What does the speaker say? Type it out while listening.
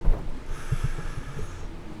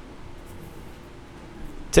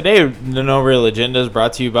Today, the No Real Agenda is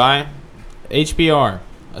brought to you by HBR,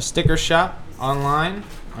 a sticker shop online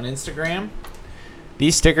on Instagram.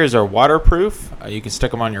 These stickers are waterproof. You can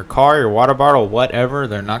stick them on your car, your water bottle, whatever.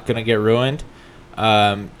 They're not going to get ruined.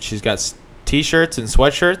 She's got t-shirts and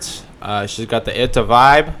sweatshirts. She's got the It's a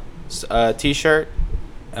Vibe t-shirt,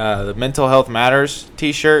 the Mental Health Matters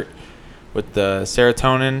t-shirt with the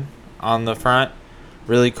serotonin on the front.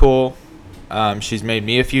 Really cool. She's made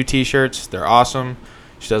me a few t-shirts. They're awesome.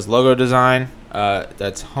 She does logo design.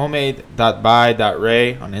 That's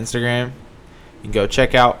homemade.by.ray on Instagram. You can go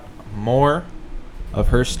check out more of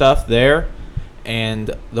her stuff there,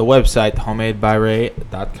 and the website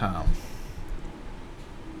homemadebyray.com.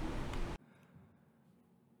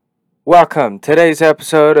 Welcome. Today's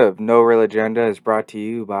episode of No Real Agenda is brought to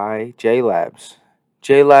you by JLabs.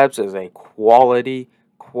 JLabs is a quality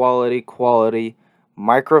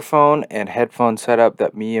microphone and headphone setup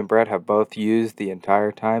that me and Brett have both used the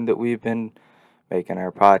entire time that we've been making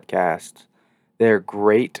our podcast. They're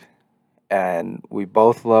great, and we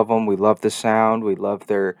both love them. We love the sound. We love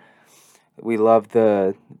the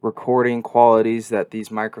recording qualities that these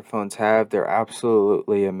microphones have. They're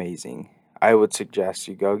absolutely amazing. I would suggest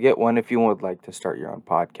you go get one if you would like to start your own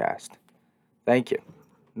podcast. Thank you.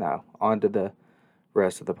 Now, on to the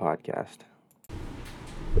rest of the podcast.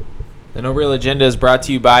 The No Real Agenda is brought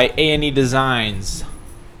to you by A&E Designs.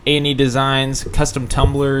 A&E Designs, custom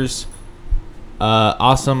tumblers,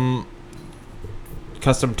 awesome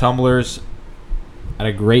custom tumblers at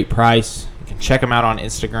a great price. You can check them out on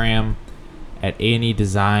Instagram at A&E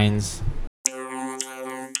Designs.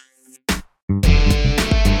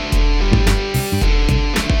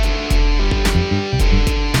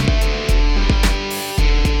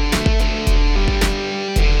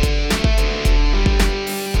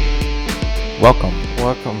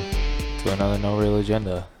 Welcome to another No Real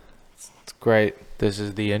Agenda. It's great. This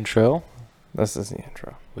is the intro. This is the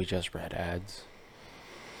intro. We just read ads.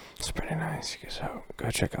 It's pretty nice. So go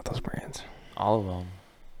check out those brands. All of them.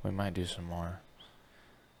 We might do some more,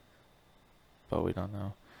 but we don't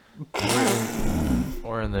know.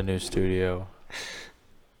 We're in the new studio,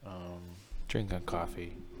 drinking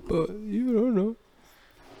coffee. But you don't know.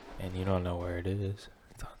 And you don't know where it is.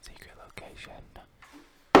 It's on secret location.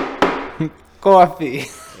 Coffee.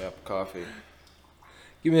 Yep, coffee.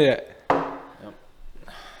 Give me that. Yep.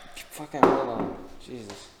 Fucking hold on.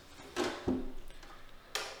 Jesus.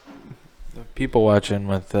 The people watching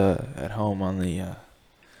with at home on the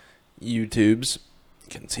YouTubes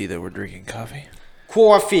can see that we're drinking coffee.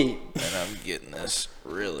 Coffee. And I'm getting this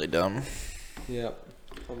really dumb. Yep.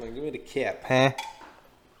 Hold on, give me the cap, huh?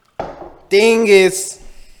 Dingus.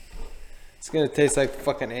 It's gonna taste like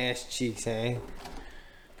fucking ass cheeks, eh?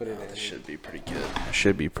 Put it in. This should be pretty good. This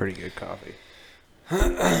should be pretty good coffee.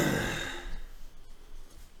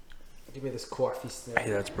 Give me this coffee stem. Hey,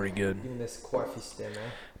 that's pretty good. Give me this coffee stem, eh?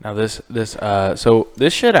 Now so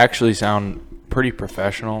this should actually sound pretty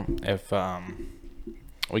professional if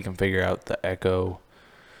we can figure out the echo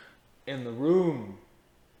In the room.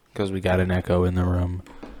 because we got an echo in the room.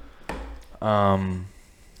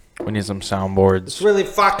 We need some soundboards. It's really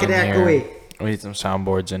fucking echoey. We need some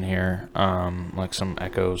soundboards in here, like some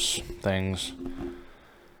echoes things.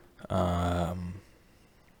 But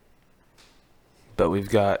we've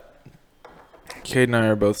got Cade and I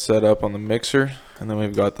are both set up on the mixer, and then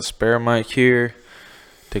we've got the spare mic here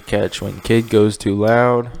to catch when Cade goes too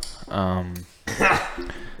loud.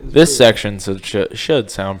 This section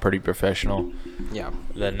should sound pretty professional. Yeah.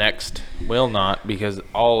 The next will not, because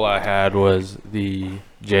all I had was the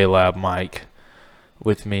JLab mic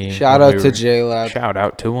with me. Shout out to JLab. Shout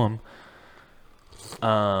out to him.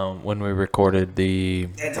 When we recorded the...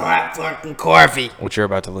 It's hot fucking coffee. What you're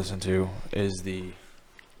about to listen to is the...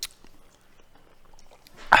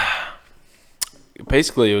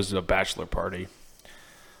 Basically, it was a bachelor party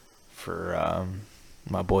for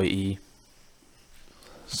my boy E.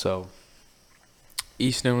 So,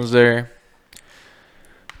 Easton was there.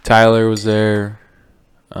 Tyler was there.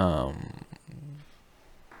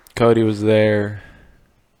 Cody was there.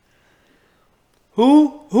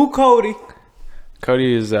 Who Cody?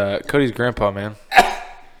 Cody's grandpa, man.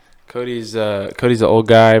 Cody's an old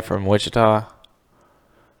guy from Wichita.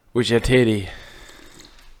 Wichita.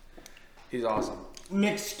 He's awesome.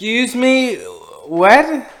 Excuse me?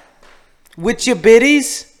 What? With your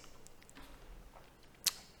biddies?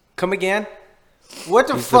 Come again? What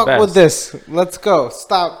the He's fuck the was this? Let's go.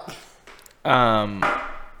 Stop.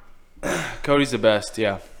 Cody's the best,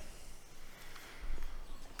 yeah.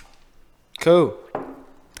 Cool.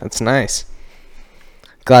 That's nice.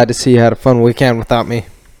 Glad to see you had a fun weekend without me.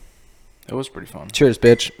 It was pretty fun. Cheers,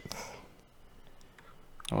 bitch.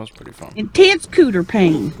 That was pretty fun. Intense cooter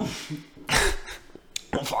pain.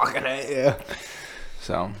 Fucking it, yeah.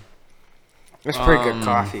 So It's pretty good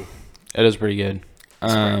coffee. it is pretty good.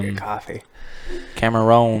 It's pretty good coffee.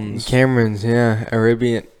 Cameroons. Cameron's, yeah.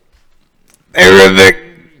 Arabic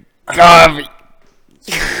coffee.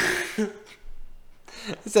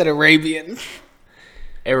 Is that Arabian?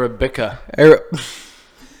 Arabica.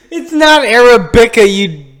 It's not Arabica,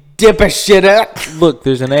 you dip a shit up. Look,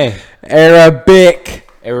 there's an A. Arabic.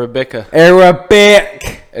 Arabica.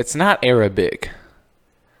 Arabic. It's not Arabic.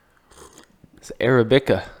 It's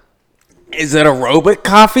Arabica. Is it aerobic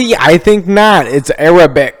coffee? I think not. It's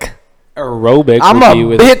Arabic. Aerobic. I'm would a be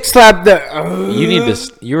with, bitch slap the. You need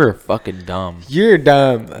to. You're fucking dumb. You're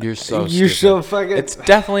dumb. You're so. You're so stupid. fucking. It's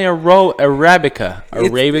definitely Arabica.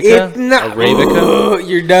 Arabica. It's not. Arabica.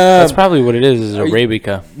 You're dumb. That's probably what it is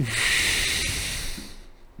Arabica.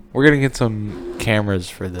 We're gonna get some cameras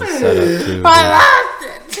for this setup too. I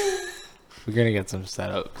lost it. We're gonna get some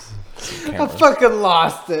setups. Some I cameras. fucking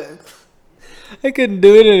lost it. I couldn't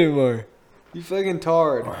do it anymore. You fucking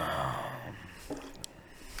tard.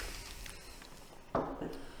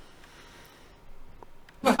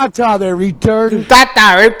 That's how they're returned.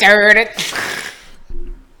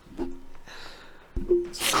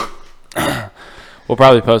 We'll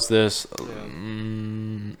probably post this.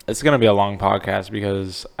 It's gonna be a long podcast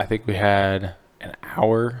because I think we had an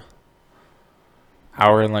hour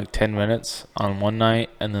and like 10 minutes on one night,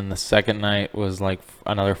 and then the second night was like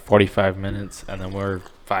another 45 minutes, and then we're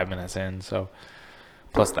 5 minutes in. So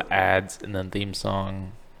plus the ads and then theme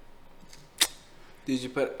song. Did you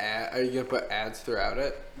put are you gonna put ads throughout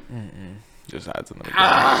it? Just ads in the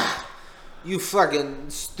beginning. You fucking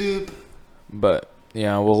stoop. But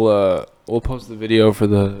yeah, we'll post the video for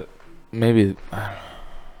the maybe.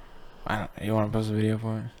 I don't. You want to post a video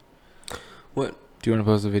for it? What? Do you want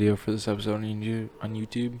to post a video for this episode on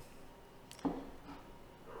YouTube?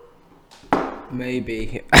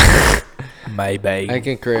 Maybe. Maybe. I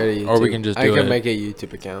can create a YouTube. Or we can just do I can it. make a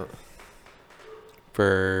YouTube account.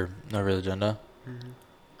 For No Real Agenda.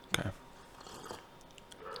 Okay.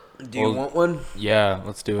 Do you Well, want one? Yeah,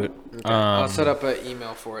 let's do it. Okay. I'll set up an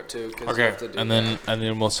email for it too. 'Cause you have to do and that.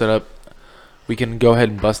 then we'll set up. We can go ahead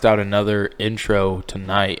and bust out another intro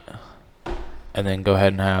tonight, and then go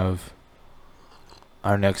ahead and have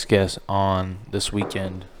our next guest on this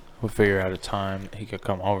weekend. We'll figure out a time he could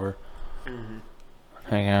come over,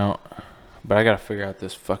 hang out. But I gotta figure out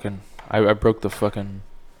this fucking. I broke the fucking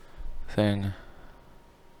thing.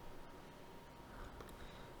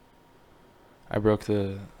 I broke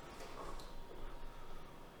the.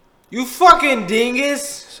 You fucking dingus!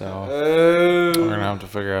 So we're gonna have to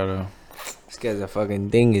figure out a. This guy's a fucking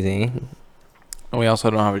dingus, eh? And we also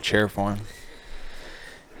don't have a chair for him.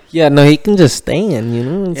 Yeah, no, he can just stand, you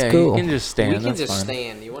know? It's Yeah, cool. he can just stand. We can That's just fine.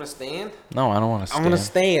 stand. You want to stand? No, I don't want to I stand. want to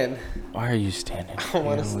stand. Why are you standing? I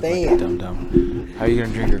wanna You look like a stand. dum-dum. How are you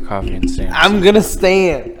gonna drink your coffee and stand? I'm gonna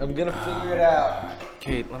stand. I'm gonna figure it out.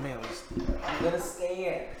 Kate, let me at least. I'm gonna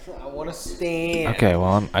stand. I want to stand. Okay,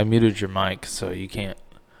 well, I muted your mic, so you can't.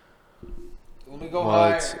 Let me go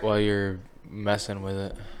higher. While you're messing with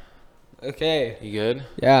it. Okay. You good?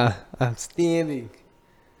 Yeah, I'm standing.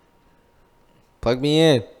 Plug me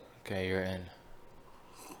in. Okay, you're in.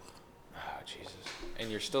 Oh, Jesus. And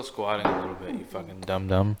you're still squatting a little bit, you fucking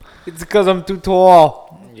dum-dum. It's because I'm too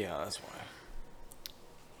tall. Yeah, that's why.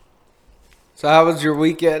 So how was your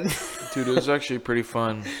weekend? Dude, it was actually pretty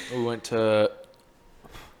fun. We went to.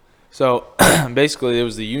 So basically, it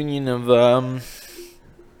was the union of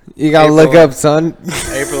You gotta look up, son.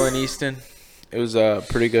 April and Easton. It was a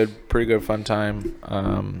pretty good fun time.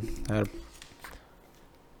 Had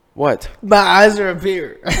what? My eyes are up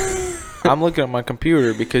here. I'm looking at my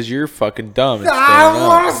computer because you're fucking dumb. And I standing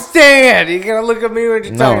want up. to stand. You gotta look at me when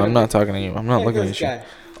you're No, talking. I'm not talking to you. I'm not Look looking this at you. guy.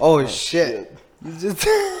 Oh, shit. You just.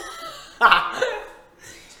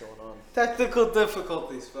 What's going on? Technical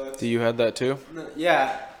difficulties, folks. Do you have that too? No,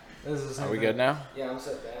 yeah. This is Are we good now? Yeah, I'm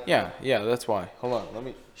set down. Yeah, that's why. Hold on, let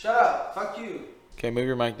me. Shut up. Fuck you. Okay, move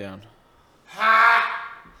your mic down.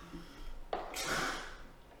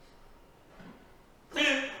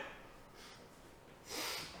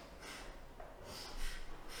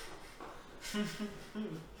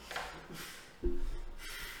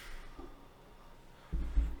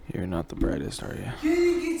 You're not the brightest, are you? Can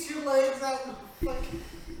you get your legs out of the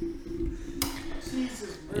fucking.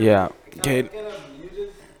 Jesus, bro. Yeah, Can I Kate. get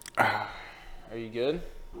unmuted? Are you good?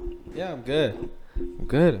 Yeah, I'm good. I'm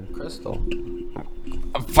good. I'm Crystal.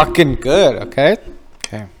 I'm fucking good, okay?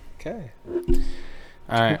 Okay. Okay.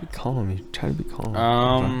 All right. Be calm. You try to be calm.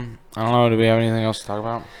 I don't know. Do we have anything else to talk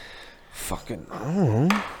about? Fucking, I don't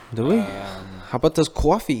know. Do we? How about this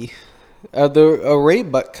coffee? The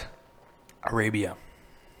Arabica. Arabica.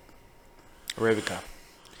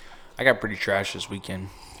 I got pretty trash this weekend.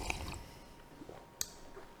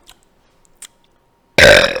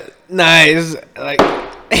 Nice. Like,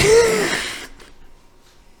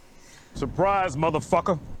 Surprise,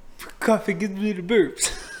 motherfucker. coffee gives me the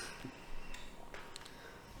burps.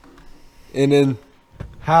 And then,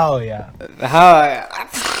 Hell yeah.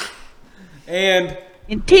 and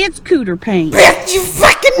Intense cooter pain. you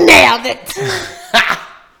fucking nailed it.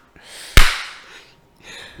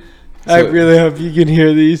 I really hope you can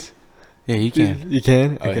hear these. Yeah, you can. You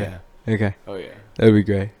can? Oh, Okay. yeah. Okay. Oh, yeah. That'd be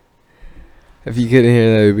great. If you couldn't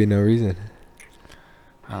hear that, there would be no reason.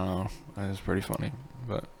 I don't know. That was pretty funny.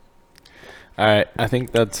 But alright, I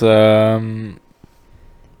think that's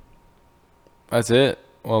it.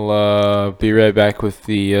 We'll be right back with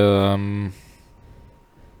the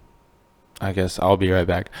I guess I'll be right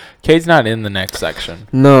back. Cade's not in the next section.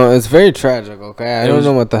 No, it's very tragic, okay? I It don't was-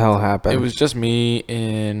 know what the hell happened. It was just me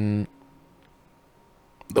in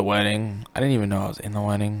the wedding. I didn't even know I was in the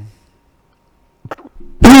wedding.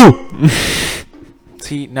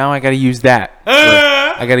 See, now I gotta use that.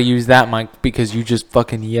 I gotta use that mic because you just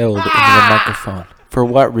fucking yelled into the microphone. For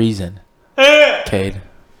what reason? Cade.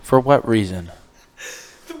 For what reason?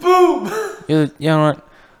 The boom! You know what?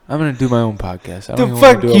 I'm gonna do my own podcast. I don't even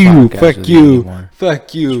Fuck wanna do a you. podcast Fuck with you. anymore. Fuck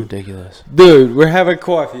It's you. ridiculous. Dude, we're having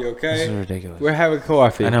coffee, This is okay? ridiculous. We're having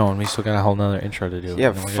coffee. I know, and we still got a whole nother intro to do. Yeah,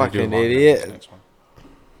 And then we're gonna do a fucking long idiot. one next one.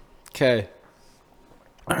 Okay.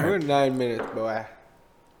 We're 9 minutes, boy.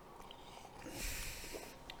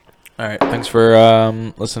 All right, thanks for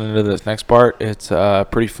listening to this next part. It's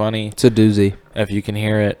pretty funny. It's a doozy. If you can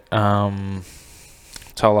hear it,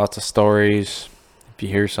 tell lots of stories. If you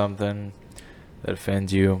hear something that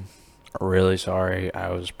offends you, really sorry. I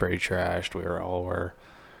was pretty trashed. We all were.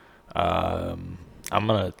 I'm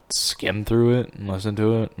gonna skim through it and listen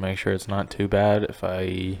to it, make sure it's not too bad. If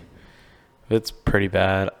it's pretty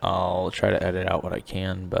bad, I'll try to edit out what I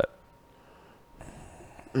can. But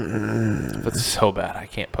if it's so bad I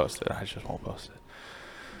can't post it, I just won't post it.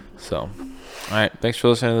 So, all right. Thanks for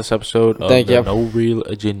listening to this episode of Thank the you. No Real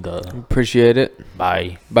Agenda. Appreciate it.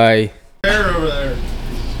 Bye. Bye. Over there.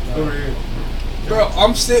 Over here. Bro,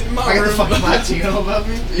 I'm sitting in my I got the fucking Latino above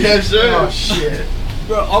me? Yeah, sure. Oh, shit.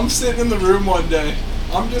 Bro, I'm sitting in the room one day.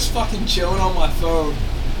 I'm just fucking chilling on my phone.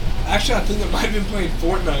 Actually, I think I might have been playing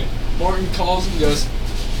Fortnite. Martin calls and goes,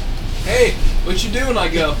 "Hey, what you doing?" I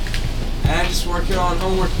go, "I'm just working on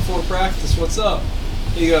homework before practice. What's up?"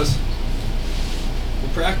 He goes, "The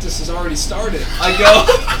practice has already started."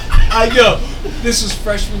 I go, "This was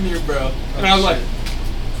freshman year, bro." And I was like,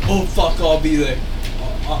 "Oh, fuck, I'll be there.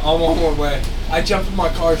 I'm on my way." I jump in my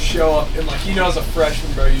car, show up, and like, as a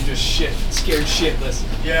freshman, bro, you just scared shitless.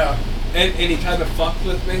 Yeah. And he kind of fucked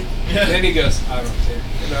with me. Yeah. Then he goes, "I don't care."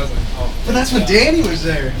 And I was like, "Oh." But that's when Danny was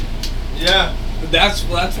there. Yeah. That's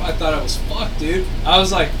why I thought I was fucked, dude. I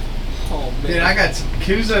was like, "Oh man." Dude, I got some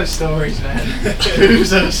Kuzo stories, man.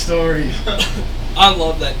 Kuzo stories. I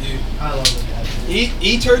love that dude. I love the guy.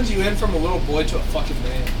 He turns you in from a little boy to a fucking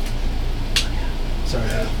man. Sorry, I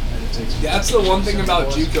didn't take some That's the one thing sense about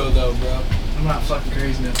boys. JUCO, though, bro. I'm not fucking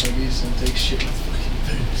crazy enough like you, so don't take shit with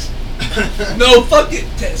fucking booze. No fucking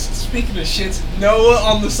test. Speaking of shits, Noah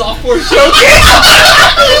on the sophomore showcase.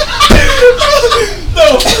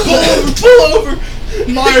 No, pull over.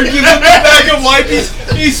 Meyer gives him a bag of wipes.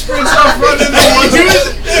 He sprints out front in the ones. He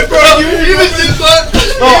was in front.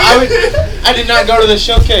 I did not go to the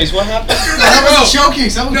showcase. What happened? That was the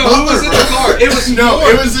showcase. That was No, who was in the car? It was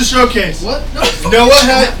it was the showcase. What? No.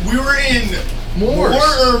 We were in Moore's.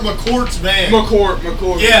 or McCourt's van. McCourt.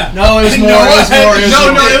 Yeah. No, it was No, more. It was I- more. It was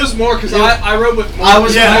No, more. it was more because I rode with Moore. I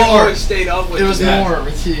was I Moore. always stayed up with It was that. more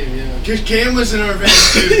with you. Yeah. Cause Cam was in our van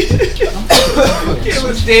too. It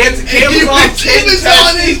was dancing. It He was on was 10 on his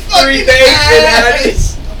tests, 3 fucking days and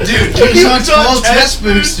ass. Dude, he was on 12 test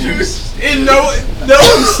boosters. And no one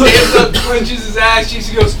stands up, clenches his ass.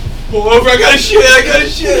 She goes, "Pull over! I gotta shit!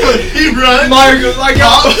 He runs, Meyer goes, "I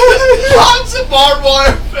got." pops a barbed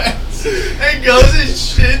wire fence, and goes and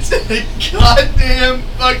shits in the goddamn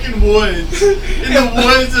fucking woods. In the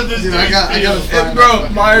woods of this Dude, I got And bro,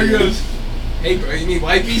 Meyer goes, "Hey bro, you need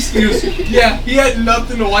wipes?" He goes, "Yeah." He had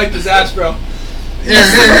nothing to wipe his ass, bro. Here.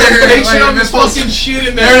 Make sure I'm just fucking shit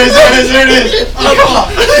in there. There it is.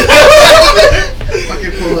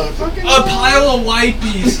 Fucking pull up. A pile of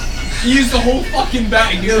wipies. He used the whole fucking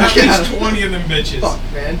bag, dude. At least 20 of them bitches. Fuck,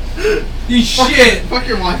 man. He shit. Fuck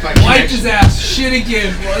your Wi-Fi Wiped his ass. Shit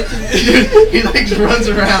again. He like runs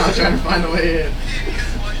around trying to find a way in.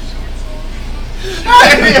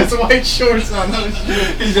 And he has white shorts on.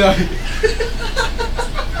 He's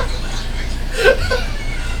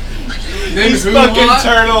Then He's who fucking won?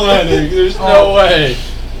 turtleheading. There's no Oh. way.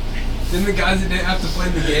 Then the guys that didn't have to play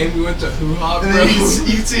the game, we went to Hoo Ha, And bro. then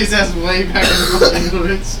you can see his ass way back in the fucking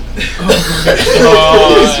woods.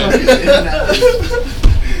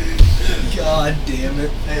 God damn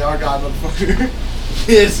it. Hey, our god motherfucker.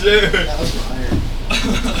 Yes, sir. That was fire.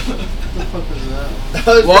 What the fuck was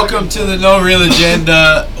that? Welcome to the No Real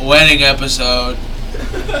Agenda wedding episode.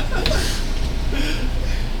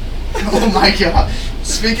 Oh my god.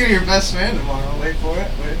 Speaking of your best man tomorrow, wait for it,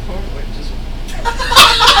 just...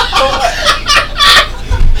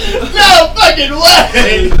 No fucking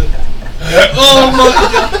way! Oh my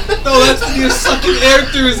god. No, that's when you're sucking air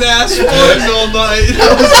through his ass pores all night.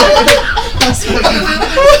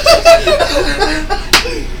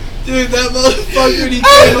 Dude, that motherfucker when he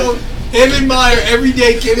came home, him and Meyer every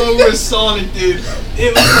day came over with Sonic, dude.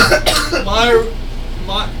 It was Meyer,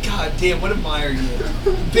 god damn, what did Meyer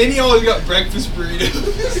get? Benny always got breakfast burritos.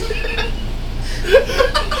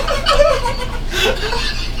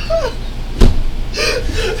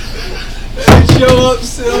 They show up,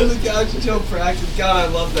 sit on the couch until practice. God,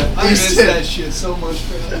 I love that. I miss that shit so much,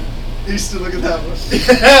 bro. You used to look at that one.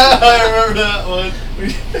 Yeah, I remember that one.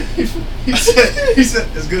 He said,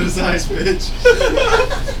 as good as ice, bitch.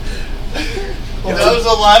 That was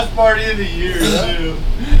the last party of the year, too.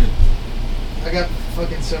 I got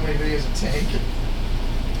fucking so many videos of Tank.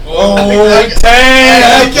 Oh,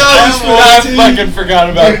 Tank! I fucking forgot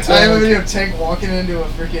about Dude, I have a video of Tank walking into a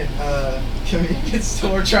freaking convenience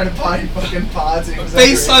store trying to buy fucking pods. And he was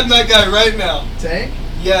FaceTime that guy right now. Tank?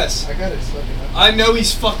 Yes. I got his fucking number. I know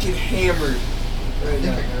he's fucking hammered I right think I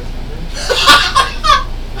now. got his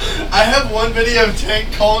number. I have one video of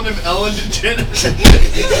Tank calling him Ellen DeGeneres.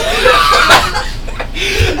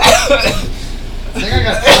 I think I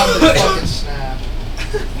got found the fucking snap.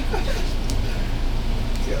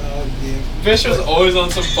 God damn. Fish was always on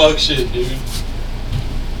some fuck shit, dude.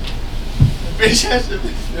 Bitch has to be.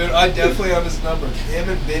 Dude, I definitely have his number. Him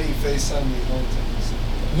and Benny FaceTime me all the time.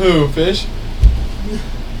 Who, Fish? I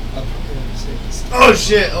probably understand this. Oh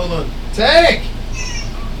shit, hold on. Tank!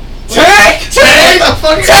 Tank! Tank! The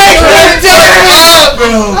fucking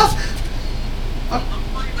bro!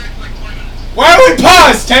 Why do we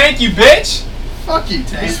pause, Tank, you bitch? Fuck you,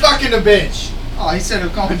 Tank. He's fucking a bitch. Oh, he said he'll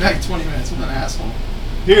call me back in 20 minutes. What an asshole.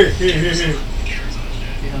 Here. He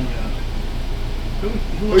hung it up.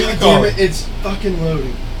 Who you calling? It's fucking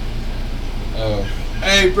loading. Oh.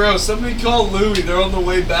 Hey, bro, somebody call Louie. They're on the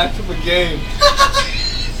way back from the game.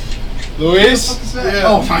 Luis? Yeah.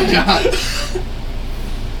 Oh my god.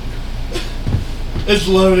 It's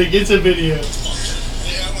loading. It's a video.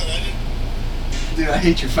 Dude, I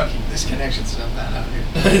hate your fucking disconnection stuff out here.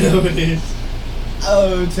 I know it is.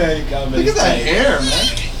 Oh, Tank. Look at that hair, man.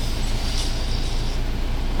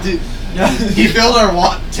 Dude, he filled our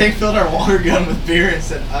Tank filled our water gun with beer and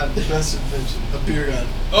said, "I'm the best invention, a beer gun."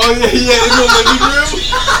 Oh, yeah, in the living room?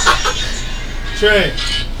 Trey.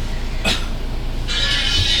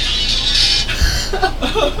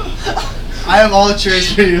 I have all the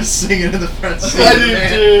Trey's videos singing in the front seat. I do man.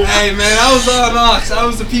 too. Hey, man, I was on Ox. I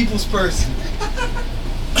was the people's person.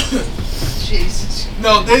 Jesus.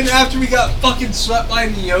 No, then after we got fucking swept by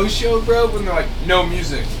Neo show, bro, when they're like, no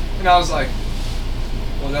music. And I was like,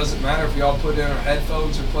 well, it doesn't matter if we all put in our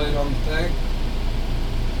headphones or play it on the thing.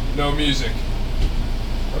 No music.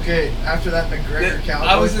 Okay, after that McGregor Then Cowboy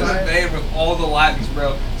I was in the fight, van with all the Latins,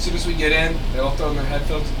 bro. As soon as we get in, they all throw in their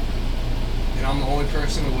headphones. And I'm the only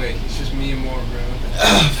person awake. It's just me and more, bro.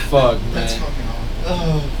 Fuck, that's man. fucking awesome.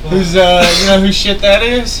 Oh, fuck. Who's, you know whose shit that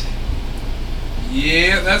is?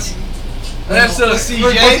 Yeah, that's When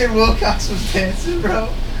CJ. fucking Wilcox was dancing, bro,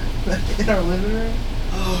 in our living room.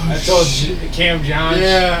 I told Cam John.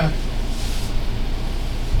 Yeah.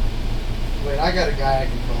 Wait, I got a guy I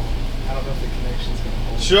can call. I don't know if the connection's gonna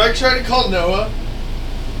hold. Should I try to call Noah?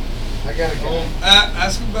 I got a guy.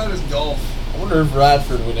 Ask him about his golf. I wonder if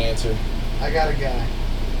Radford would answer. I got a guy.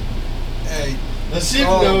 Hey, Let's see if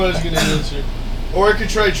Oh. Noah's gonna answer. Or I could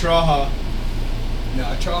try Traha. no,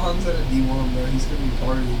 Trahan's at a D1, bro. He's gonna be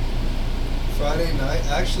partying Friday night.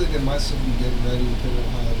 Actually, they might still be getting ready to put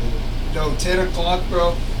Ohio. No, 10 o'clock,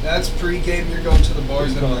 bro. That's pregame. You're going to the bars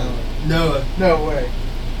Who's in an going? hour. Noah. No way.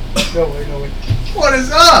 No way, no way. What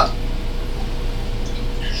is up?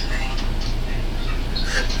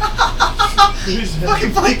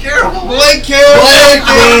 Fucking Blake Carroll. Blake Carroll, Blake,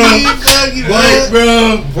 baby, bro. fucking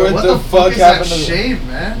Blake, bro. What the fuck is happened that to the- shave,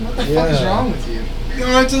 man? What the fuck is Yeah. wrong with you? You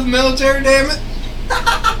going to the military, damn it?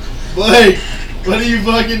 Blake, what are you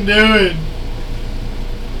fucking doing?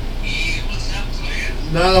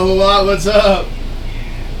 Not a whole lot. What's up?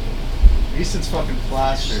 Easton's fucking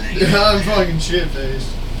plastered. Yeah, I'm fucking shit faced.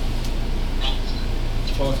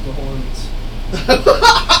 Fuck the Hornets.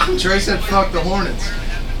 Trey said fuck the Hornets.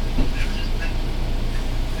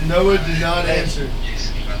 Noah did not answer.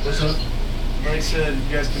 What's up? Blake said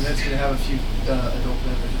you guys convinced me to have a few adult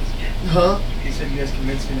beverages. Huh? He said you guys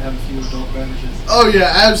convinced me to have a few adult beverages. Oh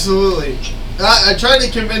yeah, absolutely. I tried to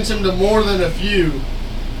convince him to more than a few.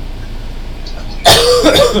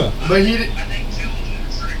 But he did.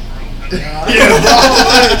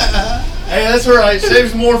 Hey, that's alright.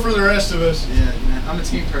 Saves more for the rest of us. Yeah, man. I'm a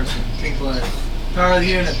team person. Team player. Power of the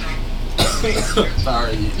unit. Power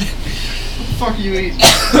of the unit. What the fuck are you eating?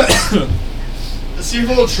 Let's see if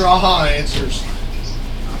little Traha answers.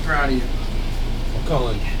 I'm proud of you. I'm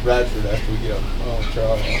calling Radford after we get on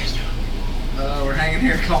trial. We're hanging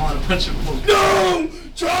here calling a bunch of bull. No!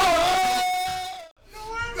 Traha!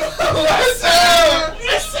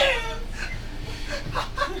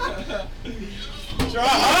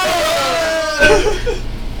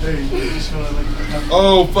 Hey, you just wanna like.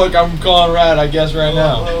 Oh fuck! I'm calling Rad. I guess right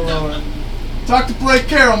now. Talk to Blake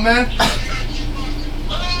Carroll, man.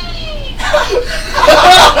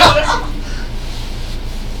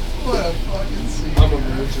 What a fucking scene. I'm a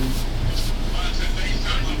virgin.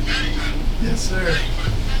 Yes, sir.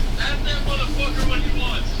 Ask that motherfucker what he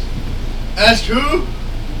wants. Ask who?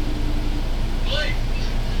 Blake.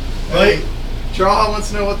 Like, Traha wants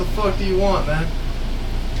to know what the fuck do you want, man?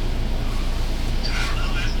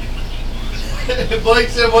 Blake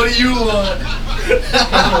said, what do you want?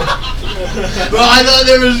 Bro, I thought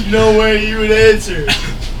there was no way you would answer.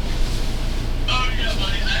 Oh yeah,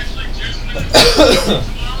 buddy. I actually just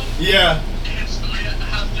tomorrow. Yeah. And so we have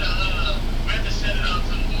to set it up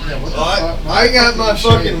for the morning. Yeah, what the I got my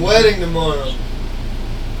fucking wedding tomorrow.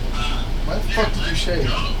 Why the fuck did you shave?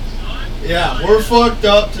 Yeah, we're fucked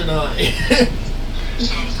up tonight.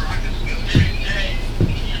 So I was rocking the military today.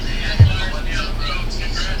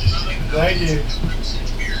 Thank you.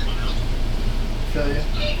 Feel ya?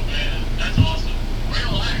 That's awesome. Where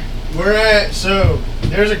y'all at? We're at, so,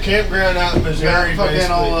 there's a campground out in Missouri, We got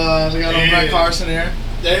basically. old Brett Carson here.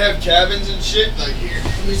 They have cabins and shit, like here.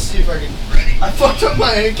 Let me see if I can. I fucked up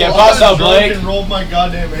my ankle. Can't I pass was out, drunk Blake. and rolled my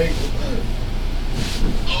goddamn ankle.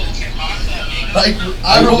 Like, How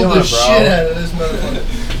I you rolled doing, the bro? shit out of this motherfucker.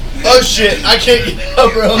 Oh shit, I can't get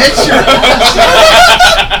up, bro.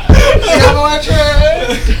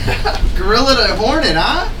 Gorilla to Hornet,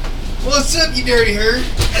 huh? What's up, you dirty herd?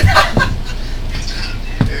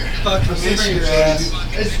 Fuck the Miss your ass.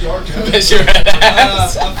 It's dark out. Miss your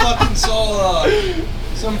ass. I fucking saw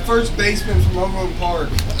some first baseman from Overland Park.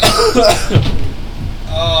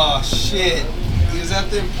 Oh shit. He was at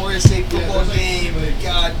the Emporia State football game.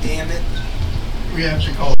 God damn it. We have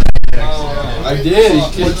to call Oh, I did.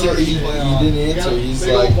 fuck, He what team didn't he play on? answer. He's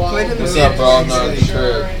like, Played in the "What's up, bro? I'm not at the mid-majors.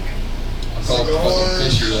 crib." I call him fucking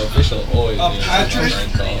fishy. The official always answers Patrick?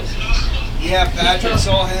 my calls. Yeah, Patrick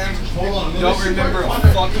saw him. Hold on, let me Don't see remember a my-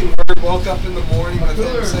 fucking word. Woke up in the morning with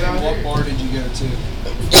him saying, "What bar did you go to?"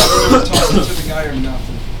 Never talking to the guy or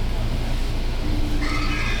nothing.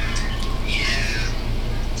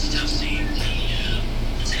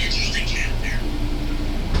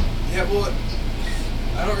 Yeah, well,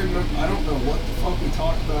 I don't remember. I don't know what the fuck we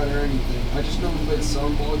talked about or anything. I just know we played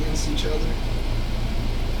softball against each other,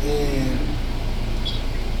 and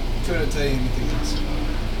couldn't tell you anything else.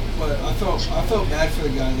 But I felt bad for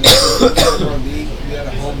the guy that was in our league. We had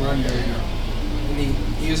a home run derby, and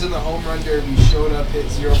he was in the home run derby. Showed up, hit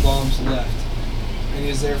 0 bombs, left, and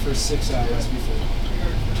he was there for 6 hours before.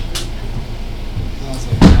 And I was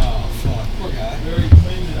like, oh fuck, poor guy. Very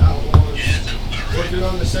cleaned it out once. Working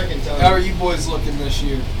on the second time. How are you boys looking this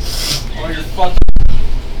year? All your fucking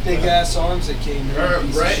big ass arms that came in. Alright,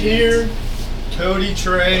 piece of right shit. here, Cody,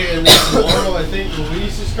 Trey, and then tomorrow I think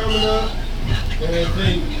Luis is coming up. And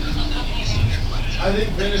I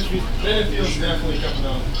think Benefield's definitely coming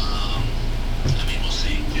up.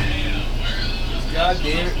 God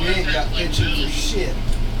damn it, we ain't got pitching for shit.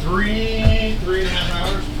 3.5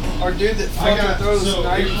 hours. Our dude that I fucking got- throws so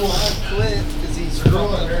 90 April- quit because he's The girl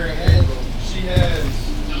fucked in up her her head. She has.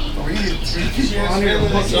 We need three She people has on here.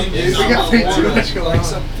 family Some that dude is We got way too Florida. much going like on.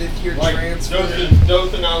 some 5th-year Like transfer.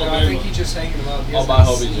 Dothan, And I Alabama. think he's just hanging them out. He All has my like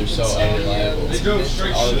hobies are so Stadium, unreliable. They go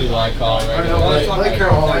straight All the people I call right I know, now. Blake- Blake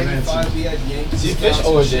Carroll always 95, we had Yankees. See, Scouts Fish and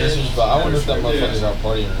always shit. answers, but I wonder if that motherfucker's out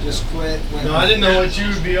partying right Just now. quit. went- No, I didn't know what you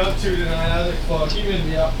would be up to tonight either. Fuck, he would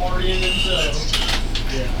be out partying himself.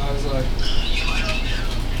 Yeah, I was like,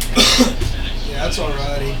 yeah, that's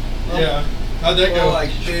alrighty. Yeah. How'd that Well, go?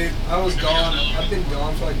 like, dude, I was gone. I've been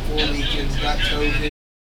gone for like 4 weekends. Got COVID.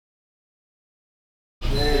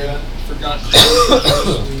 got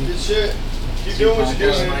close. Good shit. Keep doing what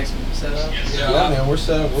you're doing. Mike's set up. Yeah, man, we're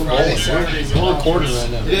set up. We're Friday, rolling. Saturdays, We're recording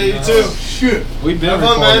right now. Yeah, you too. Shit. We've been Have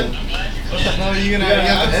fun, recording. man. What the hell are you gonna Yeah, you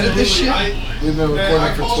have to edit this shit? We've been Man,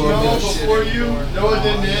 I recording for called 12 Noah minutes. before you. Noah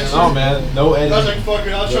didn't answer. No, man, no I was like, editing. fuck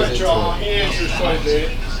it, I'll try Goes to into draw. it. He answers quite a bit.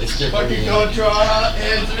 It's different. Fucking go draw,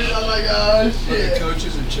 answers. I'm like, oh But the shit.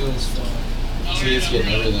 coaches are chill as fuck. See, it's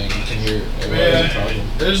getting everything. You can hear everybody talking.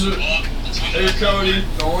 There's Cody.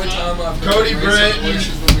 The only time I've heard Cody Grayson Brett. voice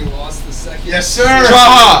is when we lost the second. Yes, sir.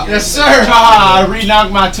 Draw! Yes, sir. I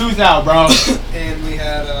re-knocked my tooth out, bro. And we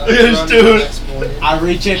had Yes, run dude. the next morning. I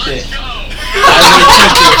re-chipped it. Let's go. I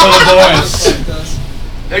re-chipped it for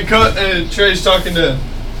the boys. And Trey's talking to.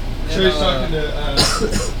 Trey's And, talking to.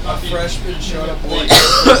 a freshman showed up late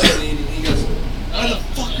for the meeting. He goes, "Why the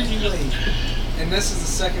fuck are you late?" And this is the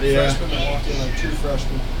second Yeah. freshman that walked in, like true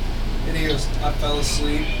freshman. And he goes, "I fell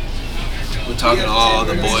asleep." We're talking to all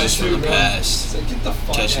the boys He's from the like, past. "Get the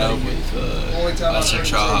fuck Catching out up of here." with Only time I've Western heard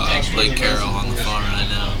him say Traha, text Blake me Carroll is- on the phone right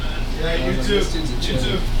now. Yeah, you This too. dude's a You chill.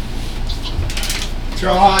 too.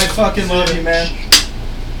 Draw, I fucking love you, man.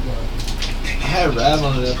 I had Rav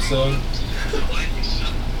on an episode.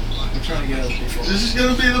 I'm trying to get other people. This is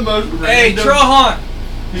gonna be the most Hey, random. Trahan!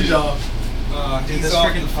 He's off. Dude, He's this off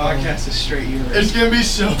freaking the phone. podcast is straight you. It's gonna be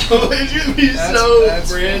so. It's gonna be That's, so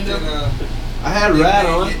that's random. fucking, I had big Rad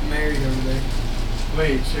man on. getting married over there.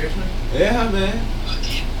 Wait, seriously? Yeah, man.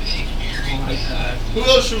 Oh my god. Who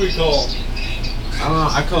else should we call? I don't know.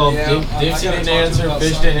 I called Yeah, I Dixie gotta didn't talk to him answer, about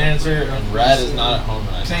Fish something. didn't answer, and Rad is not at home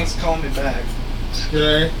right now. Thanks for calling me back.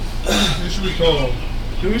 Okay. Who should we call?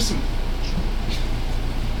 Who's some?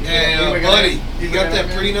 Hey, we got buddy, any- you we got got that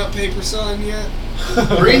any- prenup paper signed yet?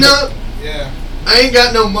 Prenup? Yeah. I ain't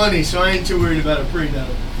got no money, so I ain't too worried about a prenup.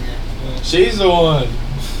 She's the one.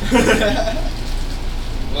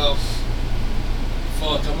 Well,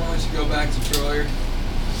 fuck, I'm gonna let you go back to Troyer.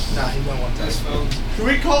 Nah, he don't want This that. phone's Should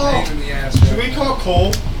we call? pain in the ass. Should right we now. call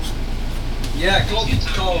Cole? Yeah,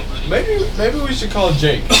 call. Maybe we should call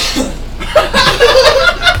Jake.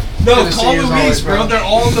 No, Tennessee call is Luis, always bro. wrong. They're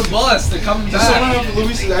all on the bus. They're coming Does someone back. have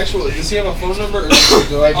Luis's actual? Does he have a phone number, or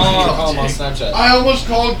do I just need to call him on Snapchat? I almost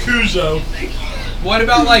called Kuzo. What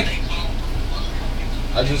about like?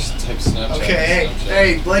 I just type Snapchat. Okay, Snapchat.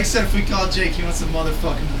 hey, Blake said if we call Jake, he wants a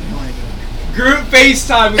motherfucking million. Group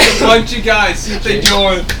FaceTime with a bunch of guys. See if they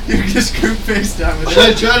join. You just group FaceTime with Should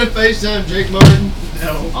I try to FaceTime Jake Martin?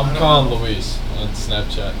 No. I'm calling Luis on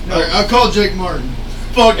Snapchat. No. Alright, I'll call Jake Martin.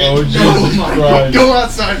 Fuck it. Oh, No. Jesus Christ. Go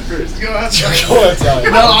outside first. Go outside. Go outside.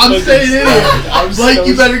 No, I'm fucking staying in scared. here. I'm Blake, so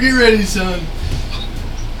you better get ready, son.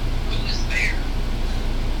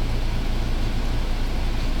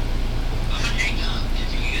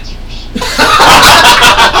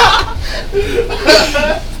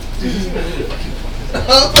 I'm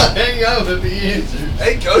gonna hang up if he answers.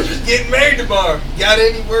 Hey, coach is getting married tomorrow. Got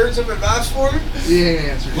any words of advice for me? He ain't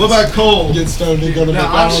answering. What about Cole? Get stoned and go to No,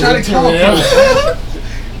 I'm McDonald's trying at to 2 call a.m.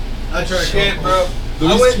 I tried Shit, Cole. bro. I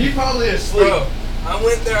Luis, went, He probably asleep. bro. I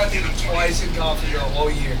went there I think twice in coffee the whole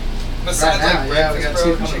year. Besides Right now, like yeah, we breakfast, got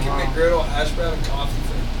two bro, coming chicken tomorrow. McGriddle, hash brown, and coffee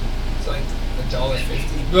for it's like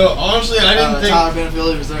 $1.50. No, honestly, I didn't think. Tyler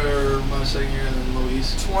Benfield was there my second year, and then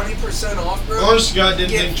Luis. 20% off, bro. Honest to God,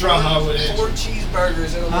 didn't Get think Traha would four answer.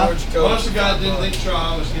 cheeseburgers and a Huh? large Coke. Honest to God, didn't think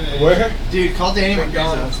Traha was gonna answer. Where? Dude, call Danny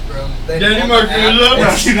McDonald's, McDonald's. bro. They Danny on the app. Marcuzzo?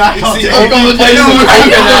 No, do not call It's the Danny. only place Danny that I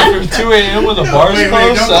McDonald's. get at from 2 a.m. when the bar's wait,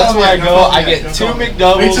 closed, don't so that's call where I me, go. don't call I me, get don't 2 call me.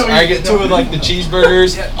 McDoubles, Wait till or I you- get 2 with like the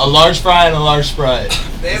cheeseburgers, a large fry, and a large Sprite.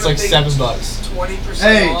 They It's have a like big $7. 20%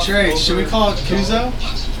 Hey, off Trey, over should we call it McDonald's. Kuzo?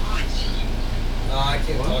 No, I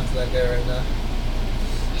can't talk to that guy right now.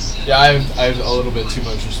 Yeah, I have a little bit too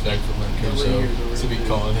much respect for Mercuso to be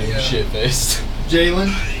calling him Yeah. shit-faced.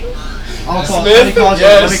 Jalen? I'll call. Smith? Let me call Jalen.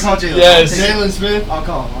 Yes. Let me call Jalen. Yes. Jalen Smith? I'll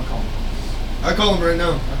call him. I call him right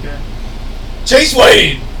now. Okay. Chase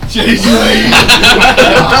Wade! Chase Wade.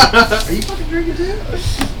 Are you fucking drinking too?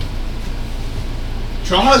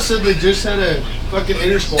 Traha said they just had a fucking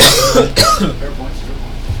inter squad. Fair points.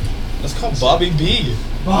 Let's call Bobby B.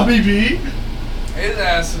 Bobby B? His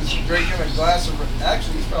ass is drinking a glass of.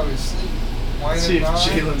 Actually, he's probably asleep. Let's see Whining if on.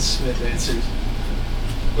 Jalen Smith answers.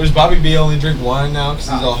 Does Bobby B only drink wine now because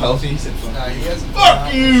he's all healthy? He said fuck. Nah, he hasn't.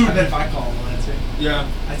 Fuck you! I bet if I call him, he'll answer. Yeah.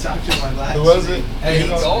 I talked to him my last. Who was it? Hey, he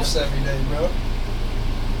golfs every day, bro.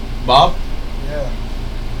 Bob? Yeah.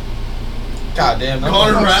 God damn.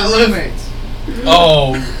 Connor Fuck's the Ratliff? roommates.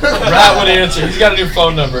 Oh, Rat would answer. He's got a new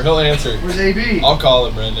phone number. He'll answer. Where's AB? I'll call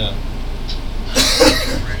him right now.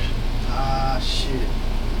 Ah, shit.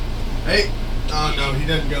 Hey. Oh no, he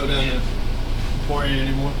doesn't go down to Poirier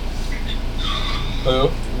anymore. Who?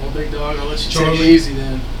 Well, big dog, I'll let you take Charlie. it easy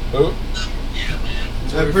then. Who?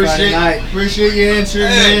 I appreciate you answering,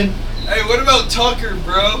 Hey. man. Hey, what about Tucker,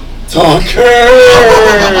 bro? Tucker!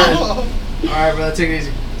 Alright, bro, take it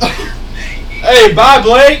easy. Hey, bye,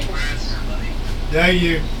 Blake! Thank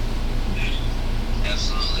you.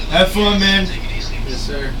 Absolutely. Have fun, man. Take it easy. Yes,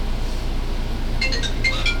 sir.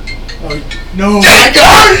 No.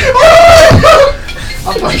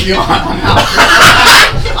 I'll fuck you on. I'm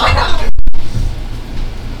out.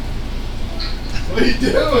 What are you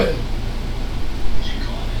doing?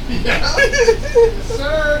 Yeah. Yes,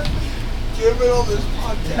 sir. Give it on this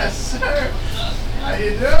podcast. Yes, sir. How you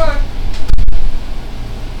doing?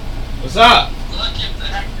 What's up? Look at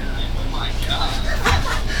that guy. Oh my god.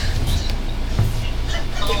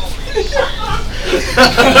 Holy shit.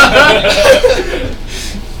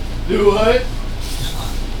 Do what?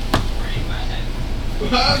 Pretty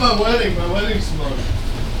bad. My wedding smoke.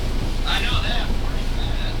 I know that. Pretty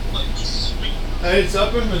bad. Like, sweet. Hey, it's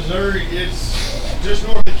up in Missouri. It's just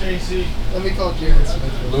north of KC. Let me call Jared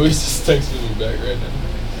Smith. Luis is texting me back right now.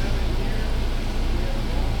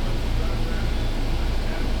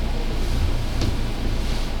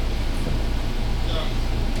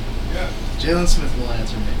 Jalen Smith will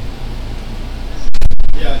answer me.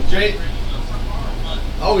 Yeah, Jay.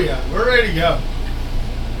 Oh yeah, we're ready to go.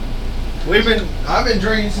 I've been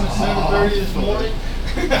drinking since 7:30 this morning.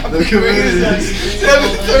 Look who it is.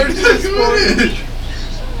 7:30 this morning.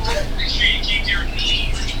 Make sure you keep your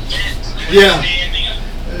knees bent. Yeah. Standing up.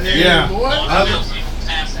 Yeah. Boy.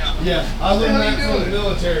 Pass out. Yeah, I learned What the hell that you from the doing?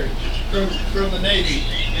 military, from the Navy.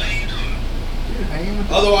 Dude, hanging with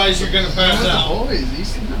the Otherwise, you're gonna pass with the out. boys.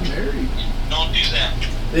 These things are married. Don't do that.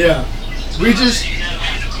 Yeah. We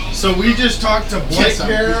just talked to Blake Yes, he's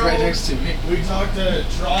Carroll. right next to me. We talked to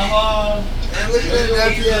Traha. Hey, look at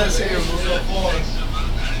that FPS here, bro.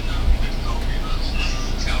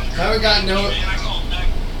 Haven't gotten no.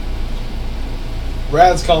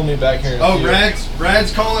 Brad's calling me back here. in a Oh, few.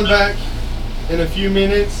 Brad's calling back in a few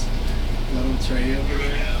minutes. Little Trey over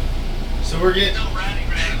there. So we're getting.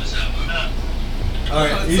 All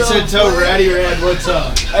right, What's you up, said tell Blake? Ratty Rad what's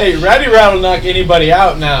up. Hey, Ratty Rad will knock anybody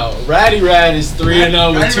out now. Ratty Rad is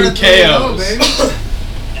 3-0 with 2 KOs.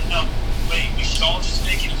 Wait, we should all just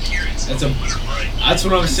make an appearance. That's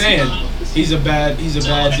what I'm saying. He's a bad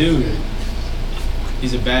dude.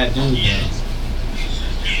 He's a bad dude, man.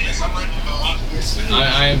 Yes, I'm ready to go up.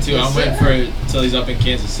 I am too. I'm waiting for it until he's up in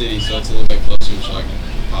Kansas City, so it's a little bit closer, so I can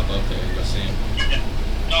pop up there and go see him.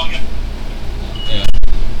 Oh, yeah. Yeah.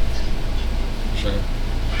 Sure.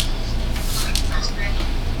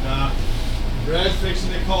 Nah. Brad's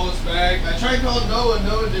fixing to call us back. I tried calling Noah.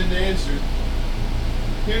 Noah didn't answer.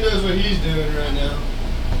 Who knows what he's doing right now?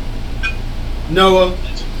 Noah.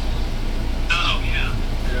 Oh, yeah.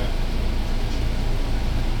 Yeah.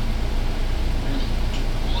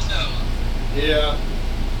 Well, no. Yeah.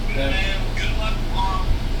 Man, good luck tomorrow.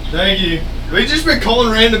 Thank you. We've just been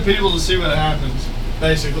calling random people to see what happens,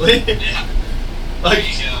 basically. Yeah. Like, There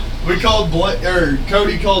you go. we called Blake, or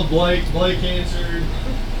Cody called Blake. Blake answered.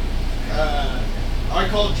 I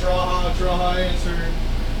called Traha. Traha answered.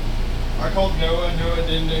 I called Noah. Noah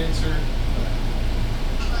didn't answer.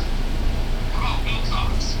 Oh, Bill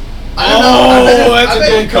Cox. I don't know. that's I a bet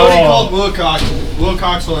good Cody call. called Wilcox.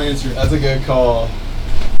 Wilcox will answer. That's a good call.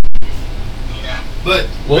 Yeah. But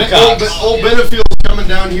Wilcox. old Benefield's coming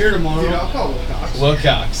down here tomorrow. Dude, I'll call Wilcox.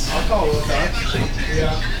 Wilcox. I'll call Wilcox.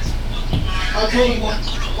 Yeah. I told him,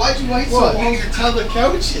 why'd you wait What? so long to tell the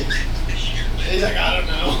coaches? He's like, I don't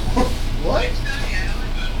know. What?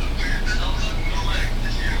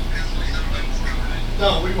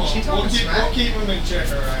 No, we won't. She talking smack? We'll keep him in check,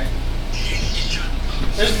 alright?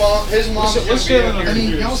 His mom's What's gonna be Jalen up I here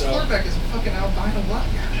mean, too, y'all's so. quarterback is a fucking albino black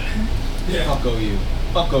guy. Yeah. Fuck you.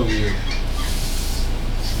 Fuck you.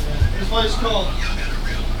 His place is called.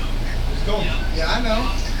 It's called. Yeah, I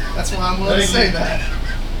know. That's why I'm willing to Thank say you. that.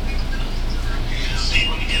 See you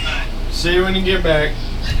when you get back. See you when you get back.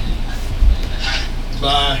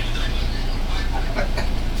 Bye.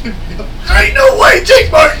 There ain't no way Jake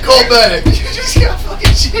Martin called back. You just got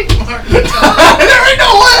fucking Jake Martin. There ain't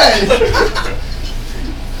no way.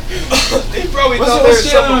 He probably What's- thought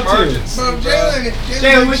what's there was some Jalen up to? emergency. Bro, bro.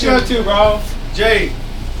 Jalen, what you up to, bro? Jay.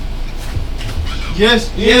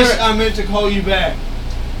 Yes, I meant to call you back.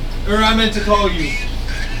 Or I meant to call you.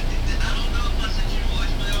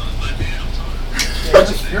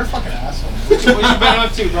 You're a fucking asshole. What you been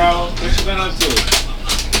up to, bro? What you been up to?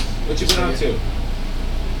 What you been up to?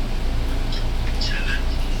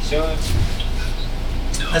 Chilling.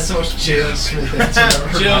 That's so much Jalen Smith.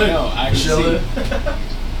 I know, actually. Chilling.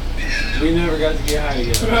 We never got to get high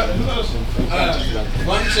together.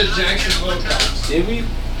 Bunch of Jackson Wilcox. Did we?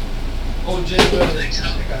 Oh, Jay Willie.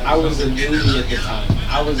 I was a newbie at the time.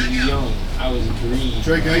 I was young. I was green.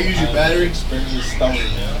 Drake, can I use your battery? Experiment started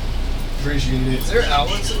now. Appreciate it. Is there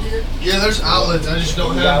outlets in here? Yeah, there's outlets. I just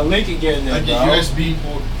don't We got a have link again there, like a bro. USB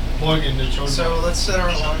plug in to charge. So let's set our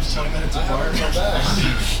alarms 20 minutes apart.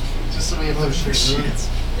 Just so we have those shit.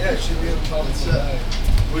 Yeah, it should be on the top of the bag.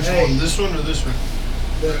 Which Hey. one? This one or this one?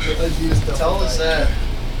 Tell us that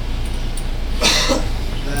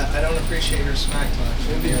I don't appreciate her smack talk.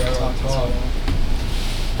 She'll be right on top.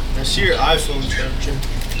 I see your iPhone charger.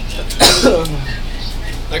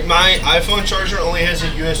 Like my iPhone charger only has a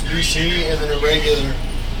USB-C and then a regular.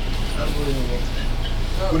 Unbelievable.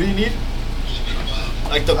 What do you need?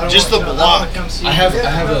 Like I don't just the wanna come- block. wanna come see I you. have-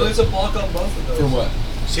 Yeah, a- there's a block on both of those. For what?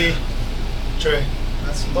 See, Trey.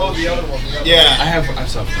 That's some Oh, the bullshit. other one. The other Yeah. I'm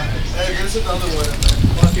sorry. Hey, there's another one in there.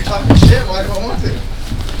 Well, if you're talking shit, why do I want to?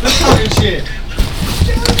 Talking shit.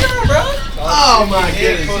 Bro. Oh my Yeah,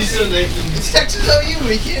 goodness. close He's to- so Nathan. It's Texas OU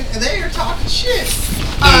weekend, and they are talking shit.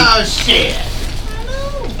 Oh shit.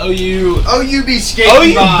 OU. OU be skating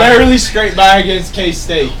OU by. barely scraped by against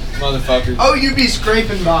K-State, motherfuckers. OU be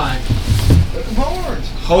scraping by. Look at horns.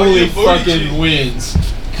 Holy OU booty fucking cheek. wins.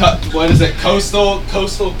 What is it? Coastal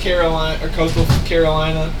Carolina or Coastal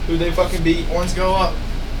Carolina? Who they fucking beat? Horns go up.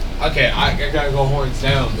 Okay, I gotta go horns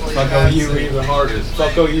down. Well, Fuck you have OU to. even harder.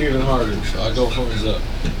 Fuck OU even harder. So I go horns up.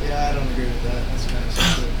 Yeah, I don't agree with that. That's kind of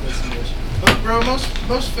stupid. That's some bullshit. But bro,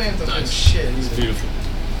 most fans don't give a shit It's either. beautiful.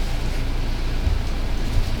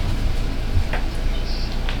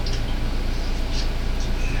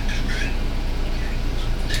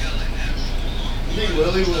 You think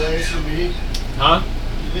Willie will answer me? Huh?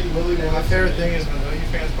 You think Willie will My answer favorite me? thing is when OU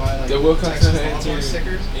fans buy like They will come Texas to Longhorn answer.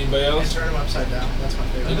 stickers Anybody and else? turn them upside down. That's my I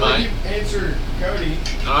favorite. It know might. you answer Cody.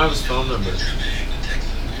 I don't have his phone number.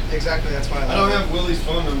 Exactly, that's why I don't have Willie's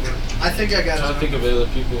phone number. I think I got I'm trying to think his of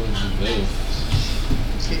other people in Juve.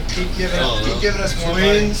 keep giving I don't us, know. keep giving us more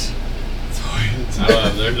Twins. I don't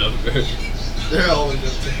have their number. They're always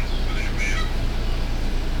up there.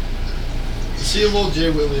 See if old Jay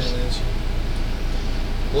Willie will answer.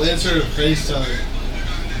 We'll answer to FaceTime. money.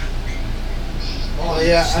 Oh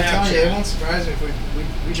yeah, I'm telling you, Snapchat. it won't surprise me if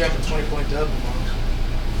we drop a 20-point dub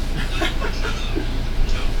tomorrow.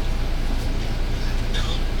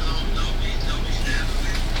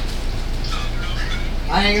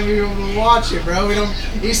 I ain't gonna be able to watch it, bro. We don't.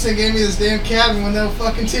 Easton gave me this damn cabin with no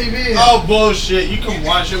fucking TV. in it. Oh bullshit! You can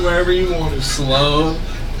watch it wherever you want to. Slow.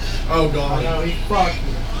 Oh I god. know he fucked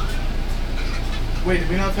me. Wait, did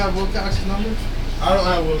we not have Wilcox's number? I don't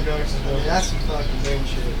have Will Cox's Yeah, number. that's some fucking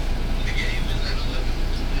bullshit.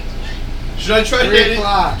 Should I try 3 Danny?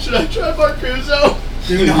 o'clock. Should I try Marcuso?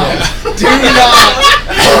 Do not. Do not.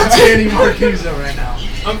 Talk to Danny Marcuso right now.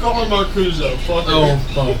 I'm calling Marcuso. Fuck it. Oh,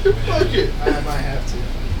 fuck. Fuck it. I might have to.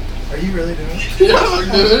 Are you really doing it? Yeah, I'm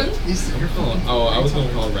doing it. Easton, you're fucking. Oh, I was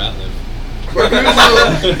gonna call Ratliff.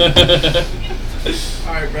 Marcuso.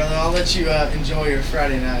 Alright, brother, I'll let you enjoy your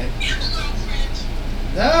Friday night.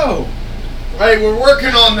 No! Hey, we're working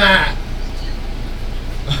on that.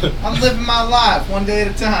 I'm living my life one day at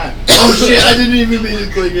a time. Oh shit! I didn't even mean to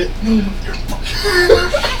click it.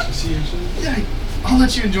 Yeah, I'll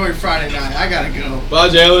let you enjoy your Friday night. I gotta go. Bye,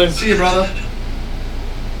 Jalen. See you, brother.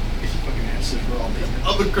 If you fucking answer, we're all leaving.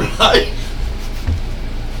 I'm gonna cry.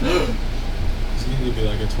 It's going to be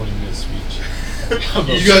like a 20-minute speech.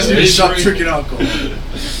 You guys need to stop drinking alcohol.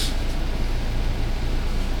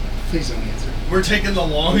 Please don't answer. We're taking the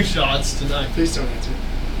long shots tonight. Please don't answer.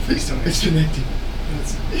 Please don't answer. It's connecting.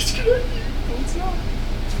 It's connecting. No, it's not.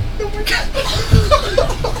 Oh my god.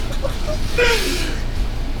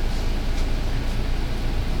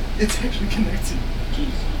 It's actually connected.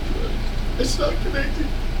 It's not connecting.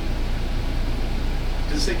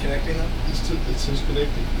 Does it say connecting though? It says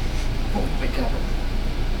connecting. Oh my god.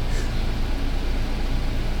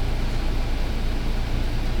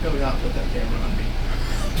 Do not put that camera on me.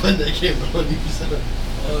 Put that camera on you, son.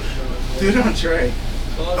 Do it on Trey.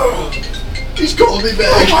 He's calling me back.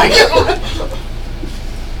 Oh my god.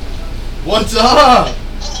 What's up?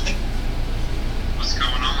 What's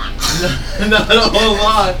going on? Not a whole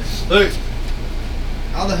lot. Look.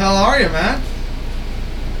 How the hell are you, man?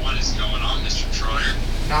 What is going on, Mr. Troyer?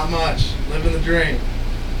 Not much. Living the dream.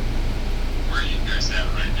 Where are you guys at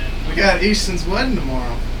right now? We got Easton's wedding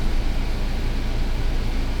tomorrow.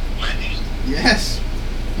 Wendy? Yes.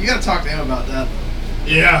 You gotta talk to him about that though.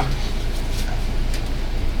 Yeah.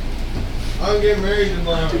 I'm getting married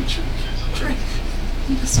tomorrow.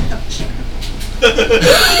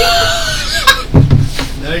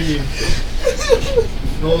 Thank you.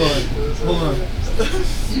 Hold on.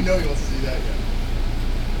 You know he wants to see that guy.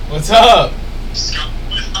 What's up? What's going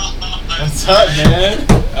on? What's up, man?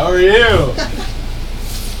 How are you? God,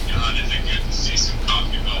 is it good to see some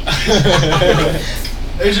Coffeyville faces?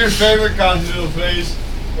 Who's your favorite Coffeyville face?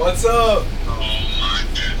 What's up? Oh my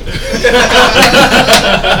goodness.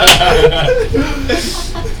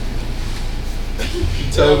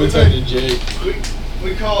 Tell me talking to Jake.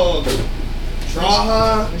 We called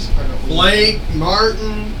Traha, Blake,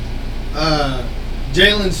 Martin,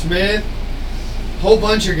 Jalen Smith, whole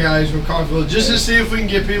bunch of guys from Coffeyville just to see if we can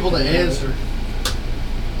get people to answer.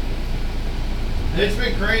 It's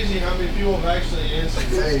been crazy how many people have actually answered.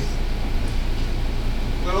 Hey,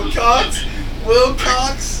 Will Cox? Will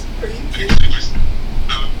Cox? Are you kidding? I was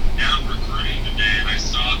down recruiting today and I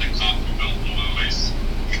saw the Coffeyville Blues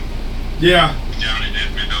Yeah. down in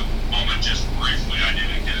Edmond, Oklahoma just briefly. I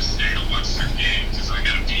didn't get to stay to watch their game because I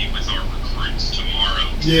got to be with our recruits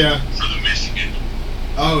tomorrow Yeah. for the Michigan.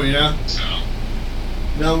 Oh yeah. So,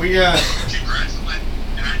 No, we got. congratulations.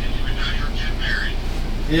 And I didn't even know you were getting married.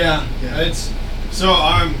 Yeah. It's so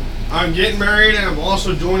I'm getting married and I'm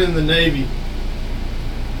also joining the Navy.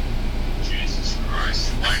 Jesus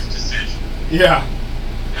Christ, life decision. Yeah.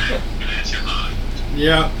 And that's your high.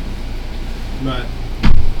 Yeah. But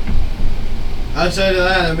outside of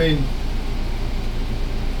that, I mean,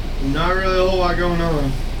 not really a whole lot going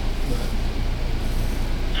on.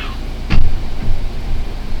 No.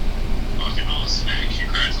 Fucking awesome, man.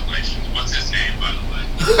 Congratulations. What's his name, by the way?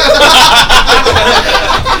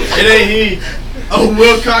 It ain't he. Oh,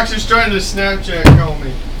 Will Cox is trying to Snapchat call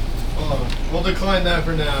me. Hold on. We'll decline that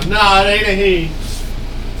for now. Nah, it ain't a he.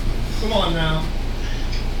 Come on now.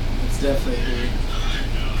 it's definitely here.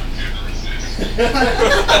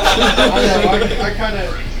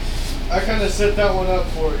 I kind of set that one up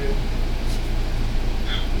for you.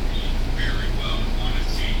 Very well. Want to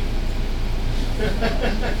see.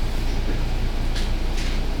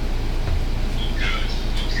 Well, good.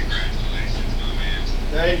 Well, congratulations, my man.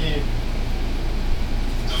 Thank you.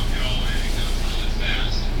 Don't get all in. It goes really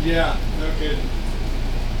fast. Yeah, no kidding.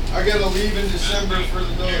 I gotta leave in December for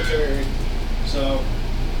the military, so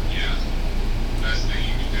Yeah. Best thing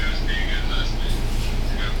you can do is be a good husband.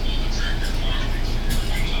 You gotta pull the trigger tomorrow. Make sure you're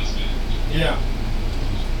a good husband. yeah.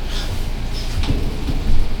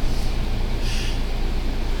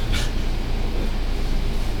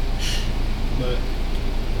 But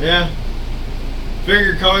yeah,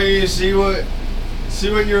 figure call you, see what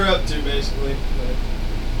you're up to, basically.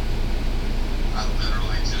 I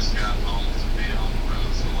literally just got home from being on the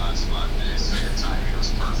road for the last 5 days, so your timing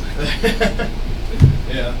was perfect.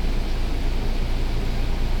 Yeah.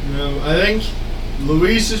 No, I think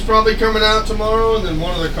Luis is probably coming out tomorrow, and then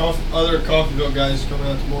one of the other Coffeyville guys is coming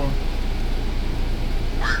out tomorrow.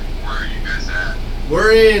 Where are you guys at?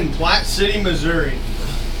 We're in Platte City, Missouri,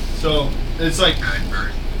 so it's like Okay,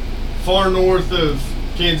 very. far north of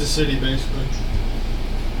Kansas City, basically.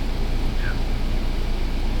 Yeah.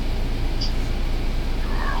 You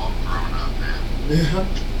are all grown up, man. Yeah.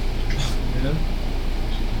 Yeah.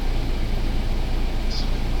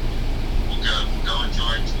 Well, good. Well, go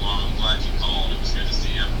enjoy it tomorrow. I'm glad you called. It was good to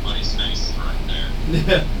see everybody's faces right there.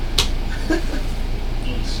 Yeah.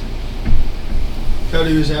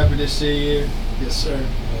 Cody was happy to see you. Yes, sir.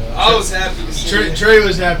 I was happy to see you. Trey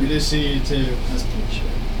was happy to see you too. That's bullshit.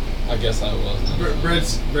 I guess I was.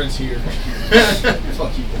 Brett's here.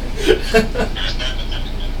 Fuck you, man.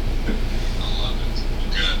 I love it. Well,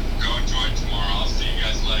 good. Go enjoy it tomorrow. I'll see you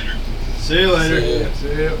guys later. See you later.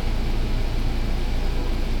 See ya.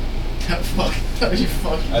 You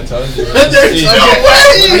fucking. I told you. There's See, no Okay,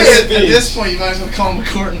 way! At this point, you might as well call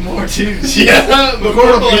McCourt and more too. Yeah,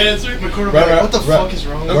 McCord will answer. McCourt will be like, what the fuck is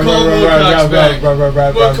wrong with you?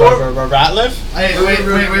 Ratliff? Hey,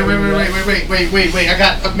 wait! I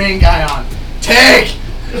got a main guy on. Tank!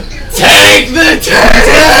 Tank the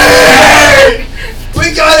tank!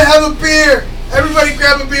 We gotta have a beer! Everybody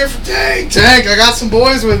grab a beer for Tank! Tank, I got some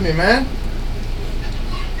boys with me, man.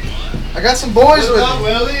 I got some boys with me.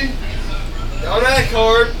 Willie? On that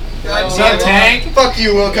card. What's up, Tank? Fuck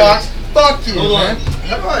you, Wilcox. Fuck you, Hold on. man.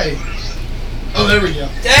 Alright. Oh, there we go.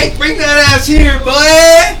 Tank, bring that ass here,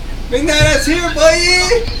 boy! Bring that ass here, boy!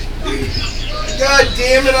 God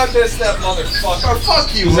damn it, I missed that motherfucker.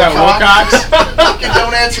 Fuck you, Is that Wilcox. Fucking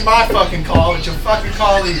don't answer my fucking call, but you'll fucking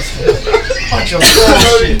call these. Bunch of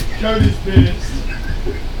bullshit. Cody's pissed.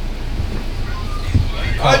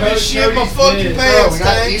 I just shit my fucking Bro, pants, we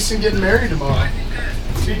got Tank. Easton getting married tomorrow.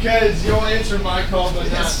 Because you'll answer my call, but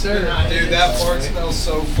not. Yes, sir. not Dude, his. that fart smells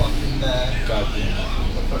so fucking bad. God damn.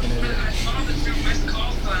 Fucking idiot. I saw the 2 missed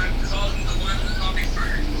calls, but I called the one who called me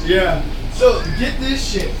first. Yeah. So get this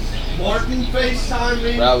shit. Martin FaceTimed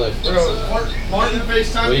me. Ratliff. Bro, Martin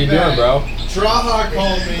FaceTimed me. What are you back. doing, bro? Traha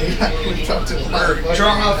called me. We talked to him.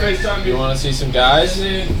 Traha FaceTimed me. You want to see some And guys?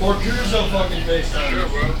 then Marcuso fucking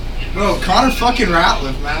FaceTimed me. Bro, Connor fucking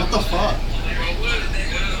Ratliff, man. What the fuck?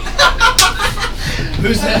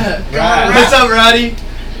 Who's that? Rat. What's up, Ratty?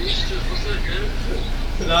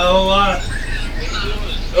 Not a whole lot.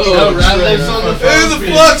 Oh, Rat lives on the phone. Who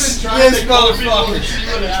the fuck's Trying this to call people motherfucker? and see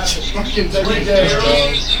what happens. Fucking Every day,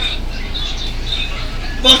 bro.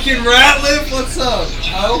 Fucking Ratliff, what's up?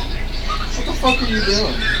 Oh, What the fuck are you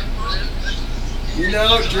doing? you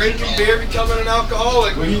know, drinking beer, becoming an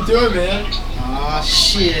alcoholic. What are you doing, man? Ah,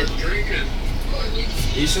 shit.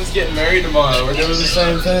 Easton's getting married tomorrow. We're doing the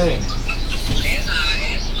same thing.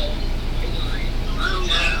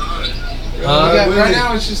 Right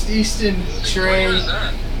now it's just Easton, Trey,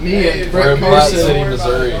 me, and We're in Brett Platte City, Carson.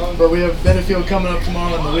 Missouri. But we have Benefield coming up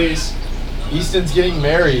tomorrow in Louise. Easton's getting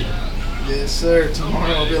married Yes, sir.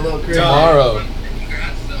 Tomorrow will be a little crazy. tomorrow.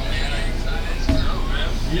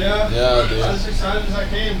 Yeah. Yeah, dude. I was excited as I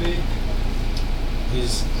can be.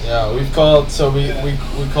 We've called,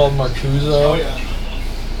 we called Marcuso. Oh, yeah.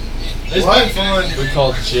 It's What? been fun. We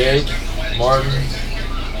called Jake, Martin.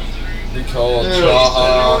 We called Dude, they're going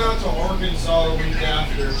Traha. out to Arkansas the week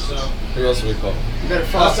after, so. Who else did we call? You better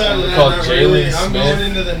fuck Outside of one. We that, called not Jalen really. I'm Smith. going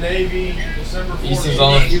into the Navy December 14th. Easton's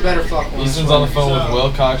on You better fuck one. Easton's on the phone with So-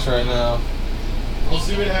 Wilcox right now. We'll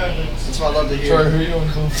see what happens. That's what I love to Troy, hear. who are you on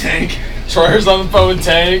the phone with? Tank. Troyer's on the phone with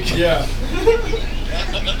Tank. Yeah.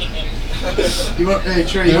 You want? Hey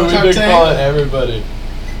Trey, Dude, you want we've to been talk calling Tank? everybody.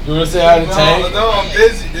 You want to say hi to Tank? No, I'm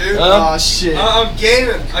busy, dude. Huh? Oh shit. I'm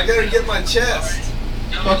gaining. I gotta get my chest.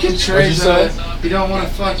 Fucking What'd Trey's you say? He don't want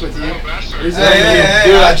to fuck with you. He's Hey, like, hey,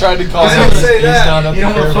 Dude, hey, I tried to call I was him. gonna say He's that. not up You the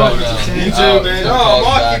don't wanna curve fuck right with now. the Tank. He's Me too, out. man. He's No, gonna I'm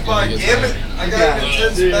call us back occupied. when he Damn gets it. home. I got got an it.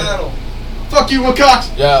 intense Dude. battle. Fuck you,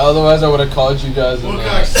 Wilcox. Yeah, otherwise I would have called you guys in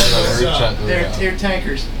Wilcox, the what's group up? chat. that we They're got.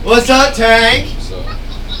 tankers. What's up, Tank? So,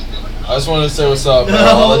 I just wanted to say what's up, bro. No,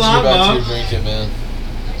 I'll let you I'm get back to up. your drinking, man.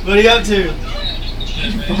 What are you up to?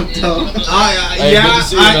 Fucked up. Hey, good to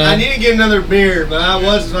see you, man. I need to get another beer, but I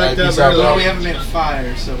was Alright, fucked up peace out, earlier. bro. Well, we haven't made a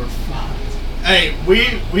fire, so we're fucked. Hey,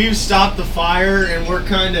 we've stopped the fire and we're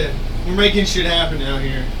making shit happen out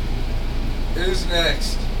here. Who's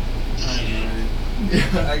next?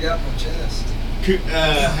 I got my chest.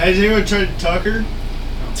 Has anyone tried Tucker?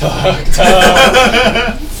 Tuck.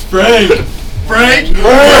 Frank. Frank. You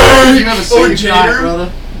have a Or safe shot, Jader.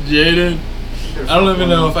 brother. Jaden. I don't even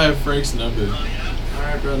know if I have Frank's number.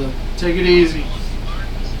 Alright, brother. Take it easy.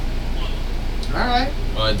 Alright.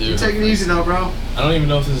 Oh, I do. You take it easy, though, bro. I don't even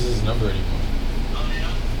know if this is his number anymore.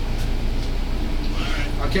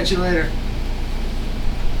 I'll catch you later.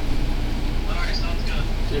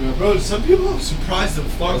 Bro, some people are surprised the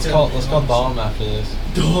fuck Let's out call of me. Dom after this.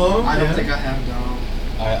 Dom? I don't think I have Dom.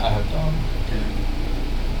 I have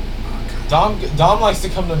Dom. Dom likes to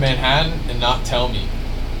come to Manhattan and not tell me.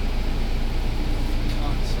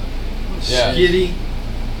 Yeah. Skitty.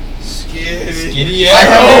 Skitty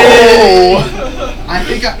I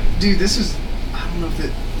think dude, this is, I don't know if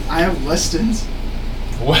it, I have Weston's.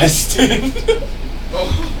 Weston. Oh,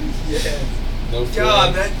 yeah. No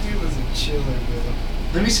God, feeling. that dude was a chiller, bro.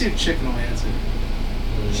 Let me see if Chicken will answer.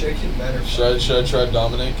 Chicken better. Should I try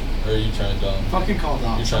Dominic? Or are you trying Dom? Fucking call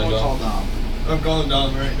Dom. You trying Someone Dom? call Dom. I'm calling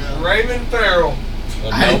Dom right now. Raymond Farrell.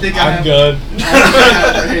 I Nope, think I I'm have- good.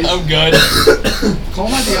 I I'm good. Cole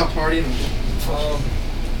might be out partying.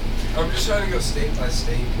 I'm just trying to go state by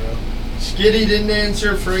state, bro. Skitty didn't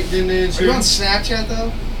answer. Frank didn't Are answer. you on Snapchat,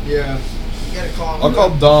 though? Yeah. You gotta call him. I'll call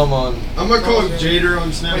Dom on. I'm gonna call Jader on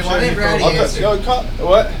Snapchat. Wait, why didn't Ratty I'll answer?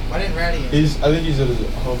 what? Why didn't Ratty answer? I think he's at his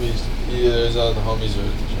homies. Either he's at the homies or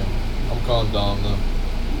at the gym. I'm calling Dom though.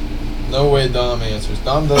 No way Dom answers.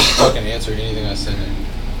 Dom doesn't fucking answer anything I send him.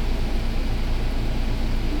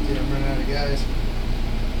 Dude, I'm running out of guys.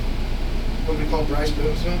 What we call Bryce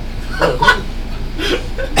Boomsman?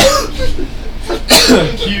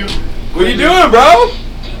 Cute. What are you doing, bro?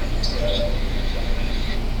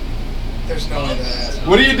 There's no way that ass.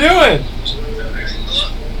 What are you doing?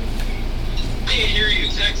 I can't hear you.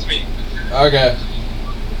 Text me. Okay.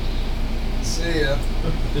 See ya.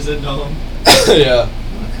 Is it Dom? Yeah.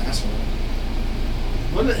 What an asshole.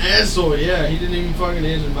 What an asshole. Yeah, he didn't even fucking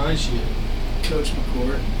answer my shit. Coach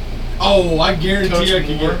McCourt. Oh, I guarantee Coach I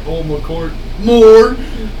can Moore. get old McCourt. More.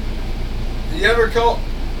 You ever call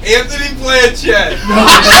Anthony Blanchett?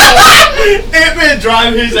 Ant-Man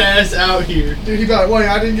drive his ass out here. Dude, he got, wait,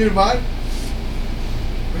 I didn't get invited?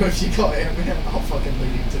 Bro, if you call Ant-Man, I'll fucking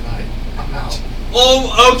leave tonight. I'm out.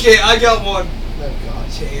 Oh, okay, I got one. Oh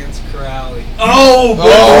God. Chance Crowley. Oh,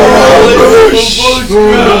 Bush.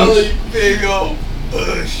 Crowley. Big old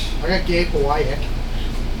Bush. I got Gabe Wyatt.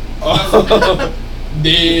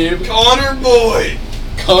 Damn. Connor Boyd.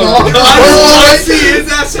 I I see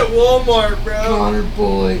his ass at Walmart, bro. Connor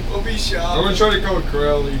Boyd. We'll be I'm shopping. gonna try to call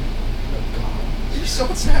Crowley. You still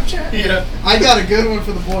on Snapchat? Yeah. I got a good one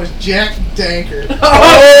for the boys. Jack Danker. If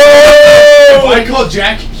I call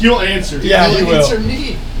Jack, he'll answer. Yeah, he will. Answer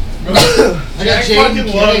me. I got Jack Jaden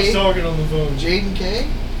fucking loves K. talking on the phone. Jaden K.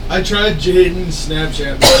 I tried Jaden's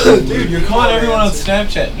Snapchat. Dude, you're calling everyone on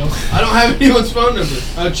Snapchat. No. I don't have anyone's phone number.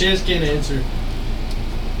 Oh, Chance can't answer.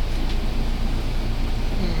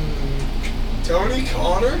 Tony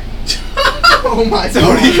Connor? Oh my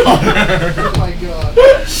Tony God. Connor. Oh my God.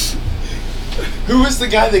 Who was the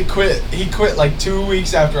guy that quit? He quit like 2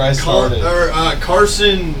 weeks after I started.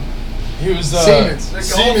 Carson He was Siemens.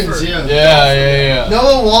 Siemens, yeah. Yeah.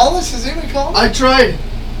 Noah Wallace? Has anyone called him? I tried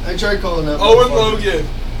calling that. Owen motherfucker. Logan.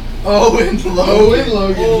 Owen Owen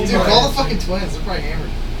Logan. Oh, Dude, my. call the fucking twins. They're probably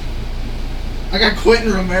hammered. I got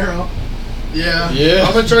Quentin Romero. Yeah. Yeah.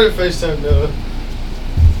 I'm gonna try to FaceTime Noah.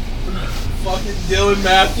 Fucking Dylan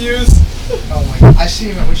Matthews. Oh my God. I see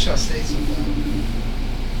him at Wichita State sometime.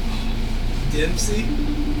 Dempsey.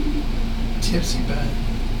 Tipsy bad.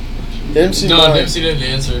 Dempsey. Dempsey didn't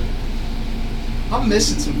answer. I'm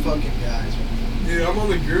missing some fucking guys. Dude, I'm on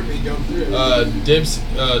the group and going through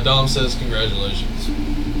it. Dom says congratulations.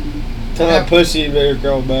 Tell that pussy you better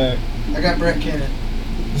call back. I got Brett Kennett.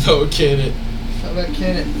 No kidding. How about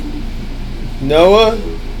Kennett? Noah,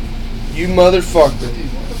 you motherfucker.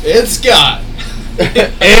 Dude, what the It's Scott.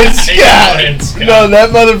 And Scott. No, that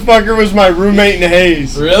motherfucker was my roommate in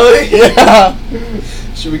Hayes. Really? Yeah.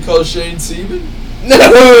 Should we call Shane Seaman?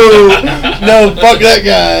 No, fuck that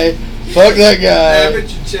guy. Fuck that I guy. bet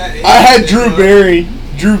you chat. I had Drew Berry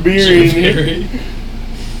in here. Barry.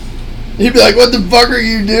 He'd be like, "What the fuck are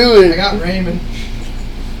you doing?" I got Raymond.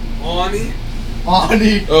 Ani.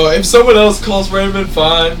 Ani. Oh, if someone else calls Raymond,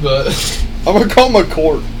 fine, but I'm gonna call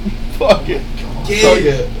McCourt. Fuck it. fuck Gabe.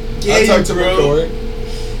 it. I Gabe, talked to bro. McCourt.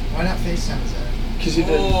 Why not FaceTime his ass? Because he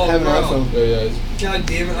didn't Oh, have an bro. iPhone. Oh yeah. God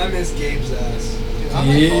damn it, I miss Gabe's ass. Dude, I'm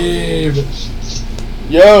gonna call him. Gabe.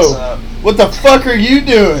 Yo, what the fuck are you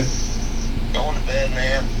doing? Going to bed,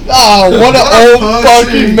 man. Oh, what an What a old pussy.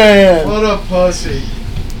 fucking man. What a pussy.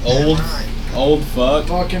 Old fuck.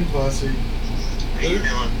 Fucking pussy. How you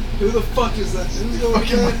doing? Who the fuck is that? Who's the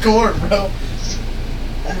Fucking McCourt, bro.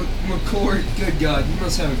 McCourt, good God, you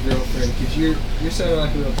must have a girlfriend because you're sounding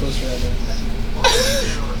like a real pussy right now.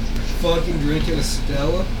 Fucking drinking a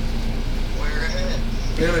Stella Where at?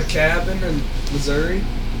 in a cabin in Missouri.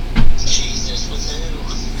 Jesus, with who?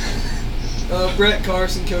 Brett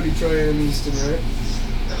Carson, Cody Troy, and Easton, right?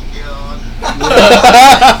 Oh, God.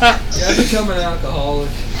 Yeah, I've become an alcoholic.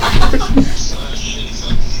 So shitty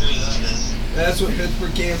fucking true that is. That's what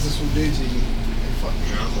Pittsburgh, Kansas will do to you.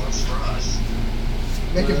 You know, what's for us?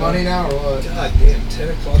 Making money now or what? God damn, 10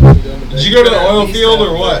 o'clock to be done today. Did you go to the oil field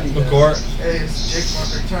or what, McCourt? Hey, it's Jake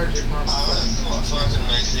Martin. Retired Jake Martin. I was fucking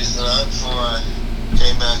Macy's tonight before I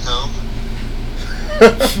came back home.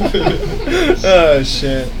 Oh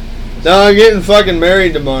shit. No, I'm getting fucking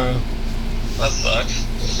married tomorrow. That sucks.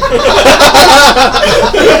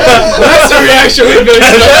 That's the reaction we've been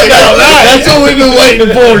expecting all night. That's what we've been waiting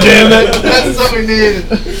for, damn it. That's what we needed.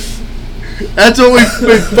 That's what we've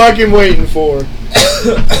been fucking waiting for.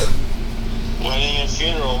 Wedding and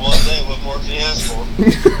funeral in one day. What more can you ask for?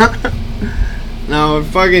 No, I'm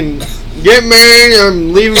fucking get married.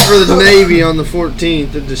 I'm leaving for the Navy on the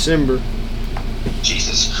 14th of December.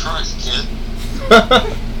 Jesus Christ, kid.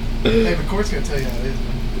 Hey, McCourt's gonna tell you how it is,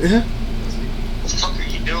 man. Yeah. What the fuck are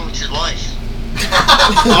you doing with your life?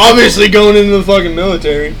 Obviously going into the fucking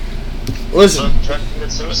military. Listen, Trying to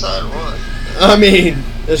commit suicide or what? I mean,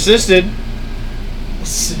 assisted.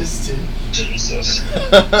 Assisted. Jesus.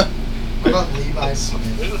 What about Levi Smith?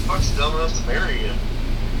 Who the fuck's dumb enough to marry you?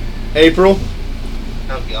 April.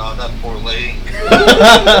 Oh God, that poor lady.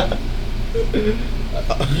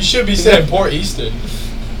 You should be saying Port Easton.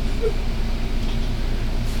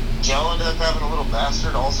 Did y'all end up having a little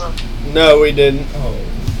bastard also? No, we didn't. Oh.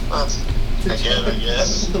 That's again, I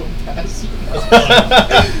guess. Little bastard.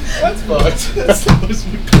 That's fucked. That's the most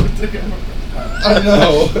McCourt thing I've ever heard. I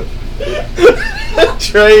know.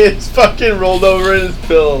 Trey is fucking rolled over in his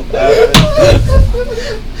pillow.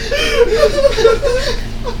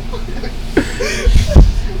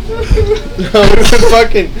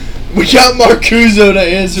 We got Marcuso to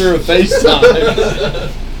answer a FaceTime.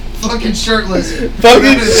 Fucking shirtless.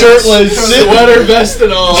 Fucking shirtless. Sweater, vest,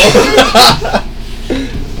 and all.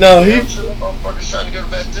 No, he. I'm sure the motherfucker's trying to go to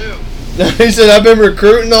bed too. He said, I've been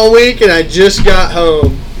recruiting all week and I just got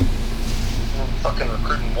home. Fucking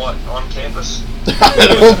recruiting what? On campus? I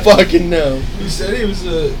don't fucking know. He said he was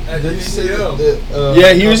at UCO.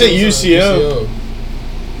 Yeah, he was at UCO.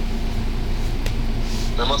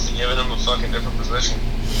 They must have given him a fucking different position.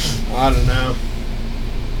 I don't know.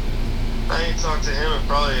 I ain't talked to him in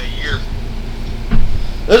probably a year.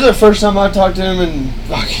 This is the first time I've talked to him in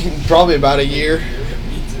fucking probably about a year.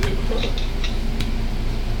 Me too.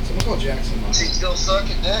 Someone call Jackson. Does he still suck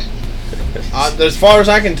at dick? As far as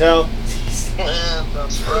I can tell. Yeah,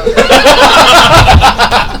 that's right.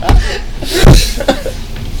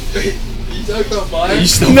 You talking about mine? You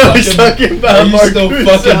still No, fucking, he's talking about are you Mark still Cuso.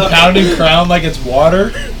 fucking pounding Crown like it's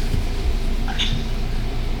water?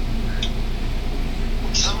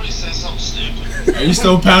 Somebody say something stupid. Are you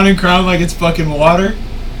still pounding Crown like it's fucking water?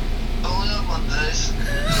 Only on Mondays.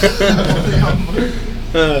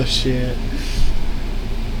 Oh shit.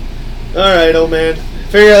 Alright, old man.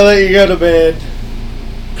 Figure I'll let you go to bed.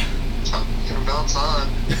 Fucking about time.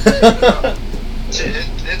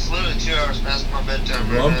 It's literally 2 hours past my bedtime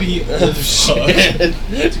right Lumpy now. old fuck. Shit.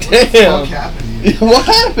 What Damn. happened to you? What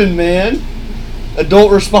happened, man?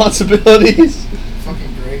 Adult responsibilities?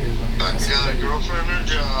 Fucking Gregor's on your I ass. got a girlfriend and a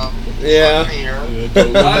job. Yeah. I'm here.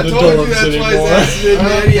 I told you that's why his ass did,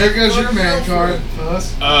 man. He There had goes your fucking man card, girlfriend. puss.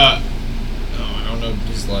 No, I don't know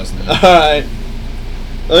his last name. Alright.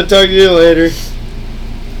 I'll talk to you later.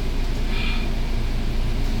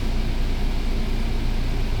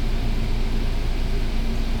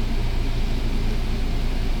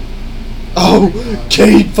 Oh,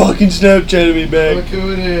 Kate fucking Snapchatted me Look back.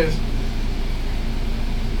 who it is.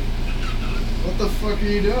 What the fuck are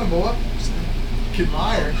you doing, boy? Kid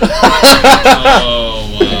Meyer.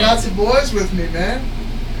 Oh, I got some boys with me, man.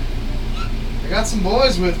 I got some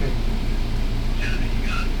boys with me.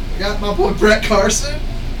 I got my boy Brett Carson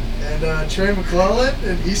and Trey McClellan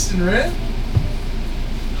and Easton Wren.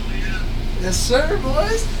 Yes, sir,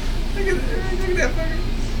 boys. Look at that fucking.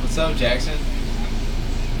 What's up, Jackson?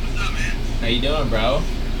 How you doing, bro?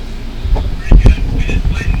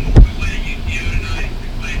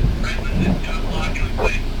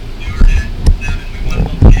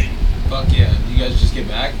 Fuck yeah. You guys just get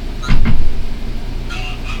back?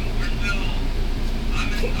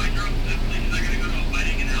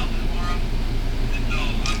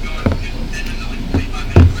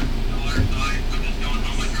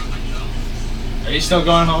 Are you still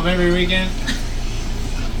going home every weekend?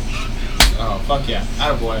 Oh, fuck yeah.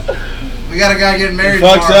 Attaboy. We got a guy getting married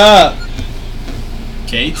Fucks tomorrow. up.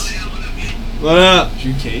 Kate? What up?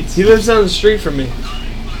 You Kate? He lives down the street from me.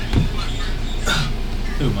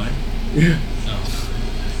 Who, mine? Yeah. Oh.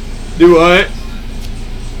 Do what?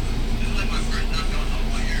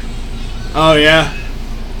 Oh yeah.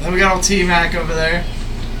 Then we got old T-Mac over there.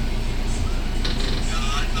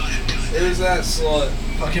 There's that slut.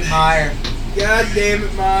 Fucking Meyer. God damn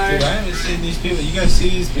it, Meyer. Dude, I haven't seen these people. You guys see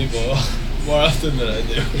these people more often than I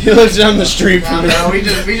do. He lives down the street Nah, from me.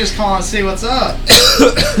 bro, we just call and see what's up.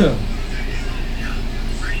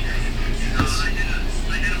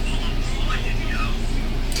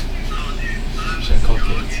 Should I call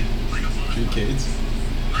Kate? Should Kate's?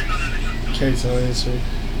 Kate's on answer.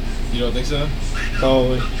 You don't think so?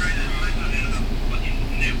 Probably.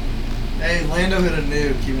 Hey, Lando hit a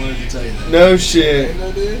nuke. He wanted to tell you that. No shit.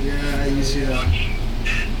 Lando did? Yeah, you see that.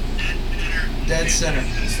 Dead center.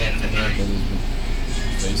 Stop coming up with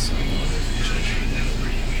his face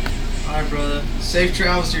on Alright, brother. Safe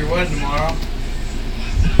travels to your wedding tomorrow.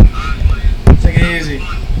 Take it easy.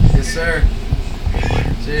 Yes, sir.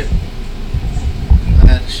 See ya. I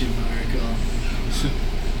had to shoot my call.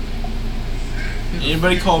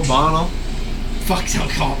 Anybody call Bono? Fuck,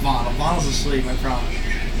 don't call Bono. Bono's asleep, I promise.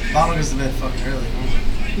 Bono goes to bed fucking early.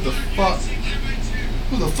 Who the fuck?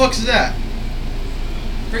 Who the fuck's that?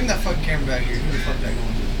 Bring that fucking camera back here. Who the fuck that going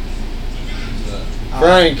to?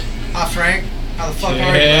 Frank. Hi, Frank. How the fuck are you,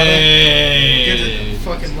 brother? Good to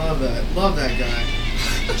fucking love that. Love that guy.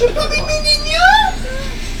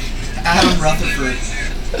 Adam Rutherford.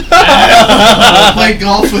 I played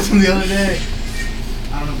golf with him the other day.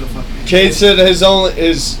 I don't know if the fucking. Kate said his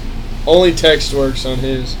only text works on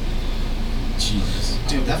his. Jesus.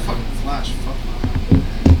 Dude, that fucking flash. Fuck.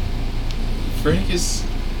 Frank is.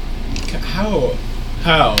 How?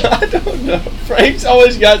 How? I don't know. Frank's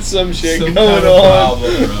always got some shit Some going kind of on.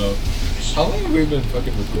 problem, bro. How long have we been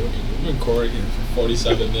fucking recording? We've been recording for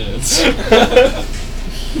 47 minutes.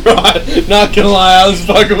 Right, not gonna lie, I was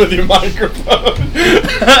fucking with your microphone.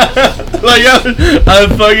 Like I'm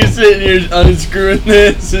fucking sitting here unscrewing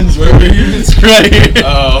this and Where were you? right here.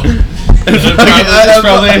 Oh. There's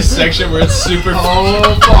probably a section where it's super.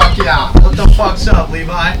 Oh fuck yeah! What the fuck's up,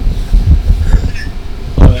 Levi?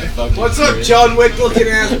 What's up, John Wick looking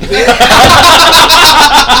ass bitch?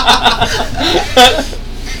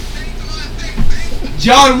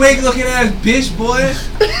 John Wick looking ass bitch, boy.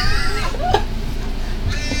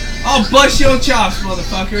 I'll bust your chops,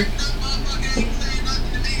 motherfucker.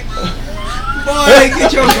 Boy,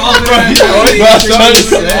 get your golf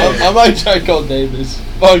I might try to call Davis.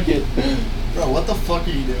 Fuck it. Bro, what the fuck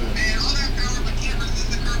are you doing?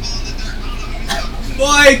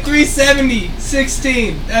 Boy, 370,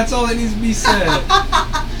 16. That's all that needs to be said.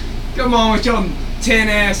 Come on with your 10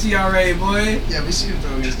 ass ERA, boy. Yeah, we see him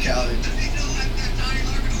throw his Cali.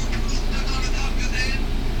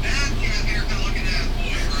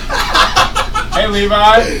 Hey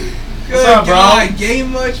Levi. Good What's up, bro? God,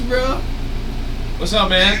 game much, bro? What's up,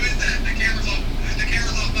 man?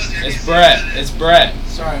 It's Brett. It's Brett.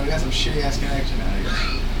 Sorry, we got some shitty ass connection out here.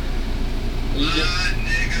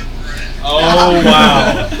 Oh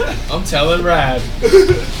wow. I'm telling Rad.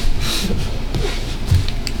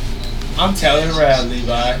 I'm telling Rad,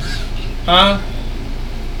 Levi. Huh?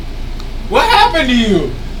 What happened to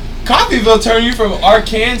you? Coffeeville turned you from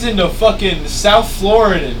Arkansas to fucking South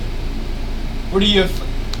Florida. What are you?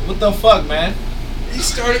 What the fuck, man? He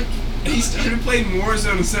started playing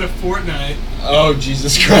Warzone instead of Fortnite. Oh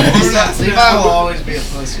Jesus Christ! Levi will always be a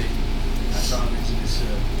pussy. That's all it needs to be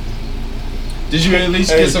said. Did you at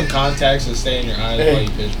least get some contacts to stay in your eyes while you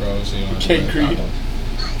pitch, bro? So you don't have to Kate worry Creed. about it?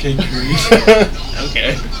 Kate Creed.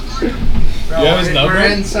 Okay. Bro, You have his number? We're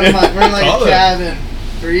in like Call a him. cabin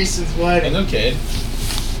for Easton's wedding. No kid.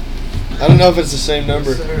 I don't know if it's the same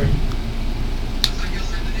number. Sir.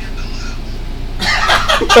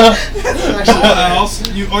 House,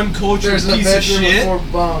 you uncultured There's a piece of bedroom with shit. 4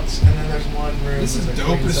 bunks, and then there's one room. This is with a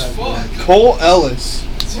dope queen as size fuck. bed. Cole Ellis.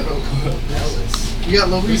 So, you got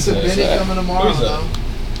Louisa Who's Benny that? coming tomorrow, Who's that?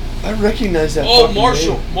 though. I recognize that. Oh, fucking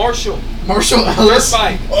Marshall, name. Marshall, Marshall dirt Ellis.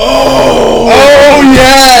 bike. Oh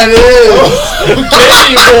yeah, it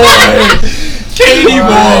is. Katie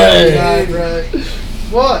boy. Right, right.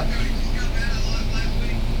 What?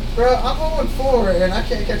 Bro, I'm 0-4 and I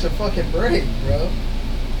can't catch a fucking break, bro.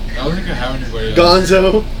 I don't think I have anybody else.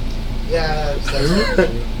 Gonzo. Yeah,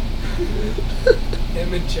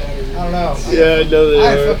 Him and Chatter. I don't know. Yeah, I know I they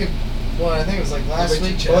had are. fucking. Well, I think it was like last bet you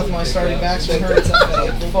week. Chad Both would my pick starting up. backs were hurt. So I felt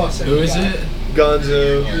like, fuck, Who is it?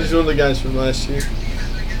 Gonzo. He's one of the guys from last year.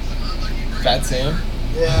 Fat Sam.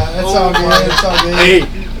 Yeah, it's all good. It's all good. Hey,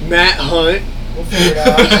 Matt Hunt. We'll figure it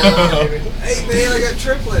out. Maybe. Hey man, I got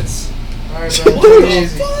triplets. All right, bro. What Take the it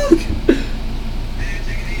easy.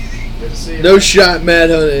 Good to see you. No shot. Matt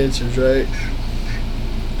Hunt answers right.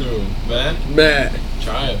 Who? Ben? Matt.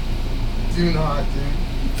 Try it. Do not, dude.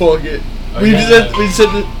 Fuck it. Oh, We yeah. said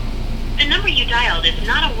that. The number you dialed is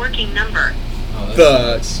not a working number. Oh,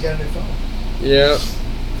 Fuck. He's got a new phone. Yeah.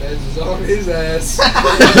 Fez is on his ass.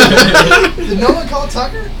 Did no one call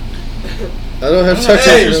Tucker? I don't have Tucker's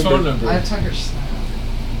Tucker's phone number. I number. have Tucker's snap.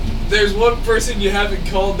 There's one person you haven't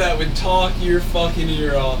called that would talk your fucking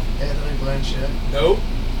ear off. Anthony Blanchett. Nope.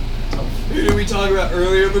 Who did we talk about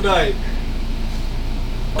earlier in the night?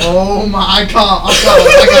 Oh my god.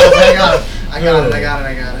 I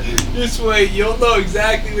got it. Just wait, you'll know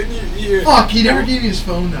exactly when you hear. Fuck, he never gave me his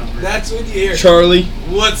phone number. That's when you hear. Charlie.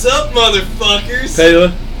 What's up, motherfuckers?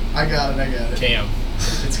 Taylor. I got it. Cam.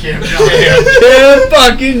 It's Cam John. Cam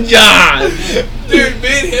fucking John. Dude, me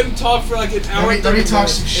and him talked for like an hour. Let me and 30 talk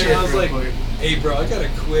minutes, some shit And I was real like, quick. hey, bro, I got a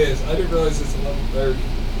quiz. I didn't realize it's 11:30.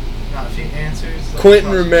 Not if he answers. let me Quentin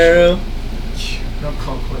talk some Romero. shit. Don't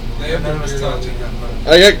call Quentin. They have None of us been talked to weird him.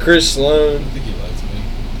 I got Chris Sloan. I think he likes me.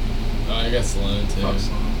 Oh, I got Sloan too. Fuck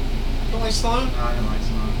Sloan. You like Sloan? No, I didn't like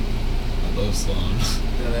Sloan. I love Sloan.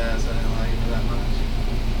 Dead ass, I didn't like him that much.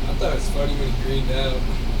 I thought it was funny when he greened out.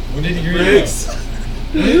 When did he agree? Bricks.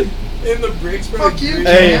 In the bricks, bro. Fuck he you, greened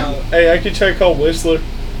Hey, out. hey, I could try to call Whistler.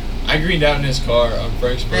 I greened out in his car on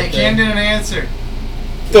Frank's birthday. Hey, Cam didn't answer.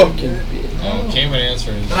 Fucking bitch. Oh, Cam would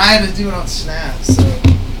answer. But I had to do it on Snap, so.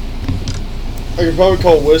 I could probably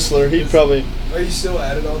call Whistler. He'd probably. Are you still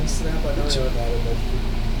added on Snap? I know you're not added.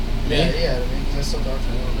 Yeah, yeah, I mean, because I still talk to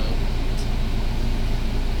him.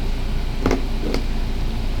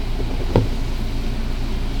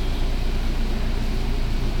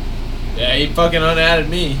 Yeah, he fucking unadded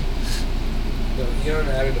me. No, he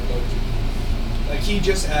unadded emoji. Like he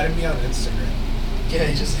just added me on Instagram. Yeah,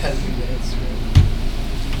 he just had me to Instagram.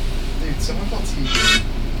 Dude, someone call TV.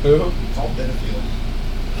 Who? Call Benefield.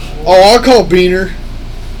 Oh, I'll call Beaner.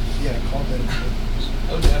 Yeah, call Benefield.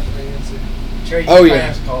 Oh, definitely answer. Trey, you Oh, might yeah.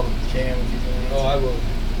 have to call Cam if he's gonna answer. Oh, I will.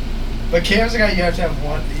 But Cam's the guy you have to have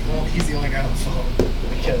one. Well, he's the only guy on the phone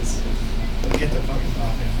because he'll get the fucking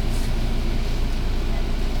talking.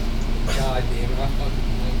 God damn it, I fucking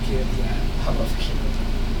love Cam. I love Cam.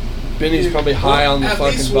 Benny's probably high on the At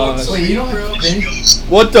fucking least once bus. a Wait, you don't week, bro. have Benny?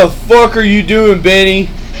 What the fuck are you doing, Benny?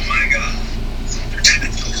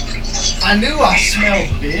 I knew I smelled,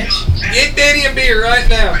 bitch. Get Danny a beer right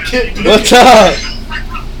now. What's up?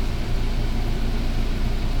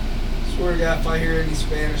 Swear to God, if I hear any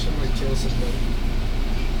Spanish, I'm gonna kill somebody.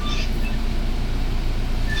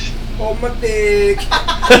 Oh my dick.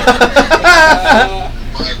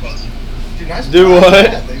 Dude, nice Do black what?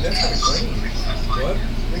 hat, dude. That's kinda clean. What?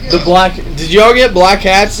 Look at The that. black. Did y'all get black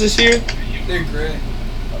hats this year? They're gray.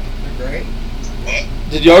 They're great.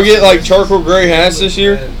 Did y'all get like charcoal gray hats this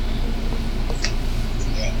year?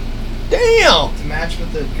 Damn. To match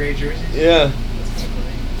with the gray jerseys. Yeah. That's kinda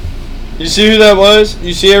clean. You see who that was?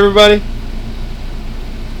 You see everybody?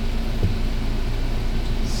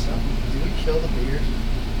 So, did we kill the beer?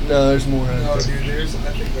 No, there's more No, out there. dude, there's,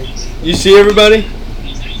 I think that's. You see everybody?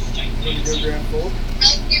 When you go grab full,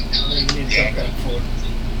 You need to talk that for.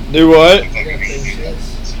 Do what? I gotta finish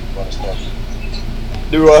this.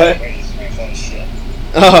 Do what?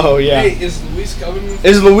 Oh yeah. Hey, is Luis coming with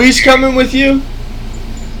Is Luis coming with you?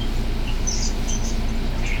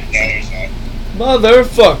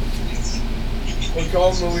 Motherfucker. We're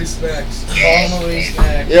calling Luis next. Call Luis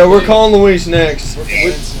next. Yeah, we're calling Luis next. We're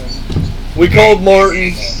convincing him. We called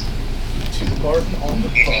Martin. Martin on the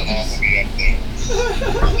bus.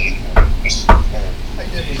 I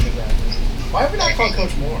did think of that. Why have we not called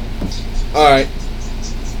Coach Moore? Alright.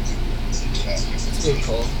 That's a good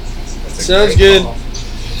call. That's a Sounds great good. call.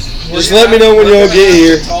 Just let me know when y'all get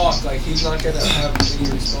here. Talk like he's not gonna have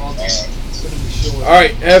any responses. It's gonna be short.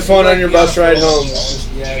 Alright, have fun on your bus ride home.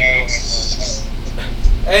 Yeah.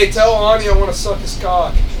 Hey, tell Ani I want to suck his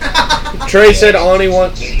cock. Trey said tell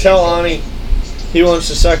Ani he wants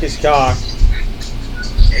to suck his cock.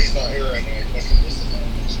 He's not here right now.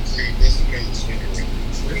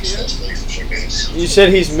 You said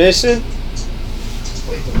he's missing?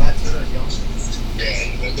 Wait, the Latino young.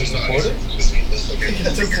 Yeah, there's not Deported? He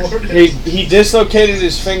got deported. He dislocated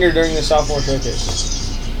his finger during the sophomore cricket.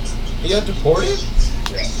 He got deported?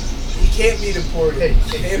 He can't be deported.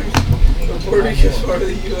 Hey, Can't be deported is part of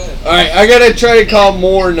the U.S. Alright, I gotta try to call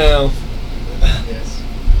Moore now. Yes.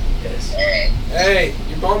 Yes. Hey,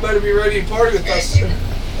 your mom better be ready to party with us.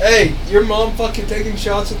 Hey, your mom fucking taking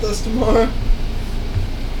shots with us tomorrow?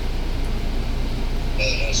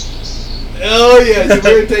 Oh yeah, you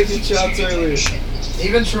were taking shots earlier.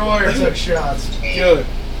 Even Troy took shots. Good.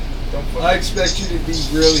 Don't fuck. I expect you to be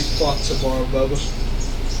really fucked tomorrow, Bubba.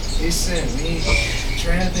 Listen, I'm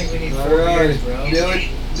trying to think we need 4 Alright, beers, bro.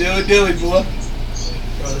 dilly, boy.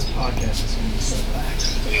 Bro, this podcast is gonna be so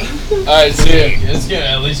back. Alright, see ya. It's gonna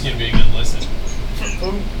at least gonna be a good listen.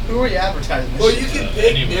 Who are you advertising this Well, shit you can to?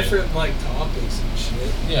 pick anyway. different like topics and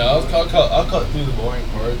shit. Yeah, I'll cut through the boring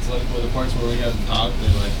parts, like the parts where we haven't talked.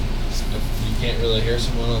 And like, if you can't really hear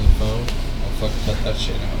someone on the phone, I'll fucking cut that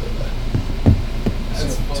shit out of it.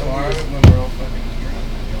 That's So, funny. tomorrow when we're all fucking drunk,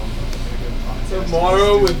 we all fucking do a good podcast.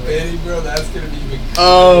 Tomorrow with Benny, bro, that's gonna be even.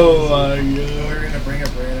 Oh my And god. we're gonna bring up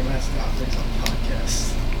random ass topics on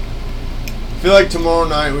podcasts. I feel like tomorrow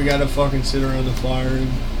night we gotta fucking sit around the fire and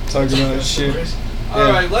talk about shit. Stories. All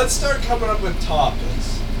right, let's start coming up with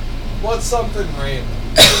topics. What's something random?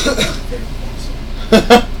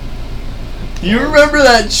 You remember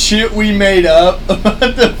that shit we made up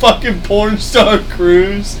about the fucking porn star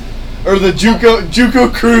cruise? Or the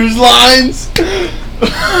Juco cruise lines?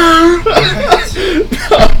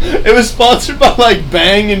 It was sponsored by like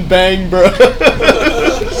Bang and Bang Bros.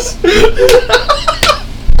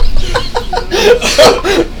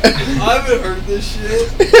 I haven't heard this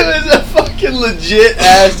shit. It was a fucking legit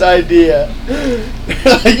ass idea.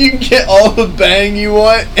 You can get all the bang you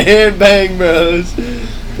want and Bang Bros.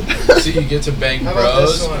 So you get to bang How about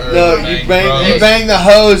bros? this one? Or No, bang you bros? bang the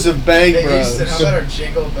hose of Bang Hey, Bros. Houston, how about our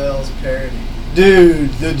Jingle Bells parody? Dude,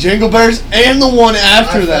 the Jingle Bears and the one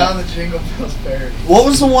after I that. found the Jingle Bells parody. What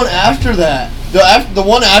was the one after that? The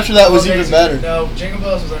one after that was 12 even Days better. of, no, Jingle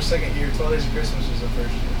Bells was our second year. 12 Days of Christmas was our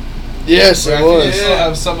first year. Yes, I it think I was. still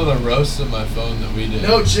have some of the roasts on my phone that we did.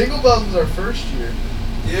 No, Jingle Bells was our first year.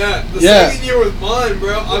 Yeah, the Yeah. second year was mine,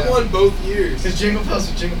 bro. I Yeah. won both years. Because Jingle Bells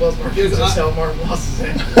was Jingle Bells Martin. Because That's I- how Martin lost his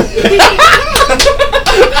hand.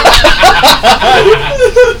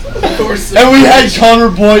 Of course. And we had Connor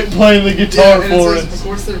Boyd playing the guitar and it for says, us. of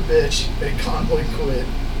course they're bitch. They Convoy quit.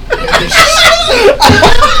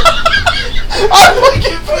 I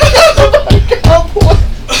fucking forgot about Cowboy.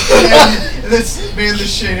 And this man,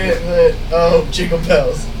 this shit hit. Oh, Jingle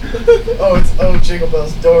Bells. Oh, Jingle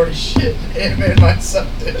Bells, Doherty shit. Ant-Man might suck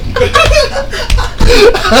dick.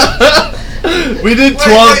 We did 12.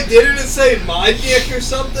 Wait, didn't it say my dick or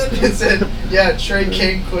something? It said, yeah, Trey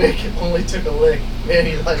came quick, only took a lick. Man,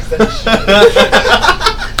 he likes that shit.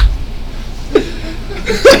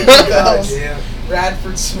 God damn.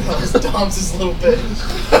 Radford smells Dom's little bitch.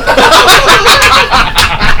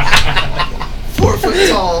 4 foot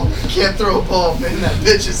tall, can't throw a ball, man, that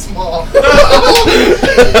bitch is small.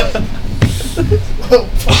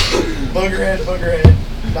 Boogerhead.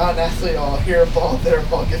 Not an athlete at all. Here a ball, there a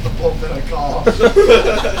ball, get the bullpen a call.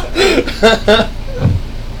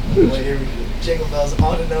 Wait, here we go. Jingle Bells,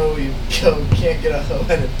 on to know you go, can't get a hoe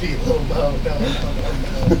and it beat Little Mo. No.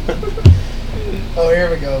 Oh, here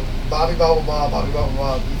we go. Bobby Bobble Bob,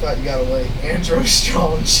 you thought you got away. Andrew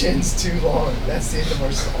Strong, chin's too long. That's the end of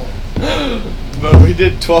our song. But we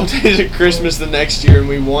did 12 Days of Christmas the next year and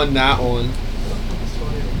we won that one.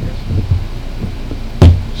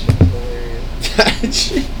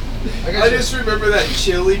 I just remember that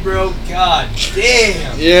chili, bro. God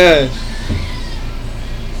damn. Yeah.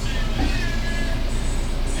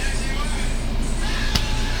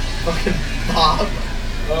 Fucking Bob.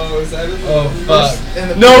 Oh, is that in the fuck.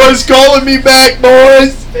 And the No one's calling me back,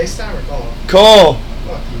 boys. FaceTime or call? Call.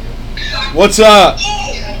 Fuck you. What's up?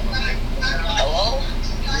 Hello?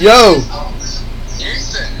 Yo.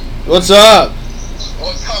 Houston. What's up?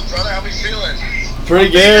 What's up, brother? How we feeling?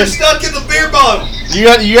 Pretty You're good. stuck in the beer bottle. You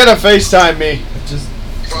gotta FaceTime me.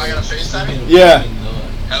 Bro, I gotta FaceTime you? Yeah.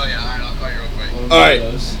 Hell yeah, alright, I'll call you real quick. Alright.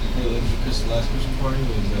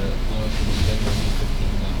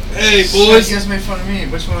 Hey, Boys, boys. you guys made fun of me.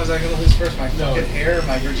 Which one was I gonna lose first? My fucking hair or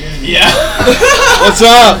my virginity? Yeah. What's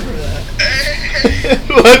up?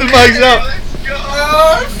 What the fuck's up? Let's go!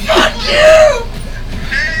 Oh, fuck you!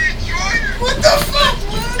 Hey, Jordan! What the fuck?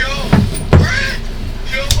 Let's go! Brett!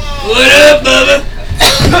 Come on! What up, Bubba?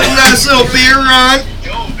 Nice little beer run.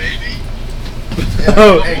 Go, baby!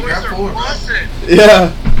 Oh. Hey, Boys grab are 4. busting.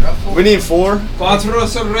 Yeah. Grab 4. We need 4. Cuatro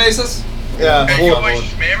cervezas. Yeah. Hey, you 4. boys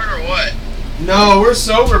hammered or what? No, we're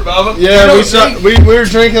sober, Bubba. Yeah, We we don't drink. were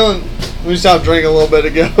drinking. We stopped drinking a little bit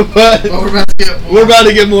ago, but Well, we're about to get more. we're about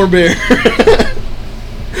to get more beer.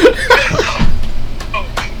 Oh,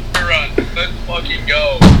 run. Let's fucking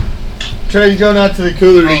go. Trey's going out to the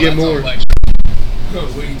cooler to Oh, get that's more. all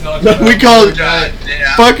We can talk about We call it God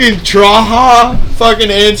damn. fucking Traha. Fucking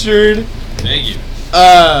answered. Thank you.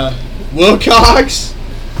 Wilcox.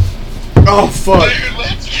 Oh fuck. Dude,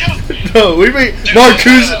 let's go. No, we made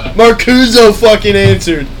Marcuzzo fucking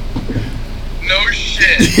answered. No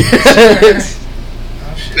shit. Yes.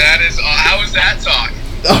 That is. How was that talk?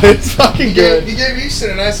 Oh, it's fucking good. He gave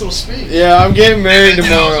Houston a nice little speech. Yeah, I'm getting married And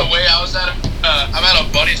tomorrow. I was at I'm at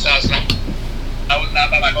a buddy's house and I was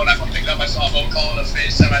not by my phone. I picked up my cell phone, called a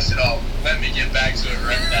FaceTime. I said, "Oh, let me get back to it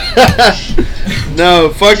right now." No,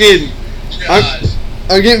 fucking. Gosh.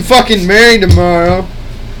 I'm getting fucking married tomorrow.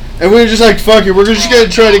 And we were just like, fuck it, we're just gonna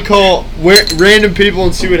try to call random people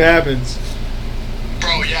and see what happens.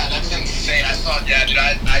 Bro, yeah, that's insane. I thought, yeah, dude,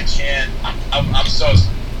 I can't. I'm so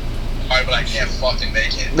sorry, but I can't fucking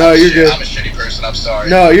make it. No, you're good. I'm a shitty person. I'm sorry.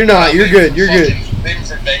 No, you're not. You're good. You're good. Leaving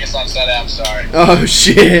for Vegas on Sunday. I'm sorry. Oh,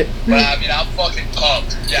 shit. But I mean, I'm fucking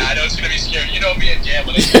pumped. Yeah, I know it's gonna be scary. You know me and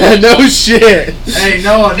gambling. Yeah, no shit. Hey,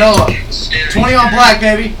 Noah. Scary. 20 on black,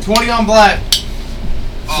 baby. 20 on black.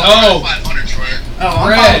 Oh, 500 Troyer. Oh, I'm fine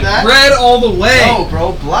Red. with that. Red all the way. No,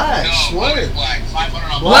 bro, black. No, Swear. black. 500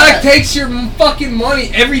 on Black takes your fucking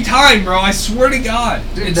money every time, bro. I swear to God.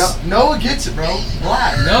 Dude, It's- Noah gets it, bro.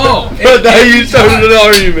 Black. No. But now you every started time. an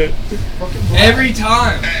argument. Fucking black. Every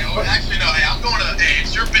time. Hey, well, actually, no. Hey, I'm going to. Hey,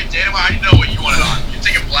 it's your big day tomorrow. I need to know what you want it on. You're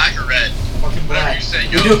taking black or red? Fucking Whatever black. you say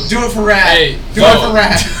You goes. do it for Rad. Hey, do it for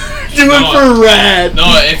Rad. Do it for Rad. No,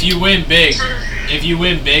 if you win big,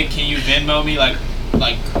 can you Venmo me like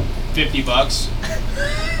 $50?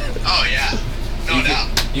 Oh yeah, no doubt.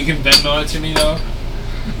 You can Venmo it to me though.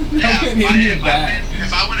 Yeah, Get in your bag.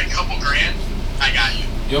 if I win a couple grand, I got you.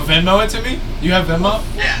 You'll Venmo it to me? You have Venmo?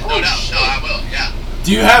 Yeah, no doubt. No, I will. Yeah.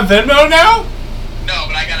 Do you have Venmo now? No,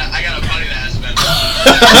 but I got a buddy that has been.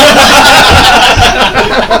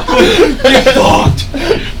 Get fucked.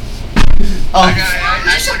 I got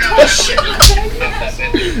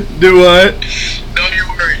Do what? Don't you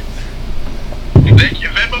worry. Thank you,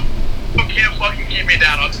 Venmo. Can't fucking keep me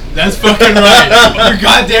down. That's fucking right. You're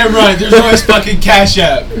goddamn right. There's always fucking Cash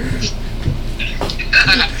App.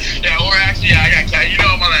 Yeah, or actually, yeah, I got cash. You know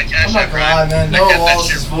I'm on that cash I'm not app, gonna right? lie, man. I Noah got that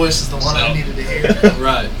Wallace's shit. voice is the one I So- needed to hear.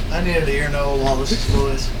 Right. I needed to hear Noah Wallace's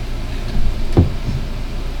voice.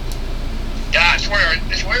 God, I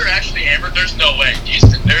swear you're actually hammered. There's no way.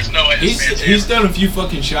 There's no way. This man's He's hammered. done a few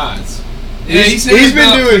fucking shots. Yeah, he's he's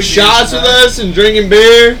been doing shots with us and drinking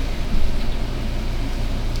beer.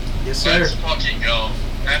 Yes, sir. Let's fucking go.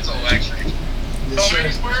 That's electric. Yes, Oh, sir. man,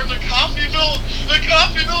 he's wearing the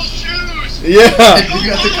Coffeyville shoes. Yeah. You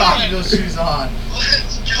got the Coffeyville shoes on.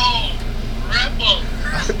 Let's go. Rep them.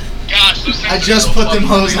 Gosh, those things I are just so put them fucking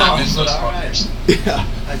hose clean. I on, miss but those alright. fuckers. Yeah.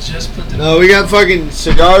 I just put them. No, we got fucking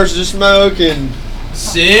cigars to smoke and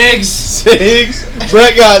Cigs. cigs.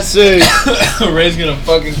 Brett got cigs. Ray's gonna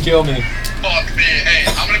fucking kill me. Fuck me. Hey,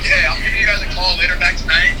 I'm giving you guys a call later back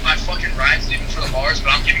tonight. My fucking ride's leaving for the bars, but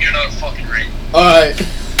I'm giving you another fucking ring. Alright.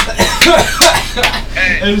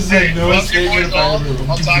 Hey, That is like no love you statement boys all. if I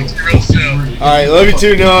ever- I'll talk to you real soon. Alright, love you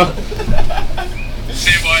too, Noah.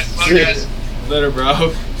 See you boys. Love you guys. Later,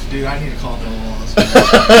 bro. Dude, I need to call Noah Wallace. I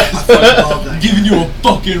fucking love that. Giving you a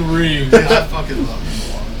fucking ring. Dude, I fucking love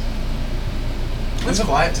Noah Wallace. When's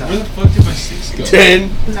quiet Where time? the fuck did my six go? 10.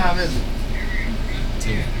 What time is it?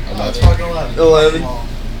 Oh, it's 11. fucking 11. 11. Well,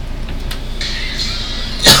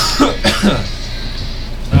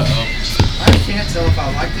 Uh-oh. I can't tell if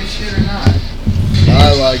I like this shit or not.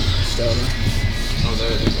 I like Stouter. Oh, there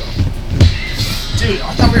they go. Dude,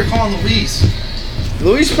 I thought we were calling Luis.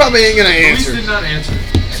 Luis probably ain't gonna Luis answer. did not answer.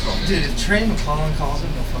 Dude, if Trey McClellan calls him,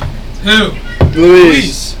 he'll fucking answer. Who?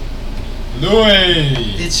 Luis.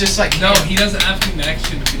 Louis. It's just like, No, he doesn't have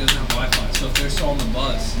connection if he doesn't have Wi-Fi. So if they're still on the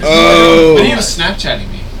bus, Oh. But he was Snapchatting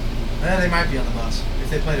me. They might be on the bus. If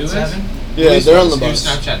they played Who at is? 7. Yeah, Luis they're on was- the He was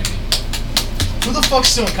bus. Snapchatting me. Who the fuck's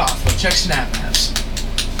still in Coffee? Check Snap Maps.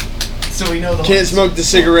 So we know the Can't smoke the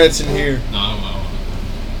cigarettes in here. No, I don't want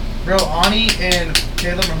Bro, Ani and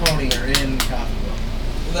Caleb Mahoney are in Coffeeville.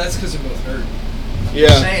 well, that's because they're both hurt. I'm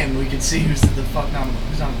Yeah. saying we could see who's on the fucking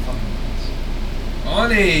bus.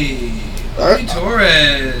 Ani I-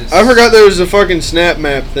 Torres. I forgot there was a fucking snap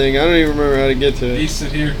map thing. I don't even remember how to get to He it.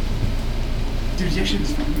 sit here. Dude, you actually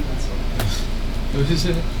was fucking nuts. What is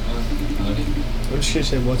it? I'm just gonna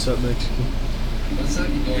say, what's up, Mexican? What's up,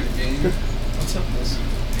 you going to game? What's up, this?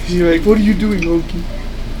 He's like, what are you doing, Loki?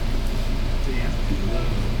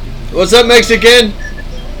 What's up, Mexican?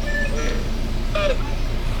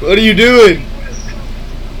 What are you doing?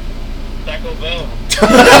 Taco Bell.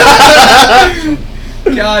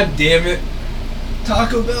 God damn it.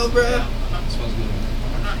 Taco Bell, bro.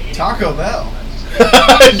 Taco Bell.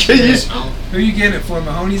 Can you s- Who you getting it for?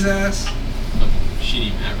 Mahoney's ass?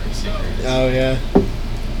 Shitty Maverick cigarettes. Oh, yeah.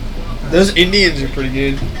 Those Indians are pretty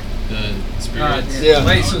good. The spirits. Damn. Yeah.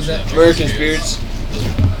 Wait, so is that American spirits. Those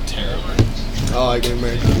are terrible. I like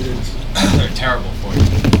American spirits. They're terrible for you.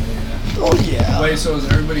 Oh, yeah. Wait, so is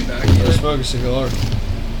everybody back Let's yet? smoke a cigar.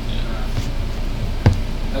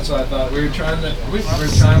 That's what I thought. We were trying to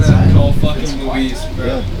trying to call fucking Luis, bro.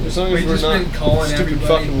 Yeah, as long as We we're just not been calling stupid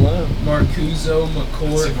everybody. fucking loud. Marcuso,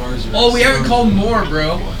 McCourt. Cigars are Oh, we haven't so called more,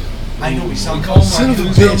 bro. I know we We saw called Son of a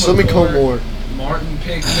Marcuso, bitch, let me call McCourt, more. Martin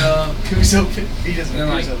picked up. Kuzo. He doesn't And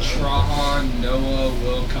then like Kuzo. Trahan, Noah,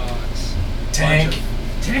 Wilcox, Tank.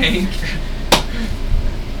 Tank.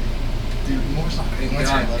 Dude, Moore's not Thank Let's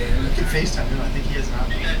God, have damn it. it. We can FaceTime him. I think he has an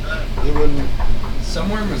option. It wouldn't.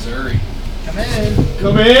 Somewhere in Missouri. Come in.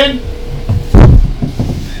 Come in.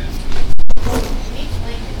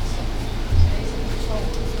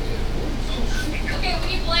 Okay, we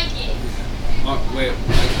need blanket. Oh wait,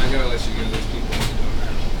 I gotta let you go. There's people on the door.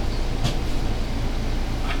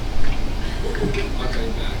 I'll call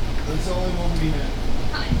you back. That's the only one we have.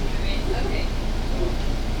 Okay.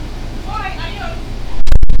 Alright, adios.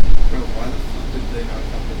 Bro, why the fuck did they not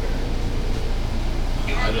come prepared?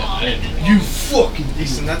 I didn't. You fucking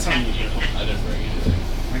Easton, that's on you, bro. I didn't bring anything.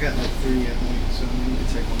 I got like 3 at night, so I'm gonna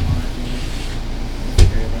take one on.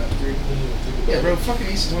 Okay, about 3. Yeah, bro, fucking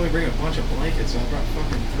Easton told me to bring a bunch of blankets, so I brought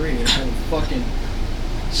fucking 3. It's kind of fucking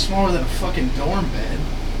smaller than a fucking dorm bed.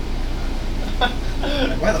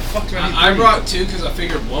 Why the fuck do I need 3? I brought 2 because I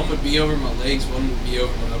figured one would be over my legs, one would be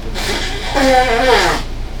over my upper body.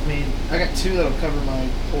 I mean, I got 2 that'll cover my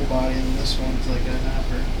whole body, and this one's like a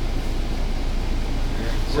napper.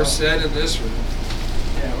 We're set in this room.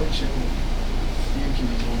 Yeah, we're chilling. You can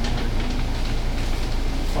be one more.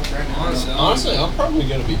 Fuck right now. Honestly, Honestly, I'm probably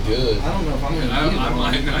gonna be good. I don't know if I'm gonna I- need I one.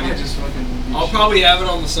 might not. I might just fucking. be I'll shit. probably have it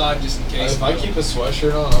on the side just in case. If I keep a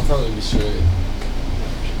sweatshirt on, I'll probably be straight.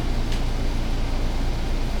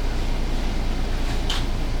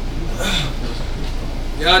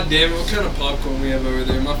 God damn it! What kind of popcorn we have over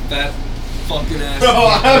there? My fat fucking ass. Bro,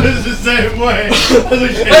 I was the same way. I was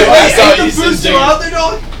like, ain't the food still out there,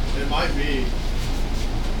 dog? It might be.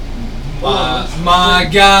 My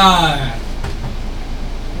guy.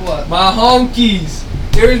 What? My honkies.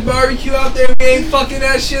 There's barbecue out there. We ain't fucking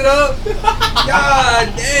that shit up.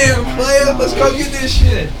 God damn, player. Let's go get this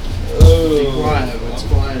shit. Be quiet. It's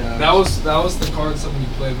quiet. That was the card somebody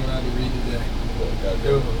played when I had to read today.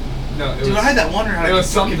 Dude, I had that wonder how I it could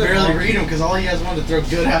was fucking something barely on- read them because all he has wanted to throw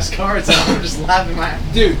good ass cards out. I'm just laughing my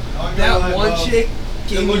ass. Dude, Oh, that yeah, one well, chick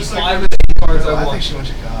gave me looks like 5 of the cards Bro, I I want. think she wants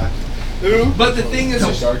your cock. Who? But the thing is, Dude,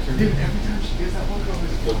 every time she gives that one girl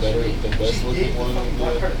The best looking one in the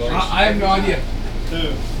bunch. I have no idea.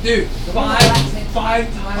 Who? Dude, five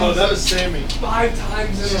times. Oh, that was Sammy. 5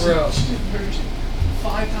 times in a row.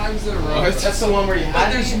 5 times in a row. That's the one where you But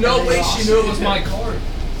had there's me and no then way you she lost knew it. it was my card.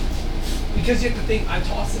 Because you have to think, I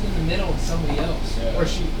tossed it in the middle with somebody else. Yeah. Or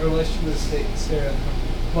unless she was staring at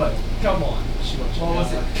the But, come on. What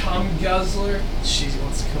was it? Cum guzzler? She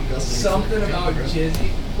wants to come guzzling. Something about Jizzy.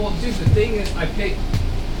 Well, dude, the thing is, I picked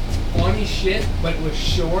funny shit, but it was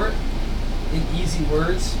short and easy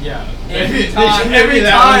words. Yeah. Every Maybe time, that every was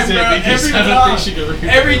time, it, bro. because Every I don't time. think she could read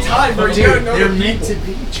Every that time, bro. Dude, You gotta know they're the meant people. to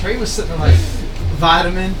be. Trey was sitting there like,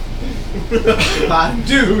 vitamin. Vitamin.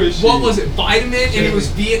 Dude, what was it? Vitamin, and it was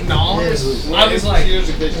Vietnam. Yes. I was like, Here's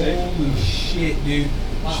a good thing. holy shit, dude.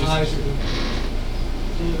 My eyes are.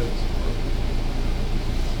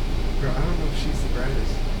 Bro, I don't know if she's the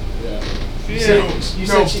brightest. Yeah. You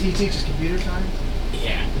said he teaches computer science?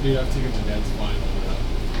 Yeah. Dude, I've taken my dad's final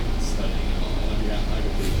and studying and all that. I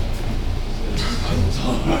could do that. It was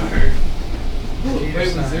hard.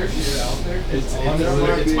 Wait, was there shit out there? It's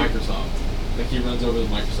Microsoft. Like he runs over the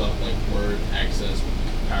Microsoft like Word, Access,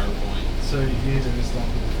 PowerPoint. So you either just don't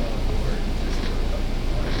Word.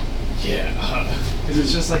 Yeah. Because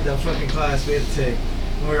it's just like that fucking class we had to take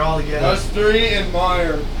when we were all together. Us three and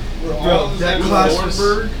Meyer. We're all Bro, in the that same class course.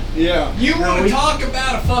 was... Yeah. You No, want to we- talk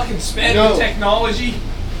about a fucking sped No. with technology?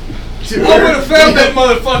 Dude, I would have found that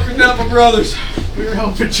motherfucker, not my brothers. we were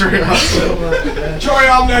helping Trey out so much. man. Troy,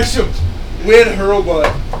 I'm next to him. We had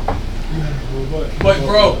Hurlbutt. But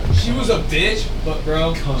bro, she was a bitch. But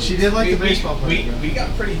bro, She did like the baseball player. bro. we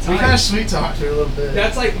got pretty tight. We kind of sweet talked her a little bit.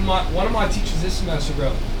 That's like one of my teachers this semester,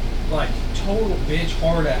 bro. Like total bitch,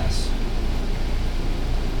 hard ass.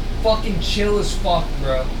 Fucking chill as fuck,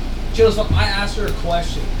 bro. Chill as fuck. I asked her a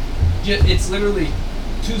question. It's literally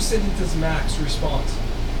 2 sentences max response.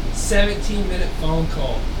 17-minute phone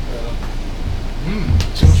call, bro.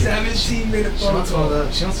 She wants to- 17-minute She phone wants, call.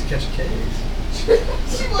 she wants to catch a case.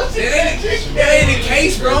 It ain't a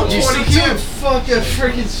case, bro. I'm You 22. can't fuck a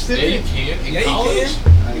freaking Yeah, you student. can. In Yeah, you college?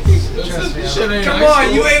 can. Trust me, Shit ain't Come high on,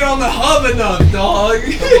 school. you ain't on the hub enough, dog.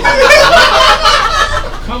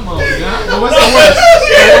 Come on, man. Well, what's the worst?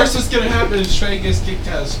 The worst that's gonna happen is Trey gets kicked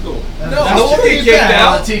out of school. No, That's I won't true. get kicked Yeah,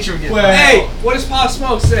 out. The teacher would get Well, fired. Hey, what does Pop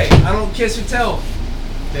Smoke say? I don't kiss or tell.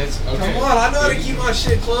 That's okay. Come on, I know how to keep my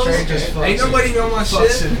shit closed. Trey just fucks Ain't nobody know my Fuck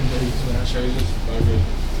shit. sitting dudes, man. Trey just fucking.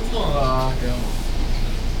 Come on. Fuck 'em.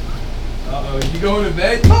 Uh-oh, you going to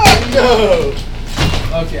bed? No.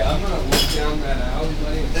 Okay, I'm gonna look down that alley,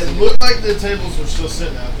 buddy. and It see. looked like the tables were still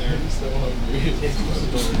sitting out there. I'm still hungry. It's close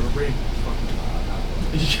the door. We're pretty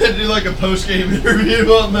fucking You gotta do like a post game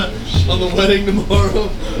interview on the wedding tomorrow.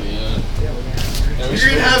 Yeah. You're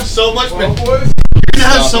gonna have so much. Well, boys, You're gonna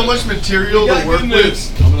have Stop so it. much material We to got work good with.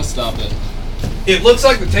 news. I'm gonna stop it. it looks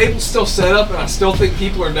like the table's still set up, and I still think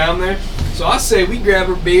people are down there. So I say we grab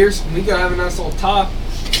our beers and we go have a nice little talk.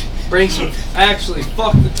 Bring some. Actually,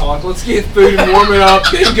 fuck the talk. Let's get food and warm it up,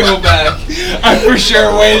 then go back. I for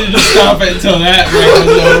sure waited to stop it until that was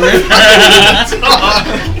over.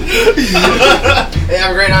 Hey,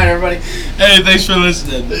 have a great night, everybody. Hey, thanks for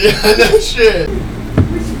listening. Yeah, no shit.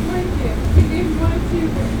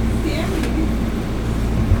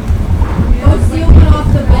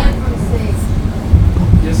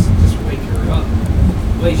 Just wake her up.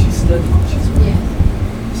 Wait, she's studying.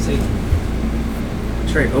 She's taking.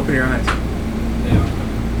 Trey, open your eyes. Yeah.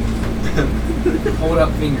 Hold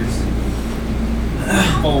up fingers.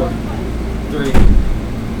 4, 3,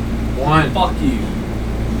 1. Fuck you.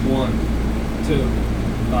 1, 2,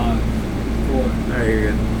 5, 4. Alright, you're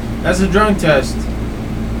good. That's a drunk test.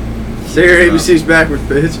 Say your ABCs backwards,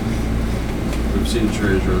 bitch. We've seen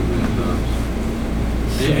Trey's run many times.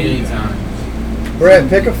 Anytime. Brett,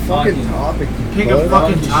 pick a fucking topic. Pick a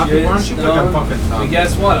fucking topic. Why don't you pick a fucking But topic?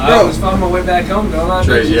 guess what? I Bro. always found my way back home, don't I?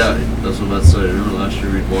 Trey, yeah, that's what I'm about to say. Remember last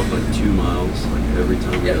year we'd walk like 2 miles, like every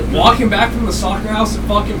time we Yeah, had walking back from the soccer house at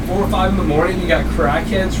fucking 4 or 5 in the morning, you got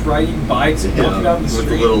crackheads riding bikes and walking down the with street.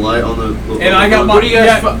 the little light on the. And I got my What do you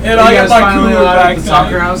guys? yeah, and I got my finally cooler allowed back at the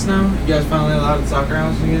soccer time. house now? You guys finally allowed at the soccer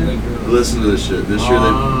house again? Listen to this shit. This year they,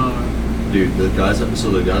 Uh, dude, the guys at our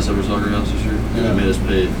soccer house this year, Yeah. they made us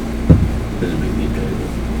pay. They didn't make me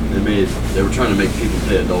pay. They were trying to make people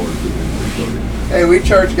pay $1 to Hey, we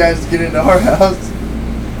charge guys to get into our house.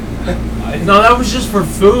 No, that was just for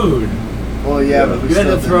food. Well, yeah, but we You had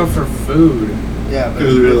still to throw did. for food. Yeah, but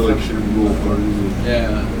Because we had like Super Bowl parties.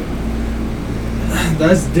 Yeah.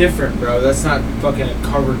 That's different, bro. That's not fucking a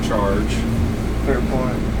cover charge. fair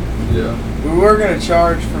point. Yeah. We were gonna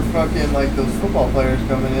charge for fucking like those football players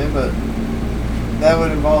coming in, but that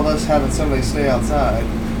would involve us having somebody stay outside.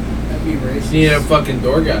 That'd be You racist. need a fucking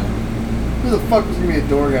door guy. Who the fuck was gonna be a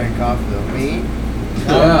door guy in Coffeyville? Me?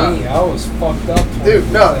 Not me. I was fucked up. Dude,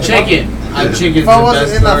 no. Chicken. Chicken's If I the wasn't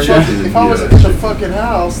best in that door guy. fucking, if I wasn't in the fucking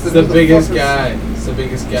house, then It's the who biggest fuck is- guy. It's the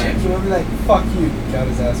biggest guy. Chicken would be like, fuck you. Got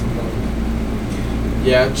his ass in the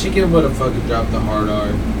Yeah, chicken would have fucking dropped the hard R.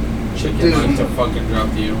 Chicken Dude. liked to fucking drop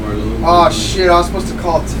the N word a little Oh bit. shit! I was supposed to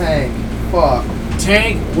call Tank. Fuck.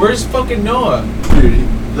 Tank, where's fucking Noah? Dude,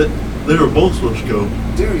 they were both supposed to go.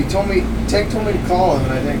 Dude, he told me. Tank told me to call him,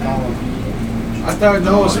 and I didn't call him. I thought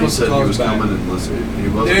Noah was he supposed to said call he us was back. coming and listening. He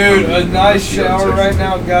wasn't Dude, coming a and nice he hadn't shower texted right me.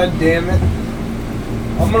 now. God damn it.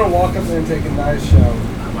 I'm gonna walk up there and take a nice shower. I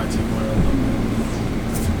might take one of them.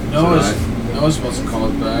 Noah's supposed to call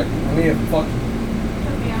us back. I need a fucking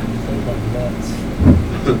my nuts.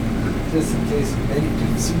 Just in case maybe you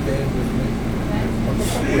can see band with me.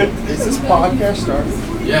 Is this podcast started?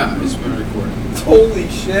 Yeah, it's been recorded. Holy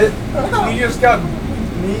shit. You just got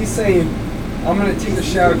me saying, I'm gonna take a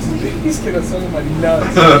shower because he's gonna suck my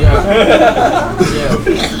nuts. Yeah.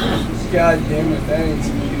 God damn it, that ain't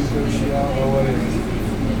some user shit. I don't know what it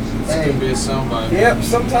is. This could be a soundbite. Yep,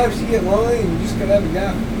 sometimes you get lonely and you just gotta have a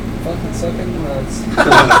guy fucking sucking nuts.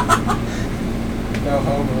 No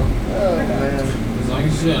homo. Oh man. As long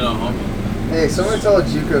as you know homo. Hey, someone tell a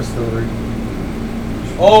JUCO story.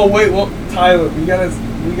 Oh wait, well Tyler, we gotta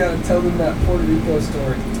tell them that Puerto Rico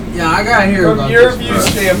story. Yeah, I gotta hear From about your this. view bro.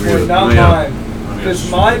 standpoint, not Yeah. mine.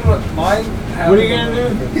 Because mine happened. What are you gonna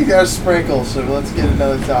do? He got a sprinkle, so let's get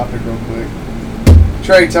another topic real quick.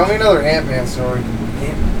 Trey, tell me another Ant-Man story.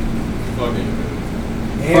 Fuck it.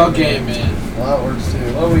 Fuck it, man. Well, that works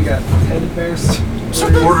too. Oh, we got teddy bears. So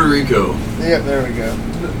Puerto Rico. Yep, there we go.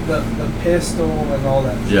 The pistol and all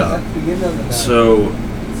that. Yeah. At the beginning of the night. So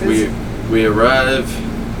Since- we arrive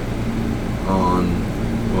on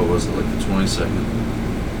what was it, like the 22nd,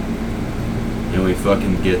 and we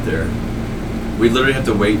fucking get there. We literally have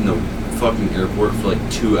to wait in the fucking airport for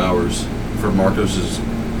like 2 hours for Marcos's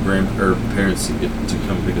parents to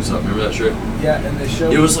come pick us up. Remember that shit? Yeah, and they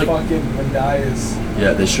showed It was like- fucking Medallas.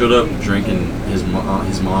 Yeah, they showed up drinking. His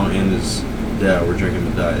mom and his dad were drinking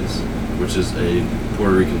Medallas, which is a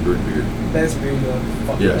Puerto Rican brewed beer. Best beer you'll ever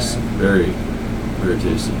fucking Yes, have. very, very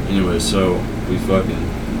tasty. Anyway, so we fucking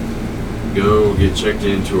go get checked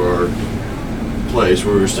into our place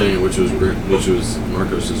where we were staying, which was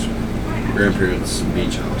Marcos's grandparents'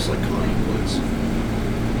 beach house, like condo place.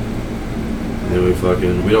 And then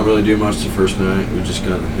we don't really do much the first night. We just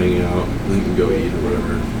kind of hang out, then we go eat or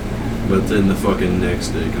whatever. But then the fucking next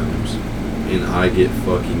day comes, and I get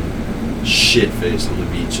fucking shit-faced on the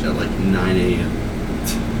beach at like 9 a.m.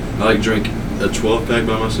 I like drink a 12 pack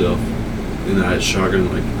by myself, and then I had shotgun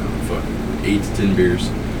like 8 to 10 beers,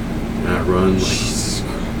 and I run like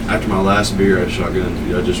after my last beer I shotgun.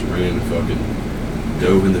 I just ran and fucking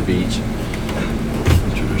dove in the beach.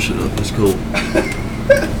 Turn that shit up. It's cool.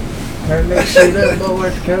 Turn that shit up, boy.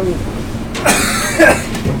 It's cold.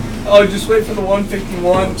 Oh, just wait for the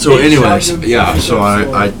 151. So, Big anyways, shotgun yeah. before So the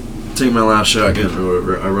I take my last shotgun or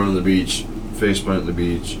whatever. I run on the beach, face plant in the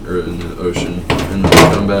beach or in the ocean, and then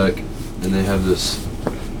I come back, and they have this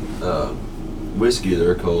whiskey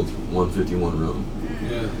there called 151 rum.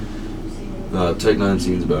 Yeah. Tech Nine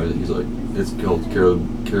sings about it. He's like, it's called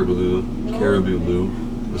Caribou Lou.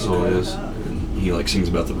 The song is, and he like sings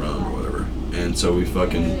about the rum or whatever. And so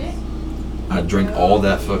I drink all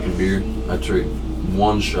that fucking beer. I take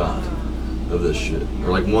one shot of this shit, or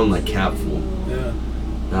like one like cap full. Yeah.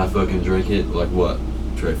 And I fucking drink it. Like what?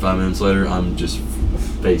 Trey, 5 minutes later, I'm just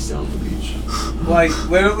face down on the beach. Like,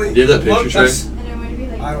 literally. Do you have that picture,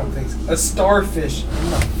 Trey? I don't think so. A starfish on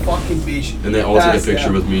the fucking beach. And they all take a Passed picture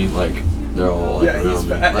out. with me, like they're all like Yeah, he's around me.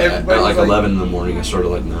 fa- Like, at everybody's like like- 11 in the morning, I started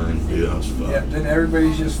like 9. Yeah, it was fun. Yeah, then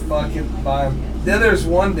everybody's just fucking by him. Then there's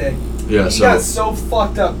one day. Yeah, he so- got so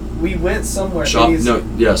fucked up. We went somewhere. Shop, and he's- no,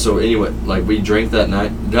 yeah. So anyway, like we drank that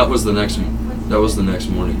night. That was the next morning,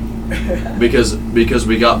 because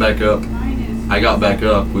we got back up. I got back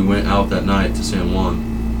up. We went out that night to San Juan,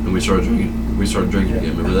 and we started drinking. We started drinking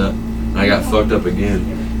again. Remember that? And I got fucked up again,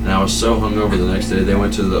 and I was so hungover the next day. They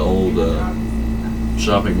went to the old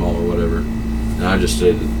shopping mall or whatever, and I just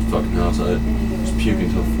stayed at the fucking house. I was puking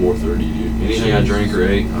until 4:30, dude. Anything I drank or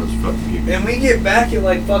ate, I was fucking puking. And we get back at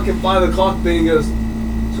like fucking 5 o'clock. Then he goes,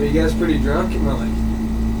 "So "Are you guys pretty drunk?" And we're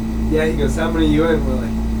like, "Yeah." He goes, "How many are you in?" We're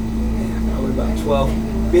like, "Man, probably about 12."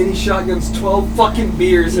 Benny shotguns 12 fucking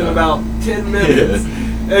beers in about 10 minutes.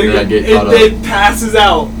 And then passes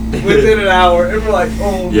out within an hour. And we're like,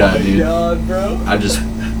 oh my God, bro. I just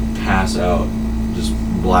pass out, just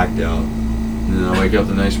blacked out. And then I wake up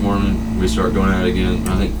the next morning, we start going out again.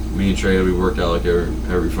 I think me and Trey, we worked out like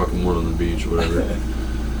every fucking morning on the beach or whatever.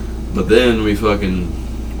 But then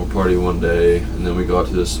we'll party one day, and then we go out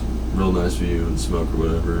to this real nice view and smoke or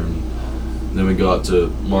whatever. And then we go out to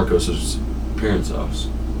Marcos's parents' house.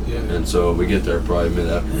 Yeah. And so we get there probably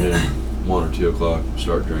mid-afternoon, 1 or 2 o'clock,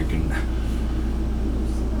 start drinking.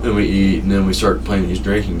 Then we eat, and then we start playing these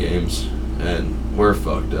drinking games, and we're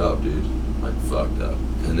fucked up, dude. Like, fucked up.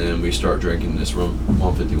 And then we start drinking this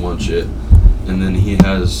 151 shit. And then he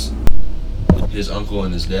has his uncle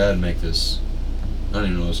and his dad make this, I don't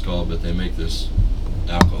even know what it's called, but they make this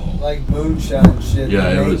alcohol. Like moonshine shit.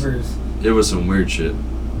 Yeah, it was some weird shit.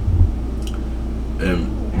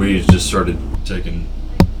 And we just started taking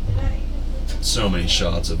so many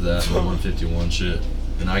shots of that 151 shit,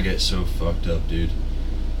 and I get so fucked up, dude.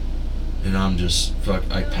 And I'm just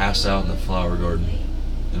I passed out in the flower garden,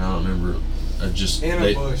 and I don't remember. I just in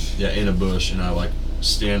a bush. Yeah, in a bush, and I like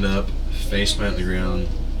stand up, face plant the ground,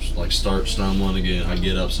 like start stumbling again. I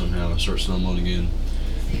get up somehow, I start stumbling again,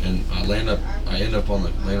 and I end up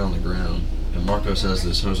laying on the ground. And Marcos has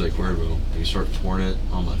this Jose Cuervo, and he starts pouring it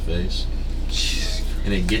on my face,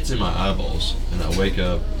 and it gets in my eyeballs, and I wake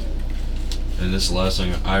up. And this is the last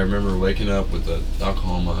thing I remember, waking up with the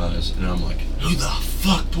alcohol in my eyes, and I'm like, "Who the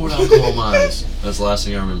fuck poured alcohol in my eyes?" That's the last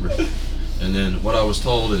thing I remember. And then what I was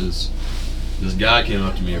told is this guy came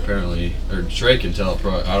up to me apparently, or Trey can tell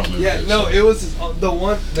probably. I don't remember. Yeah, no, it was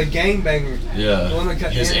the gangbanger. Yeah, the one that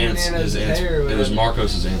cut his aunt's hair. It was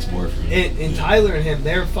Marcos's aunt's boyfriend. And Tyler and him,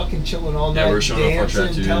 they were fucking chilling all night, we're showing off our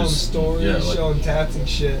dancing, tattoos, telling stories, showing tats and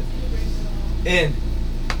shit. And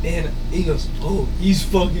he goes, "Oh, he's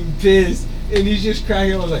fucking pissed." And he's just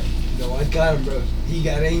cracking up. I was like, "No, I got him, bro. He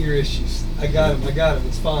got anger issues. I got him.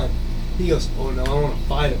 It's fine." He goes, "Oh, no, I want to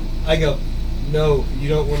fight him." I go, "No, you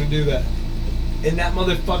don't want to do that." And that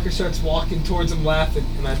motherfucker starts walking towards him laughing.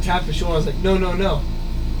 And I tapped his shoulder. I was like, no.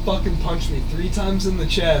 Fucking punched me 3 times in the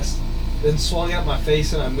chest. Then swung at my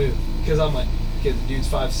face and I moved. Because I'm like, okay, the dude's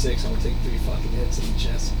 5'6". I'll take 3 fucking hits in the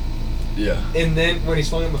chest. Yeah. And then when he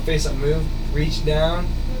swung at my face, I moved, reached down,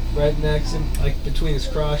 right next to him, like between his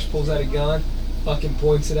crotch, pulls out a gun, fucking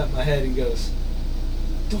points it at my head and goes,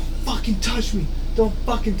 "Don't fucking touch me. Don't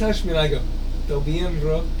fucking touch me." And I go, "They'll be in,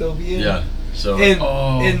 bro. They'll be in." Yeah. So.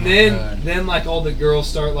 And then like all the girls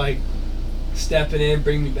start like stepping in,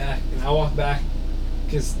 bring me back, and I walk back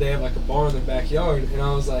because they have like a bar in their backyard, and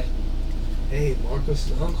I was like, "Hey,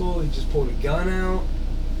 Marcos' uncle, he just pulled a gun out."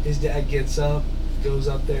 His dad gets up, goes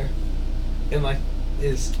up there, and like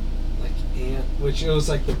his aunt, which it was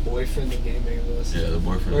like the boyfriend the gangbanger was. Yeah, the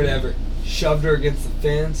boyfriend. Or whatever. Shoved her against the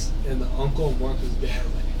fence, and the uncle and Marcos' dad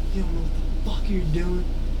were like, "You don't know what the fuck you're doing,"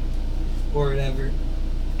 or whatever.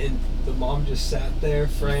 And the mom just sat there,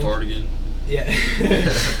 framed. Fart again? Yeah.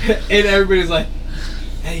 And everybody's like,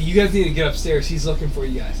 "Hey, you guys need to get upstairs. He's looking for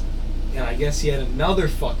you guys." And I guess he had another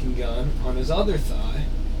fucking gun on his other thigh.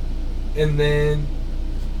 And then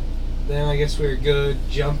I guess we were good.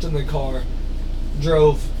 Jumped in the car.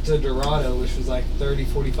 Drove to Dorado, which was like 30,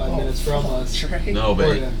 45 minutes from us. Trey. No,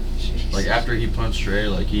 but like after he punched Trey,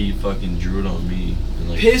 like he fucking drew it on me. And,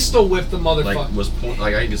 like, pistol whipped the motherfucker. Like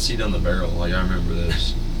like I could see down the barrel. Like I remember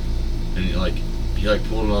this. And he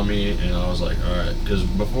pulled it on me, and I was like, all right. Because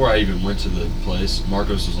before I even went to the place,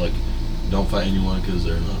 Marcos was like, "Don't fight anyone because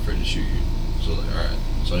they're not afraid to shoot you." So I was like, all right.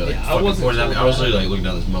 So he fucking pointed at me. I was literally like looking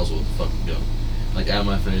down this muzzle with the fucking gun, like at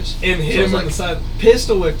my face. And hit him on the side.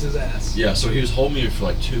 Pistol whipped his ass. Yeah. So he was holding me for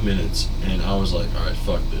like 2 minutes, and I was like, all right,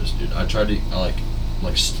 fuck this, dude. I tried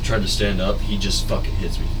to stand up. He just fucking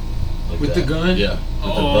hits me. Like with that. the gun? Yeah.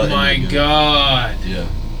 Oh my god. Yeah.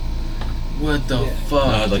 What the fuck?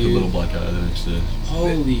 I had like dude? a little black eye the next day.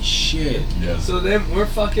 Holy shit. Yeah. So then we're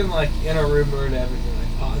fucking like in a room or whatever.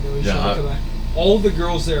 Like, "Oh, no, we should come back." All the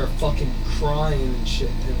girls there are fucking crying and shit.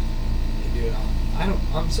 And dude,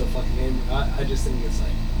 I'm so fucking angry. I just think it's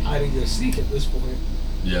like hide and go seek at this point.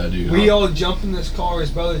 Yeah, dude. We all jump in this car. His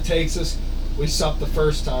brother takes us. We sup the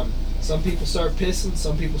first time. Some people start pissing.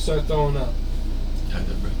 Some people start throwing up.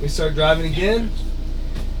 We start driving again.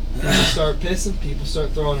 People start pissing. People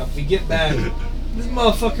start throwing up. We get back. This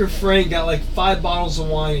motherfucker Frank got like 5 bottles of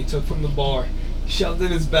wine he took from the bar, shoved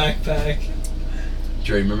in his backpack.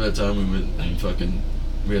 Trey, remember that time we went and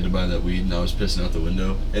we had to buy that weed and I was pissing out the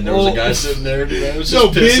window? And there was a guy sitting there, dude. I was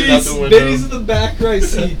just pissing out the window. Benny's in the back right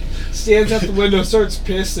seat. stands at the window, starts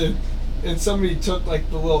pissing, and somebody took like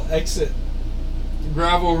the little exit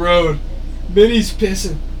gravel road. Minnie's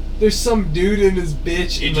pissing. There's some dude in his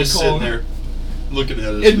bitch He in the just car. sitting there looking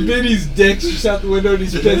at us. And Minnie's dick's just out the window and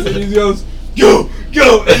he's pissing. He goes, go,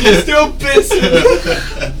 go, and he's still pissing.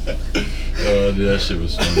 Oh, dude, that shit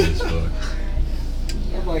was funny as fuck.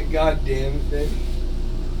 I'm like, God damn it, baby.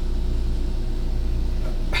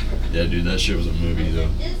 Yeah, dude, that shit was a movie though.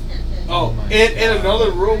 Oh, and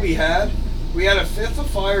another rule we had a fifth of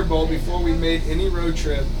Fireball before we made any road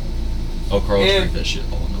trip. Oh, Carlos And- drank that shit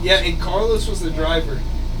all night. Yeah, and Carlos was the driver.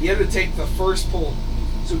 He had to take the first pull.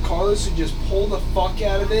 So Carlos would just pull the fuck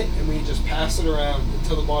out of it, and we just pass it around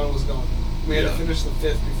until the bottle was gone. We had to Yeah. finish the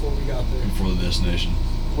fifth before we got there, Before the destination.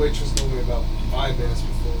 which was normally about 5 minutes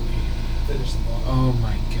before we finished the bottle. Oh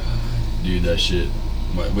my god. Dude, that shit.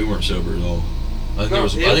 We weren't sober at all. I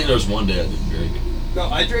think there was one day I didn't drink. No,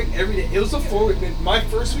 I drank every day. It was a 4-week. My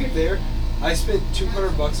first week there, I spent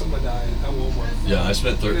 $200 on my diet at Walmart. Yeah, I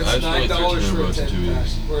spent And it's I spent like $9 for a $1,300 in 2 10 pack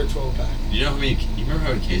weeks. or a 12 pack. You know how many? You remember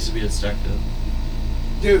how many cases we had stacked up?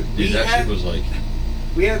 Dude, Dude, that shit was like.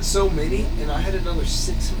 we had so many, and I had another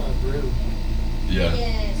 6 in my room. Yeah.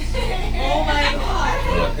 Oh my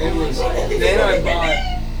god. It was. Then I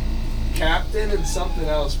bought Captain and something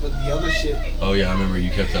else, but the other shit, Oh yeah, I remember you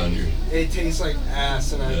kept on your. it tastes like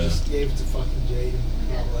ass, and I Yeah. just gave it to fucking Jade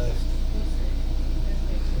and not left.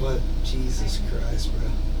 But Jesus Christ, bro.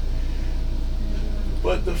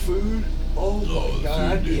 But the food, oh my the god, food,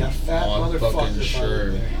 I'd be dude. a fat Oh, I'm motherfucker fucking if I sure.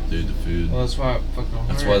 were there. Dude, the food. Well, that's why it fucking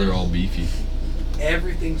That's why they're all beefy.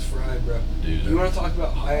 Everything's fried, bro. Dude. You want to talk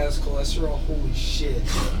about high ass cholesterol? Holy shit.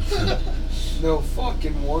 No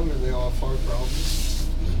fucking wonder they all have heart problems.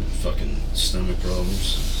 Fucking stomach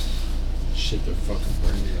problems. Shit, they're fucking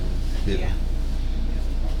brains. Yeah.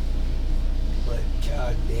 But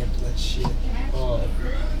god damn that shit. Oh.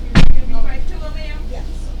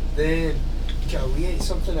 Then, God, we ate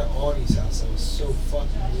something at Audie's house that was so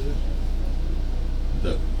fucking good.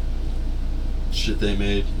 That shit they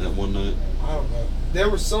made that one night. I don't know. There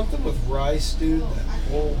was something with rice, dude. That,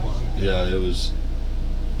 oh my god. Yeah, it was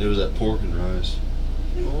that pork and rice.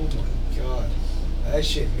 Oh my god. That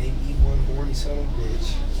shit made me one horny son of a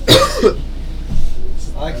bitch.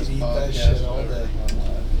 I could eat that shit all day.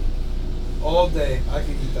 All day, I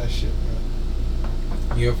could eat that shit,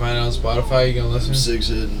 bro. You gonna find it on Spotify? You gonna listen? Six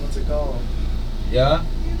hidden. What's it called? Yeah?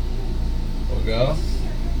 We'll go?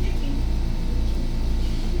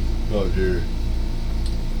 Oh, dear.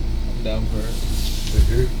 I'm down for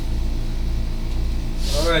it.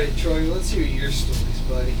 Alrighty, Troy, let's hear your stories,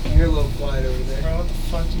 buddy. You're a little quiet over there. Bro, what the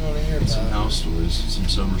fuck do you want to hear Some about? house stories, some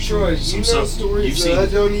summer Troy, stories. you some know you've stories that I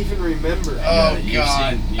don't even remember. Yeah, Oh you've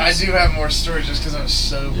god, seen- I do have more stories just because I was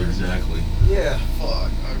sober. Exactly. Yeah.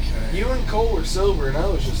 Fuck. Okay. You and Cole were sober, and I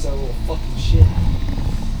was just that little fucking shit.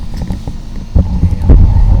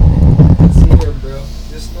 Let's hear him, bro.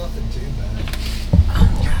 Just nothing too bad.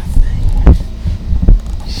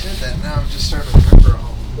 You said that now. I'm just starting to remember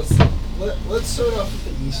all. Let's start off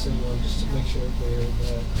with the Easton one, just to make sure everybody heard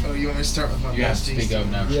that. Oh, you want me to start with my You have to best speak Easton?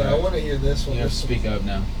 up now. Yeah, Troy. I want to hear this one. You have to This speak one. up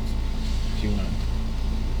now. If you want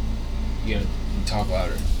to. You gotta talk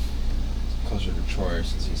louder. Closer to Troy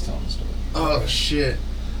since he's telling the story. Oh shit.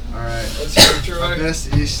 All right. Let's hear it, My Troy.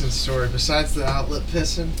 best Easton story besides the outlet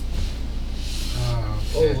pissing. Oh.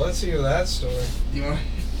 Oh, shit. let's hear that story. You want?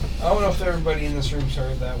 I don't know if everybody in this room's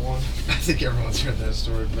heard that one. I think everyone's heard that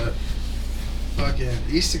story, but fucking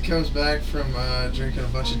Easton comes back from drinking a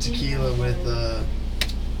bunch of tequila with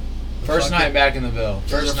First night back in the Ville.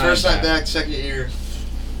 First night back, second year.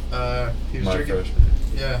 He was My drinking. freshman.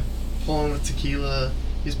 Yeah, pulling with tequila.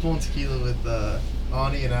 He's pulling tequila with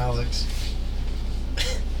Ani and Alex.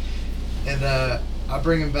 And I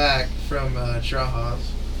bring him back from Trajas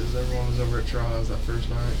because everyone was over at Trajas that first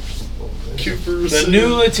night. Cooper was The new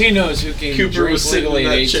Latinos who can Cooper drink was sitting legally in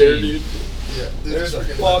at that 18. chair, dude. Yeah, dude, There's a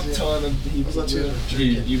freaking fuck nuts, ton of yeah. people. I thought you there. were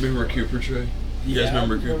You drinking. remember Cooper, Trey? You guys Yeah, I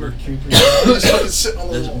remember Cooper? Cooper. Just fucking sitting on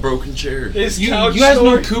the This wall. broken chair. His You couch guys know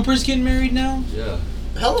story. Cooper's getting married now? Yeah.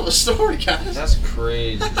 Hell of a story, guys. That's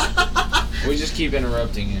crazy. We just keep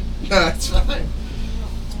interrupting him. No, it's fine.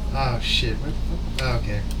 Oh shit.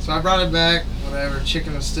 Okay. So I brought it back, whatever,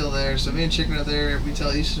 Chicken was still there, so me and Chicken are there, we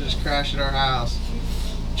tell Easton to just crash at our house.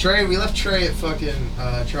 We left Trey at fucking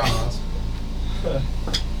Trajas.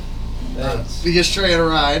 Thanks. Because Trey had a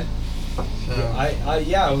ride. So,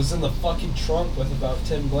 I was in the fucking trunk with about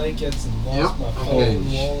 10 blankets and lost Yep. my phone, Okay.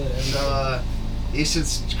 wallet, everything. so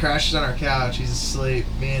Easton crashes on our couch, he's asleep,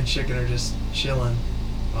 me and Chicken are just chilling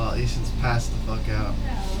while Easton's passed the fuck out.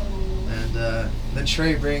 And then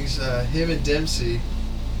Trey brings him and Dempsey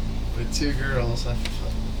with two girls.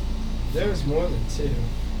 There was more than 2.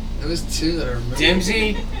 It was 2 that I remember.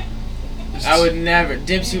 Dempsey?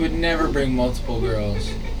 Dempsey would never bring multiple girls.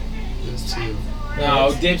 It was 2.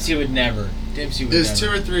 No, Dempsey would never. Dempsey would It was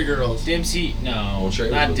never. 2 or 3 girls. Dempsey, no, Trey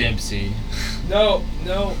was not with him. Dempsey. No,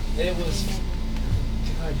 it was.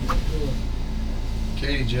 God,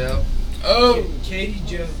 Katie Joe. Oh, Katie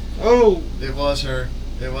Joe. oh. It was her.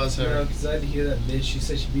 It was No, her. because I had to hear that bitch. She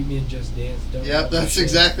said she beat me in Just Dance. Don't Yep, remember that's shit.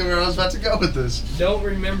 exactly where I was about to go with this. Don't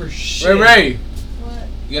remember shit. Ray, What?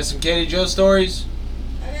 you got some Katie Joe stories?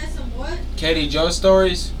 I got some what? Katie Joe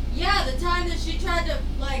stories? Yeah, the time that she tried to,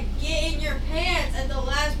 like, get in your pants at the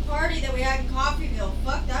last party that we had in Coffeeville.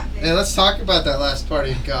 Fuck that bitch. Hey, let's talk about that last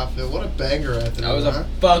party in Coffee. What a banger at the That was huh? a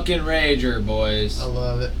fucking rager, boys. I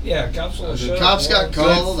love it. Yeah, cops will show Cops got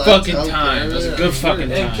called. Good that's fucking okay. time. It was a good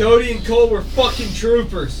fucking And time. Cody and Cole were fucking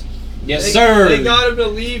troopers. Yes, They- sir. They got him to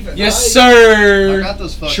leave. At Yes, night. sir. I got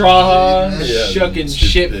those fucking Traha, videos, man. Yeah, shucking stupid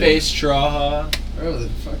shit-faced Traha. Bro, the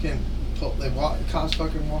cops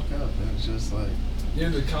fucking walk up, and it's just like,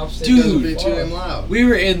 Dude, the cops Dude. doesn't be too damn loud. We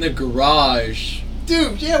were in the garage.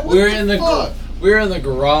 Dude, yeah, what We were the in the fuck? we were in the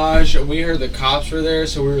garage and we heard the cops were there,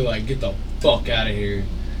 so we were like, "Get the fuck out of here!"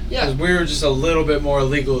 Yeah. Because we were just a little bit more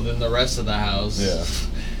legal than the rest of the house. Yeah.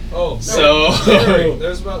 Oh, So-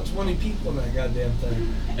 there's about 20 people in that goddamn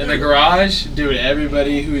thing. In the garage, dude,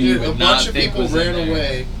 everybody who you Dude, would a not bunch of think people was in ran there.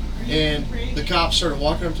 away, and the cops started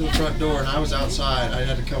walking up to the front door, and I was outside. I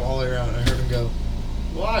had to come all the way around, and I heard them go,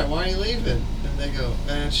 "Why? Why are you leaving?" And they go,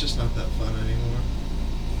 it's just not that fun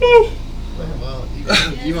anymore. Well,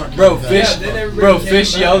 you aren't Bro, coming back. Fish, Yeah, then everybody bro, came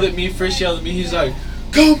Fish back. yelled at me. Fish yelled at me. He's like,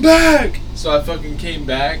 "Come back!" So I fucking came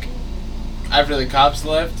back after the cops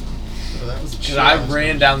left. Oh, that was Cause I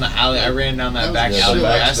ran down the alley. I ran down that back Yeah, alleyway.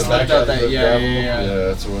 I the slept back out that. Yeah.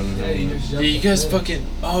 that's when. Yeah, he just Yeah, jumped you the guys fence. fucking.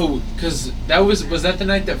 Oh, cause that was that the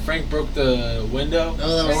night that Frank broke the window?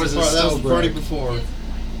 No, that Or was, it that still was the party broke? before.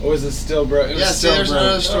 Or was it still broke? It was Yeah, see, still there's broke.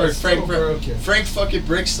 another story. it's still Frank broken. Frank fucking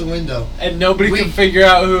breaks the window. And nobody We- could figure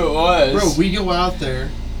out who it was. Bro, we go out there,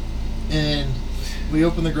 and we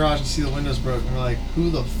open the garage and see the windows broke, and we're like, who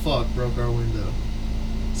the fuck broke our window?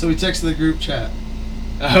 So we texted the group chat.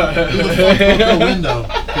 Who the fuck broke our window?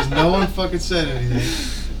 Because no one fucking said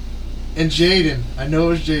anything. And Jaden, I know it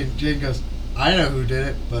was Jaden. Jaden goes, I know who did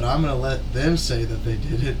it, but I'm going to let them say that they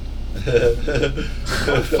did it.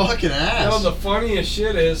 Fucking No, ass. the funniest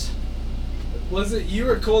shit is, was it you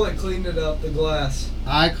or Cole that cleaned it up, the glass?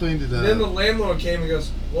 I cleaned it Then the up. landlord came and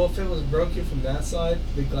goes, well, if it was broken from that side,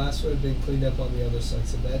 the glass would have been cleaned up on the other side.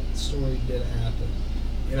 So that story didn't happen.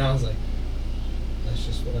 And I was like, that's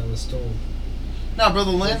just what I was told. No, bro,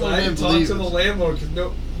 the landlord I didn't talked believe to the it. landlord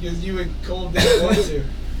because you and Cole didn't want to.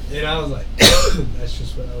 And I was like, that's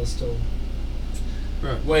just what I was told.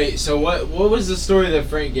 Wait, so what was the story that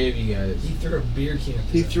Frank gave you guys? He threw a beer can.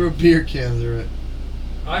 He threw a beer can through it.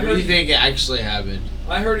 I What do heard you think actually happened?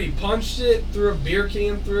 I heard he punched it, threw a beer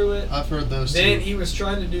can through it. I've heard those Then too. he was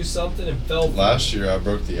trying to do something and fell. from Last it. year I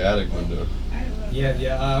broke the attic window.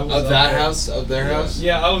 Yeah, I was Of up that there. house? Of their Yeah. house?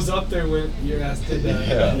 Yeah, I was up there when your ass did that.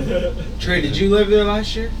 Yeah. Trey, did you live there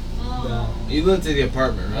last year? No, You lived in the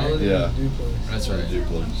apartment, I right? lived Yeah. in a duplex. That's right.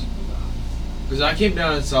 Duplex. Because I came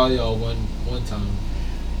down and saw y'all one time.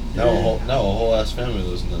 Now a whole ass family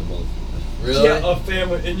lives in that motherfucker. Really? Yeah, a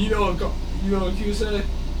family. And you know what Q said?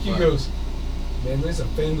 Q What? goes, man, there's a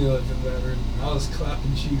family living in that room. I was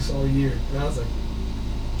clapping cheeks all year. And I was like,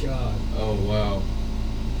 God. Oh, wow.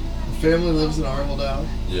 The family lives in our old house.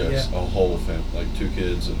 Yes, Yeah. a whole family, like 2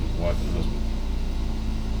 kids and wife and husband.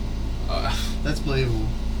 That's believable.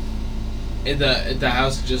 In the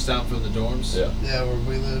house just down from the dorms? Yeah. Yeah, where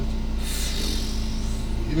we lived.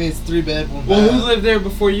 You mean it's 3 bed, 1 Well, bath? who lived there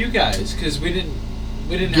before you guys? Because we didn't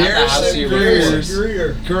have the house Garrison here Greer. before.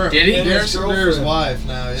 Greer. Current. Did he? And his Garrison Greer's girlfriend. wife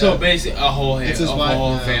now, yeah. So basically, a whole It's his wife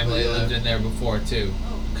now, family but yeah. lived in there before too,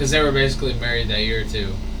 because they were basically married that year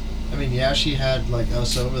too. I mean, yeah, she had like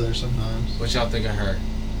us over there sometimes. What y'all think of her?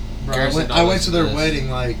 Bro, Garrison I went to their knows this. wedding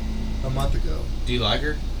like a month ago. Do you like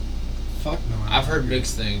her? Fuck no. I don't I've heard like her.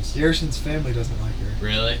 mixed things. Garrison's family doesn't like her.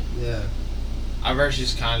 Really? Yeah. I've heard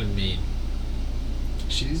she's kind of mean.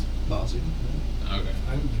 She's bossy. Okay.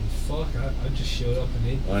 I didn't give a fuck. I just showed up and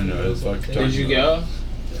ate. I know, it's like Did you go?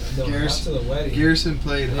 No, not Garrison- to the wedding. Garrison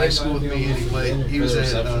played They high school with invited me me and over he for played. He dinner. was For the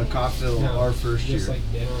at reception? Cockville No, our first just year.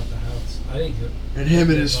 like dinner at the house. I didn't go. And him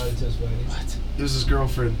and his invited to his wedding. What? it was his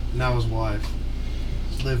girlfriend, now his wife,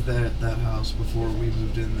 lived there at that house before we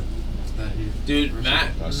moved in that year. Dude,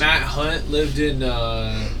 Matt Nice. Hunt lived in it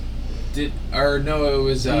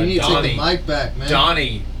was you need to take Donnie. the mic back, man.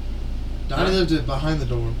 Donnie. Donnie lived it behind the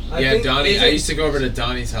dorms. I Yeah, think- Donnie. is I it used to go over to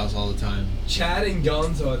Donnie's house all the time. Chad and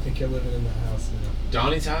Gonzo, I think, are living in the house now.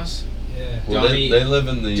 Donnie's house? Yeah. Well, Donnie, they live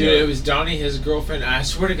in the. dude, it was Donnie, his girlfriend. I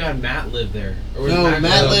swear to God, Matt lived there. Or was No, Matt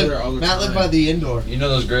go there all the lived time? by the indoor. You know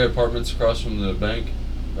those gray apartments across from the bank,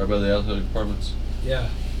 right by the athletic apartments. Yeah.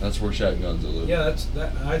 That's where Shaq and Gonzo live. Yeah,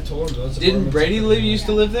 that. I told him those. Didn't apartments Brady are- used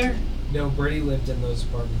to live there? No, Brady lived in those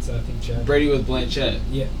apartments. I think Chad. Brady with Blanchett.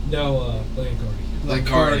 Yeah. No, Blaine Cardi.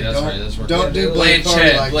 Cardi, that's right. That's right. Don't do Blanchett.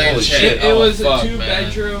 Cardi like that. Holy shit. It was a fuck,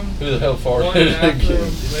 2-bedroom. Who the hell farted? One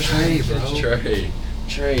bathroom. Trey, bro.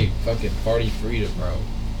 Trey, fucking party Frida, bro.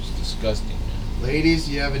 It's disgusting, man. Ladies,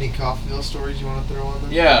 do you have any Coffeeville stories you want to throw on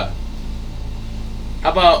there? Yeah. How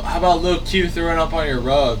about Lil Q throwing up on your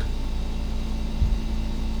rug?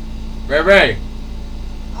 Ray.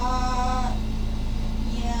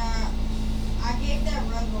 Yeah. I gave that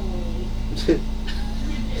rug away.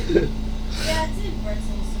 Yeah, it's in Brett's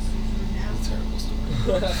little sister's room now. Terrible story.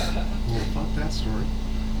 Well, fuck that story.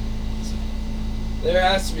 There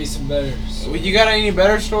has to be some better. Well, you got any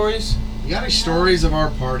better stories? You got any stories of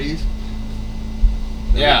our parties?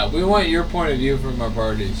 Yeah, we want your point of view from our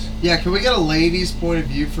parties. Yeah, can we get a lady's point of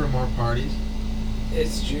view from our parties?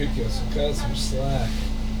 It's Juco, so cut some slack.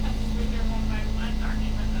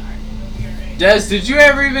 Des, did you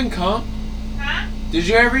ever even come? Huh? Did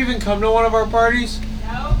you ever even come to one of our parties?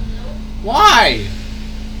 No. Why?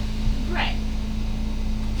 Right.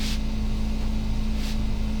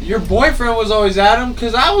 Your boyfriend was always at him,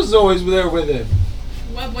 because I was always there with him.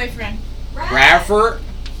 What boyfriend? Rafford.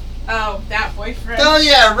 Oh, that boyfriend. Oh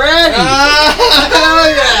yeah, Ratty! Hell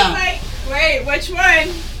yeah! Like, wait, which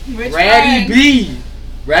one? Which Ratty one? B.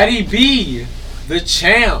 Ratty B. The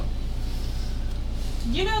champ.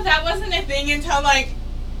 You know, that wasn't a thing until like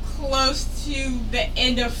close to the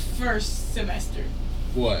end of first semester.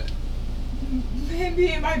 What?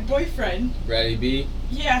 Maybe my boyfriend. Ratty B?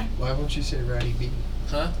 Yeah. Why won't you say Ratty B?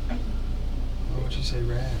 Huh? Why won't you say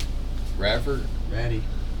Rad? Rafford? Ratty.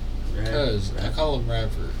 Because I call him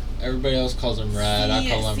Rafford. Everybody else calls him Rad. I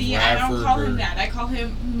call him See, Rafford. I don't call him that. I call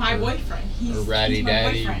him my boyfriend. He's, or Ratty he's my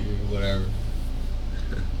Daddy, boyfriend. or whatever.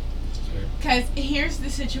 Because here's the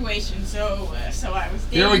situation. So I was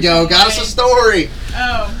dating. Here we go. Got us a story.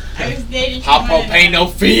 Oh, I was dating Hot someone. pain, no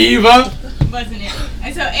fever. Wasn't it?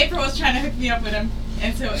 And so April was trying to hook me up with him.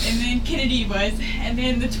 And then Kennedy was. And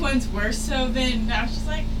then the twins were. So then I was just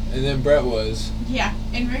like, And then Brett was. yeah.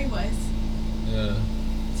 And Ray was. Yeah.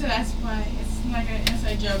 So that's why it's like an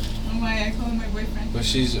inside joke on why I call him my boyfriend. But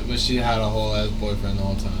she had a whole ass boyfriend the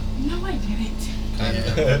whole time. No, I didn't. Kind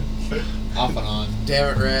of. Off and on.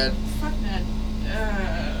 Damn it, Rad. Fuck that.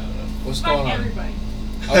 What's Fuck going on? everybody.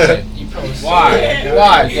 Okay. Why?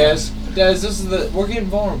 Why, Des? This is we're getting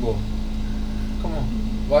vulnerable. Come on.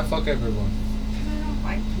 Why fuck everyone? Because I don't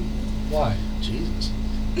like Why? Jesus.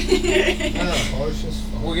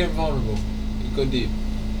 people. We're getting vulnerable. You go deep.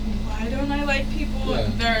 Why don't I like people? Yeah.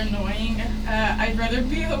 They're annoying. I'd rather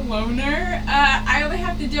be a loner. I only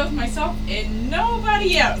have to deal with myself and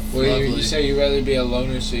nobody else. Well, you say you'd rather be a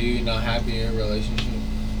loner so you're not happy in a relationship?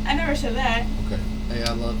 I never said that. Okay. Hey,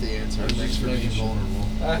 I love the answer. I'm Thanks just for being making sure. vulnerable.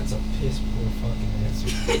 That's a piss poor fucking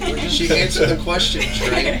answer. She answered the question,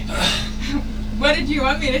 Trey. What did you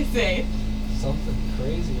want me to say? Something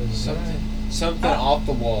crazy or Something off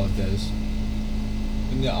the wall, Des.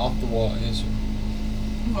 In the off the wall answer.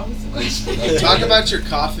 What was the question? Talk about your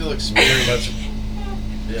Coffeeville experience.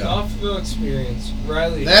 Yeah. Coffeeville experience.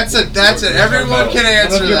 Riley. That's it. Everyone can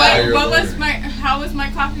answer that. What was my? How was my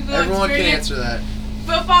Coffeeville Everyone can experience? answer that.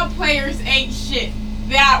 Football players ain't shit.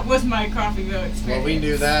 That was my Coffeeville experience. Well, we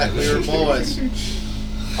knew that. We were boys.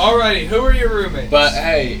 Alrighty, who are your roommates? But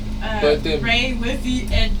hey, but them, Ray, Lizzie,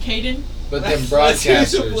 and Caden. but them Let's hear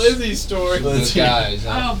some broadcasters, Lizzie story. good guys.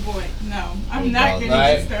 Huh? Oh boy, no, I'm not gonna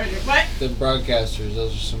Right? get started. What? Them broadcasters,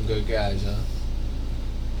 those are some good guys, huh?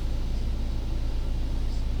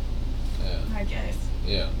 Yeah. I guess.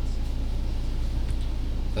 Yeah.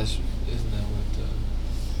 Isn't that what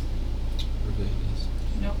Ravine is?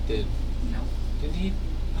 Nope. Did Nope. Didn't he?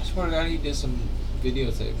 I swear to God, he did some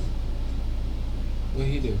videotaping.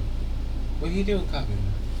 What'd he do? What'd he do in copy?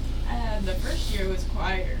 The first year was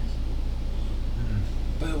choir.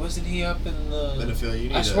 But wasn't he up in the? Benefil, you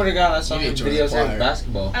need I swear to God, I saw you him need to join the videotaping choir.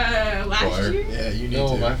 basketball. Last year? Yeah, you need No,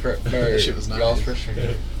 to. my That shit was y'all's nice. freshman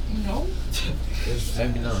year. No.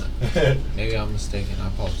 Maybe not. Maybe I'm mistaken. I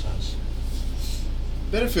apologize.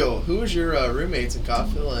 Benefil, who was your roommates in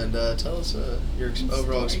Coffeeville, and tell us your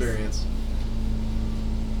overall experience.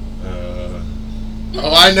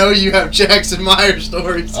 Oh, I know you have Jackson Meyer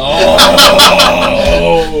stories. Oh.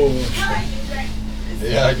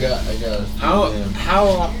 Yeah, I got.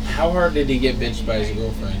 How hard did he get bitched by his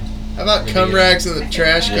girlfriend? How about cum rags in the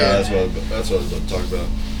trash can? Yeah, that's what I was about to talk about.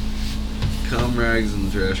 cum rags in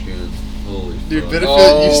the trash can. Holy Dude, fuck.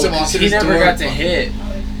 Benefit used to walk Cause in he his never door. got to hit.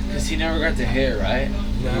 Because he never got to hit, right?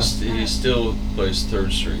 No. He still plays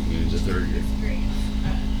third string. He was a third year.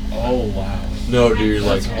 Oh, wow. No, dude,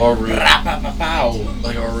 like our room, Pow.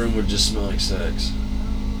 like our room would just smell like sex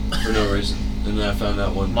for no reason. And then I found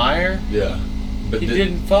out one. Meyer? Yeah, but He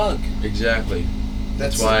didn't fuck. exactly.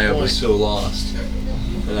 That's That's why the I was point. so lost.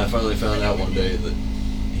 And I finally found out one day that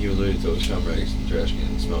he would literally throw his cum rags in the trash can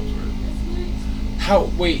and smell for it. How?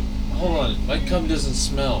 Wait, hold on. My cum doesn't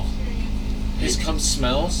smell. His cum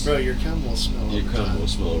smells? Bro, your cum will smell. Your over cum time. will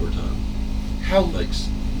smell over time. How? Like,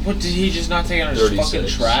 What, did he just not take it out of his 36. fucking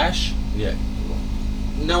trash? yeah.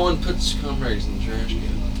 No one puts cum rags in the trash can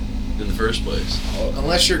in the first place.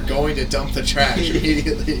 Unless you're going to dump the trash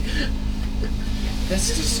immediately. That's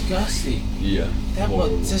disgusting. Yeah. That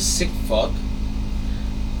horrible. was a sick fuck.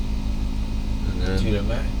 And then Dude,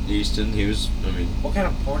 man. Easton, he was. I mean, What kind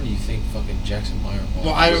of porn do you think fucking Jackson Meyer watched?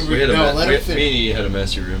 Well, I we remember. had a No, let him me finish. and he had a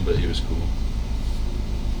messy room, but he was cool.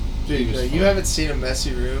 Dude, was no, fun. you haven't seen a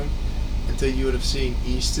messy room until you would have seen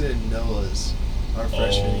Easton and Noah's our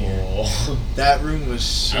freshman year. That room was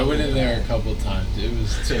so I went in there a bad. couple times. It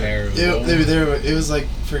was terrible. It was like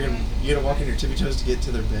friggin' you gotta walk on your tippy toes to get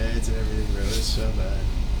to their beds and everything, bro. It was so bad.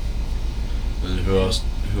 And who else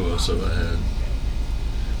have I had?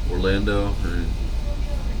 Orlando.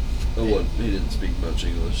 Or what? He didn't speak much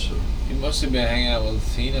English, so. You must have been hanging out with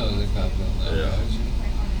Latinos and stuff.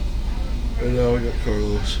 Yeah. And now I got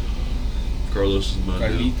Carlos. Carlos is my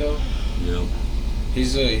dude. Carlito? Yep.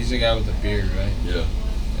 He's a guy with a beard, right? Yeah.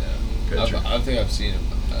 Yeah. Catcher. I think I've seen him.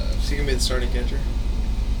 Is he gonna be the starting catcher?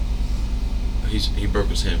 He broke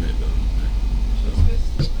his hamate bone.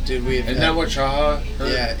 So. Dude, we have Isn't that what Chaha hurt?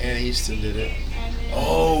 Yeah, and Easton did it.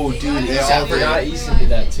 Oh, dude, They I all forgot did. Easton did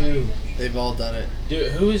that too. They've all done it.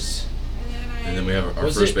 Dude, who's And then we have our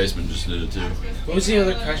Was first it- baseman just did it too. who was the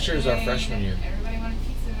other catchers our freshman year?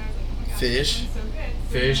 Fish.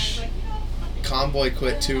 Fish. Convoy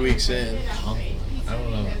quit 2 weeks in. I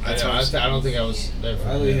don't know. That's what I'm saying. I don't think I was there for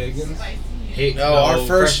Riley that. Higgins. No, our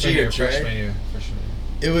first freshman year, Trey. Freshman year.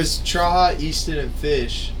 It was Traha, Easton, and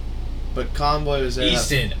Fish, but Convoy was there.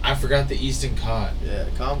 Easton. I forgot the Easton caught. Yeah,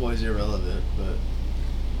 Convoy's irrelevant, but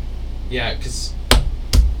Yeah, because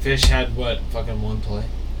Fish had what, fucking one play?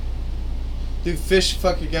 dude, Fish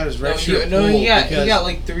fucking got his red shirt No, he pulled got because-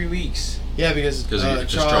 like 3 weeks. Yeah, because Because Traha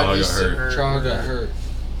Traha got Easton hurt. Traha got hurt.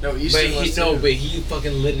 No, Easton was too. But he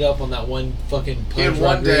fucking lit it up on that one fucking He had Pudge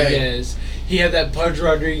one day. Rodriguez. He had that Pudge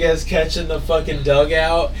Rodriguez catching the fucking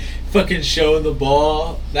dugout, fucking showing the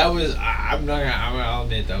ball. That was I'll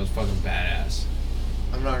admit that was fucking badass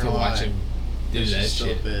I'm not to gonna watch lie. him do Fish that is still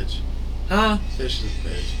shit. a bitch. Huh? Fish is a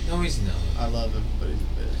bitch. No, he's not. I love him, but he's a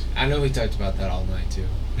bitch. I know he talked about that all night too.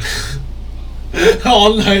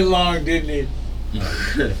 All night long, didn't he?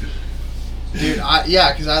 Dude,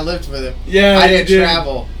 because I lived with him. Yeah, I you didn't did.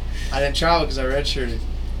 travel. I didn't travel because I redshirted.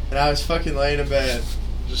 And I was fucking laying in bed,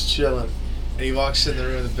 just chilling. And he walks in the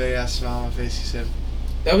room with a big ass smile on my face. He said,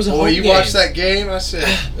 That was a "Oh, home you game. watched that game?" I said,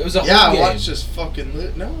 It was a "Yeah, home I game. watched this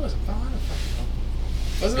fucking." No, it wasn't. I don't fucking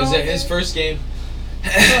know. Was it? a Was home it his game? first game? it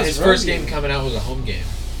His was first road game coming out was a home game.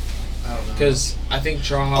 I don't know. Because I think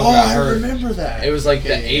Traha Oh, got I hurt. remember that. It was like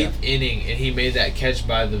the Okay, yeah. 8th inning, and he made that catch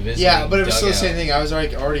by the visiting Yeah, but it was still the dugout. same thing. I was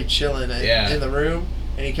like already chilling Yeah. in the room,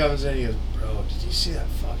 and he comes in and he goes, "Bro, did you see that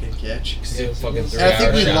fucking catch?" Because he fucking And I think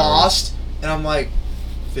 3-hour we showers. lost, and I'm like,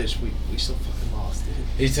 "Fish, we still fucking lost, dude."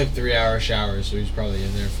 He took 3-hour showers, so he's probably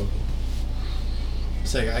in there fucking.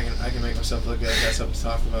 It's like I can make myself look like I got something to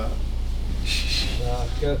talk about.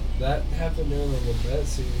 That happened during the Lebet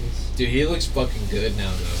series. Dude, he looks fucking good now,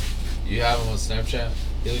 though. You have him on Snapchat?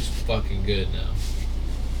 He looks fucking good now.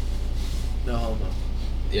 No homo.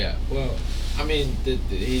 Yeah, well, I mean,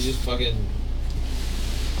 he just fucking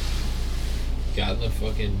got in the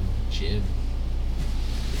fucking gym.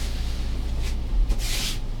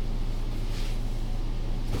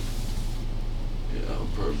 Yeah, I'm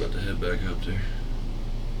probably about to head back up there.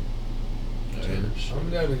 I'm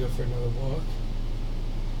down to go for another walk.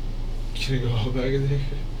 Can you go all back in there?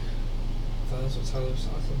 I thought that's what Tyler was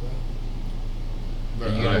talking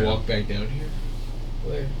about. Are you gonna walk back down here?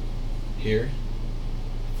 Where? Here?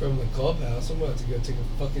 From the clubhouse. I'm about to go take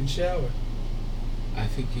a fucking shower. I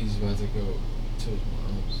think he's about to go to his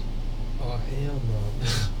mom's. Oh, hell no.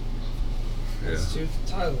 Yeah. It's too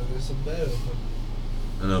Tyler, there's a bed open.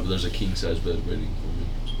 I know, but there's a king size bed waiting for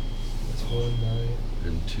me. It's 1 night.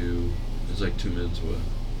 And it's like 2 minutes away.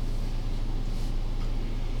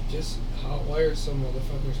 Just hotwire some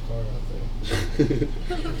motherfucker's car out there.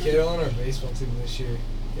 Kid on our baseball team this year.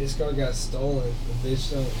 His car got stolen. The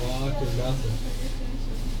bitch don't lock or nothing.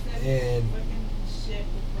 and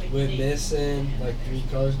went missing. Like 3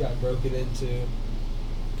 cars got broken into.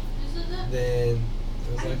 Then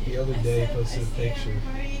it was like the other day, posted a picture.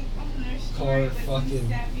 Car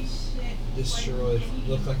fucking destroyed.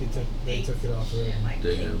 Looked like they took it off already.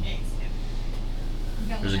 Damn.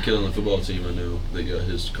 There's a kid on the football team I know that got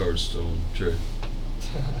his car stolen. Trey.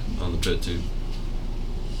 On the pit tube.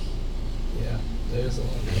 Yeah, there's a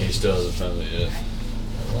lot of He still hasn't found it yet.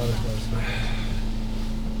 a lot of cars.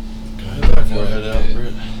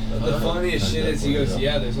 The funniest shit is he goes,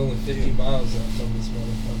 yeah, there's only 50 miles left on this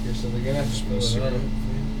motherfucker, so they're gonna have to pull it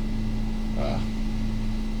up.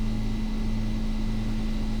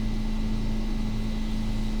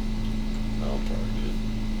 I'll probably do it.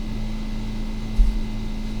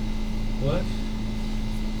 What?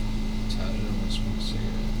 Tired, I don't want to smoke a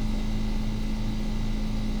cigarette.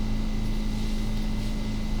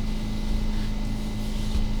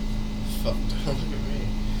 Fuck, don't look at me.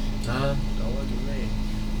 Huh? Don't look at me.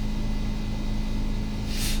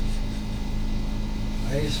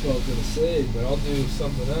 I ain't smoking a cig, but I'll do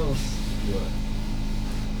something else. What?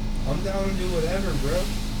 I'm down to do whatever, bro.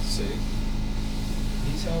 Cig?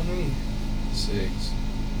 You tell me. Cigs.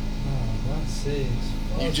 No, not cigs.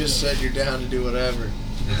 You just said you're down to do whatever.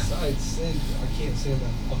 Besides cigs, I can't stand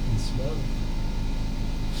that fucking smell.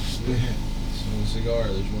 Smoke a cigar,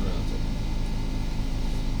 there's one out there.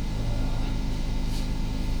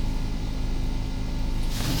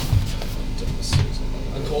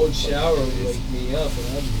 A cold shower would wake me up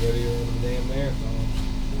and I'd be ready to run a damn marathon.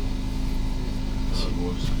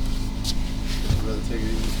 I'd rather take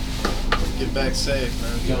it easy. Get back safe,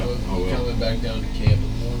 man. Coming back down to camp in the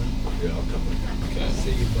morning. Yeah, I'll come back. Okay.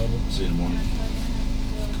 See you, Bubba. See you in the morning.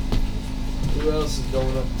 Who else is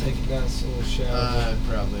going up to take a nice little shower?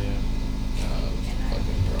 Probably am.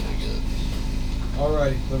 Fucking probably good.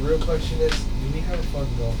 Alright, the real question is, do we have a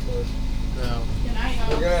fucking golf course? No.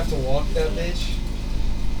 We're gonna have to walk that bitch?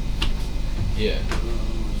 Yeah.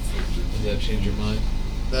 Does that change your mind?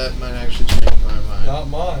 That might actually change my mind. Not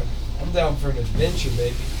mine. I'm down for an adventure,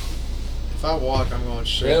 baby. If I walk, I'm going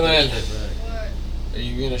straight Really? to shit back. Are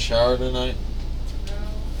you gonna shower tonight?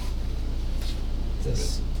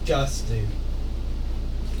 Disgusting.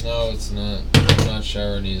 No, it's not. I'm not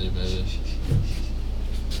showering either, baby.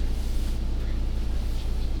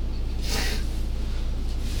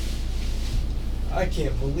 I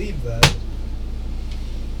can't believe that.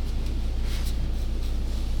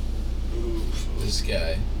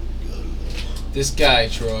 This guy,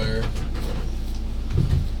 Troyer.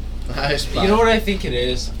 Nice. You know what I think it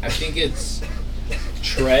is? I think it's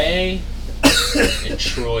Trey and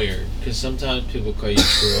Troyer. Because sometimes people call you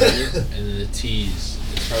Troyer and then the T's.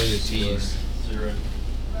 It's probably the T's. Zero.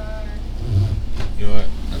 You know what?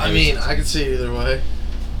 I mean, I could see it either way.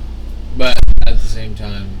 But at the same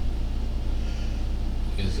time,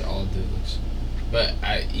 because all dude looks. But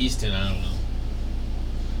Easton, I don't know.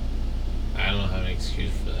 I don't have an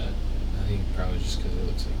excuse for that. I think probably just because it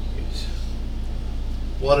looks like you guys.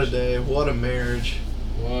 What a day. What a marriage.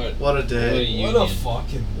 What a day. What a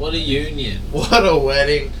fucking. What a union. What a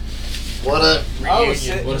wedding. What a I was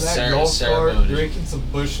reunion. sitting What in a that golf cart ceremony. drinking some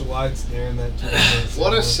Busch Lights during that tournament.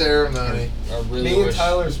 What a ceremony. I really Me and wish.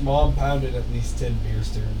 Tyler's mom pounded at least 10 beers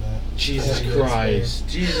during that. Jesus 10 beers Christ.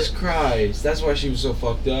 Jesus Christ. That's why she was so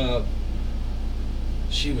fucked up.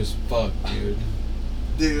 She was fucked, dude.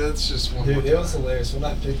 Dude, that's just one Dude, more it was time. hilarious when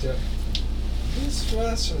I picked her up. This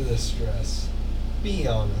stress or this stress? Be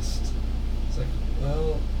honest. It's like,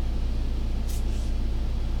 well,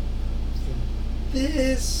 for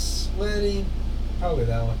this wedding, probably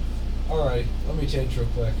that one. Alright, let me change real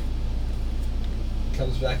quick.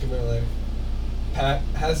 Comes back a minute later.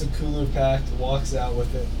 Has a cooler packed, walks out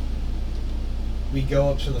with it. We go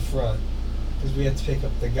up to the front because we have to pick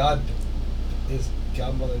up his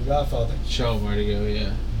godmother and godfather. Show him where to go,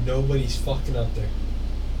 yeah. Nobody's fucking up there.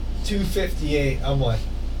 2:58. I'm like,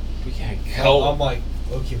 We can't go. I'm like,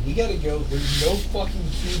 okay, we gotta go. There's no fucking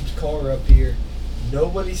cubed car up here.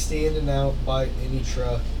 Nobody's standing out by any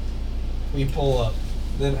truck. We pull up.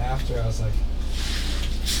 Then after, I was like,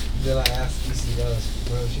 then I asked these guys,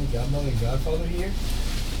 bro, is your godmother and godfather here?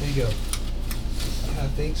 They go, I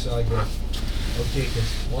think so. I go, okay,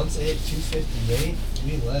 because once it hit 2:58,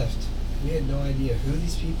 we left. We had no idea who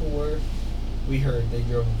these people were. We heard they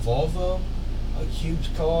drove a Volvo, a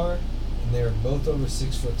cubed car, and they were both over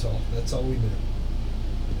 6 foot tall. That's all we knew.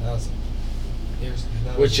 And I was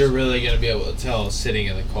like, Which you're really going to be able to tell sitting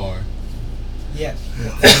in the car. Yeah.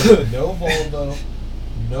 No Volvo,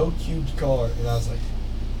 no cubed car. And I was like,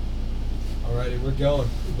 alrighty, we're going.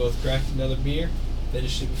 We both cracked another beer,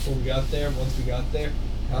 finished it before we got there. Once we got there,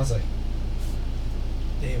 I was like,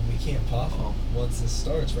 damn, we can't pop once this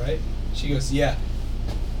starts, right? She goes, yeah.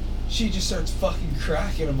 She just starts fucking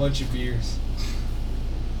cracking a bunch of beers.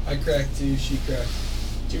 I cracked 2, she cracked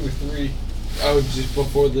 2 or 3. Oh, just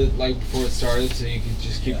before before it started, so you could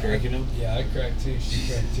just keep cracking them? Yeah, I cracked 2, she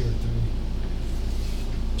cracked 2 or 3.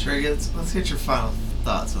 Trey, let's get your final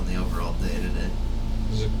thoughts on the overall day today.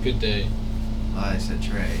 It was a good day. I said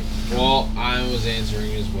Trey. Well, I was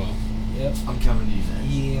answering as well. Yep. I'm coming to you next.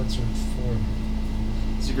 He answered for me.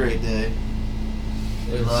 It's a great day.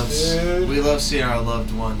 We Dude. love seeing our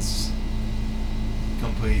loved ones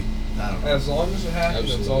complete. I don't know. As long as it happens,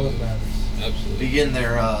 that's all that matters. Absolutely. Begin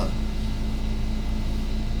their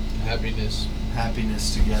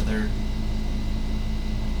happiness together.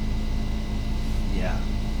 Yeah.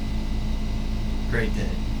 Great day.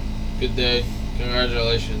 Good day.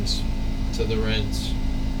 Congratulations to the Rents.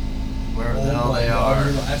 Wherever the hell they are.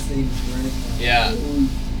 Her last name is Rent. Yeah.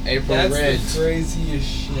 April That's Rent. the craziest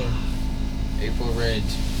shit. April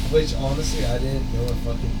Rent. Which, honestly, I didn't know her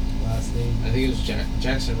fucking last name. I think it was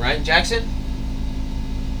Jackson, right? Jackson?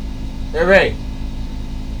 Ray.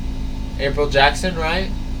 April Jackson, right?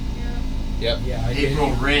 Yeah. Yep. Yeah, I April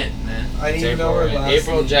didn't, Rent, man. I didn't even know her last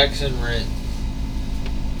April name. Jackson Rent.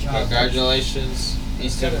 God, Congratulations,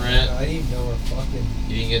 Easton that's Rent. I didn't even know her fucking...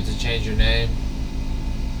 You didn't get to change your name.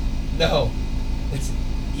 No. It's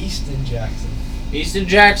Easton Jackson. Easton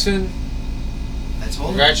Jackson. I told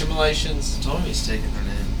him. Congratulations. I told him he's taking her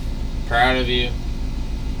name. Proud of you.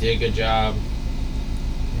 Did a good job.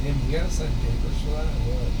 Damn, you gotta sign papers for that or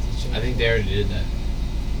what? To change I think it? they already did that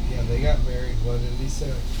Yeah, they got married, what did he say,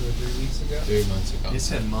 like 2 or 3 weeks ago? 3 months ago. He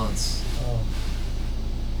said months. Oh.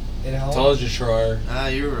 And how long, Told you, Troy. Ah,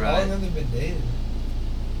 you were how long right. have they been dating?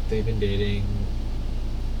 They've been dating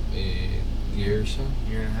a year or so.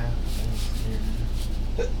 Year and a half.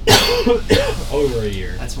 Over a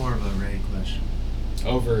year. That's more of a Ray question.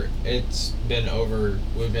 It's been over.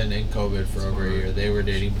 We've been in COVID for over a year. They were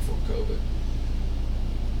dating before COVID.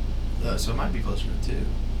 So it might be closer to 2.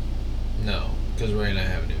 No, because Ray and I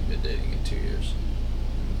haven't even been dating in 2 years.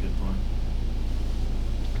 Good point.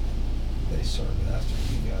 They started after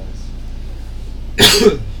you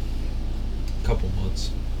guys. Couple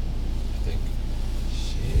months, I think.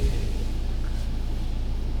 Shit.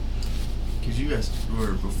 Because you guys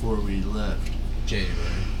were before we left.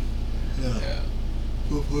 January. Yeah.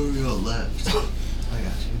 Before we all left. I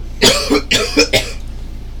got you.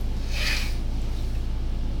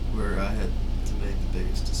 Where I had to make the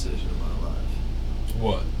biggest decision of my life.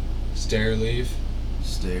 What? Stay or leave?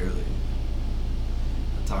 Stay or leave.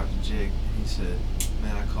 I talked to Jake. He said,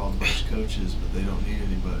 man, I called a bunch of coaches, but they don't need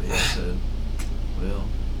anybody. I said, well,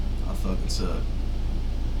 I fucking suck.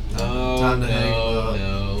 Time to hang 'em up.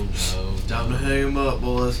 No. Time to hang 'em up,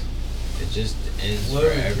 boys. It just ends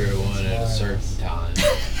Literally for everyone convinced at a my certain ass. time.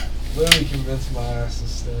 Literally convinced my ass to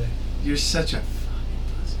stay. You're such a fucking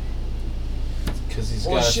pussy. Because he's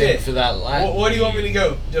Well, got to shit. think for that Latin. What do you want me to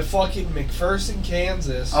go? To fucking McPherson,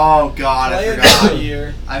 Kansas. Oh God, I play forgot. another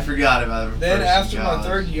year. I forgot about it. Then after my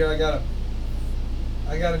 3rd year, I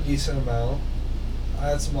got a decent amount. I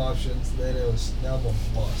had some options. Then it was now I'm a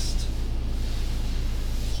bust.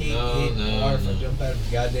 Can't hit water if I jump out of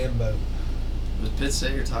a goddamn boat. Was Pitt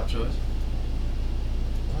State your top choice?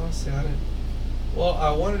 Honestly, I didn't. Well, I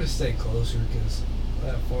wanted to stay closer because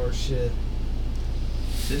that far shit.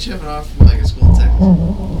 Didn't you have an offer from like a school in Texas?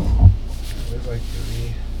 There's like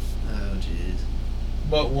 3. Oh jeez.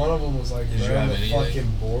 But one of them was like Did you right on have the anything?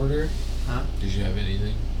 fucking border. Huh? Did you have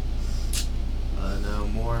anything? No,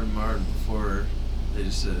 Moore and Martin before they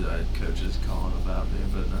just said I had coaches calling about me,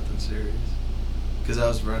 but nothing serious. Because I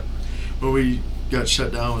was right when we got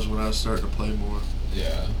shut down was when I was starting to play more.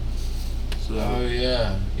 Yeah. So Oh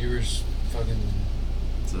yeah, you were fucking.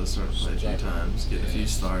 So I started to play a few times, getting a few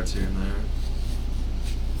starts here and there.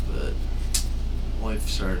 But only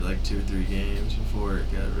started like 2 or 3 games before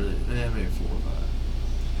it got really, maybe 4 or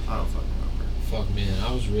 5. I don't fucking remember. Fuck man,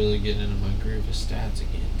 I was really getting into my groove of stats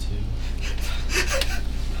again too.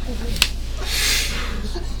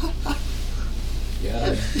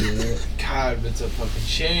 God, it's a fucking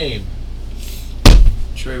shame.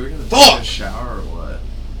 Trey, we're gonna Fuck! take a shower or what?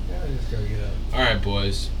 Yeah, I just gotta get up. All right,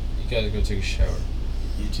 boys, you gotta go take a shower.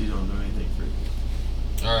 You two don't do anything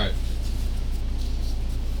freaky. All right.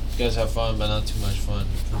 You guys have fun, but not too much fun.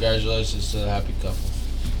 Congratulations to the happy couple.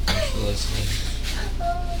 Thanks for listening.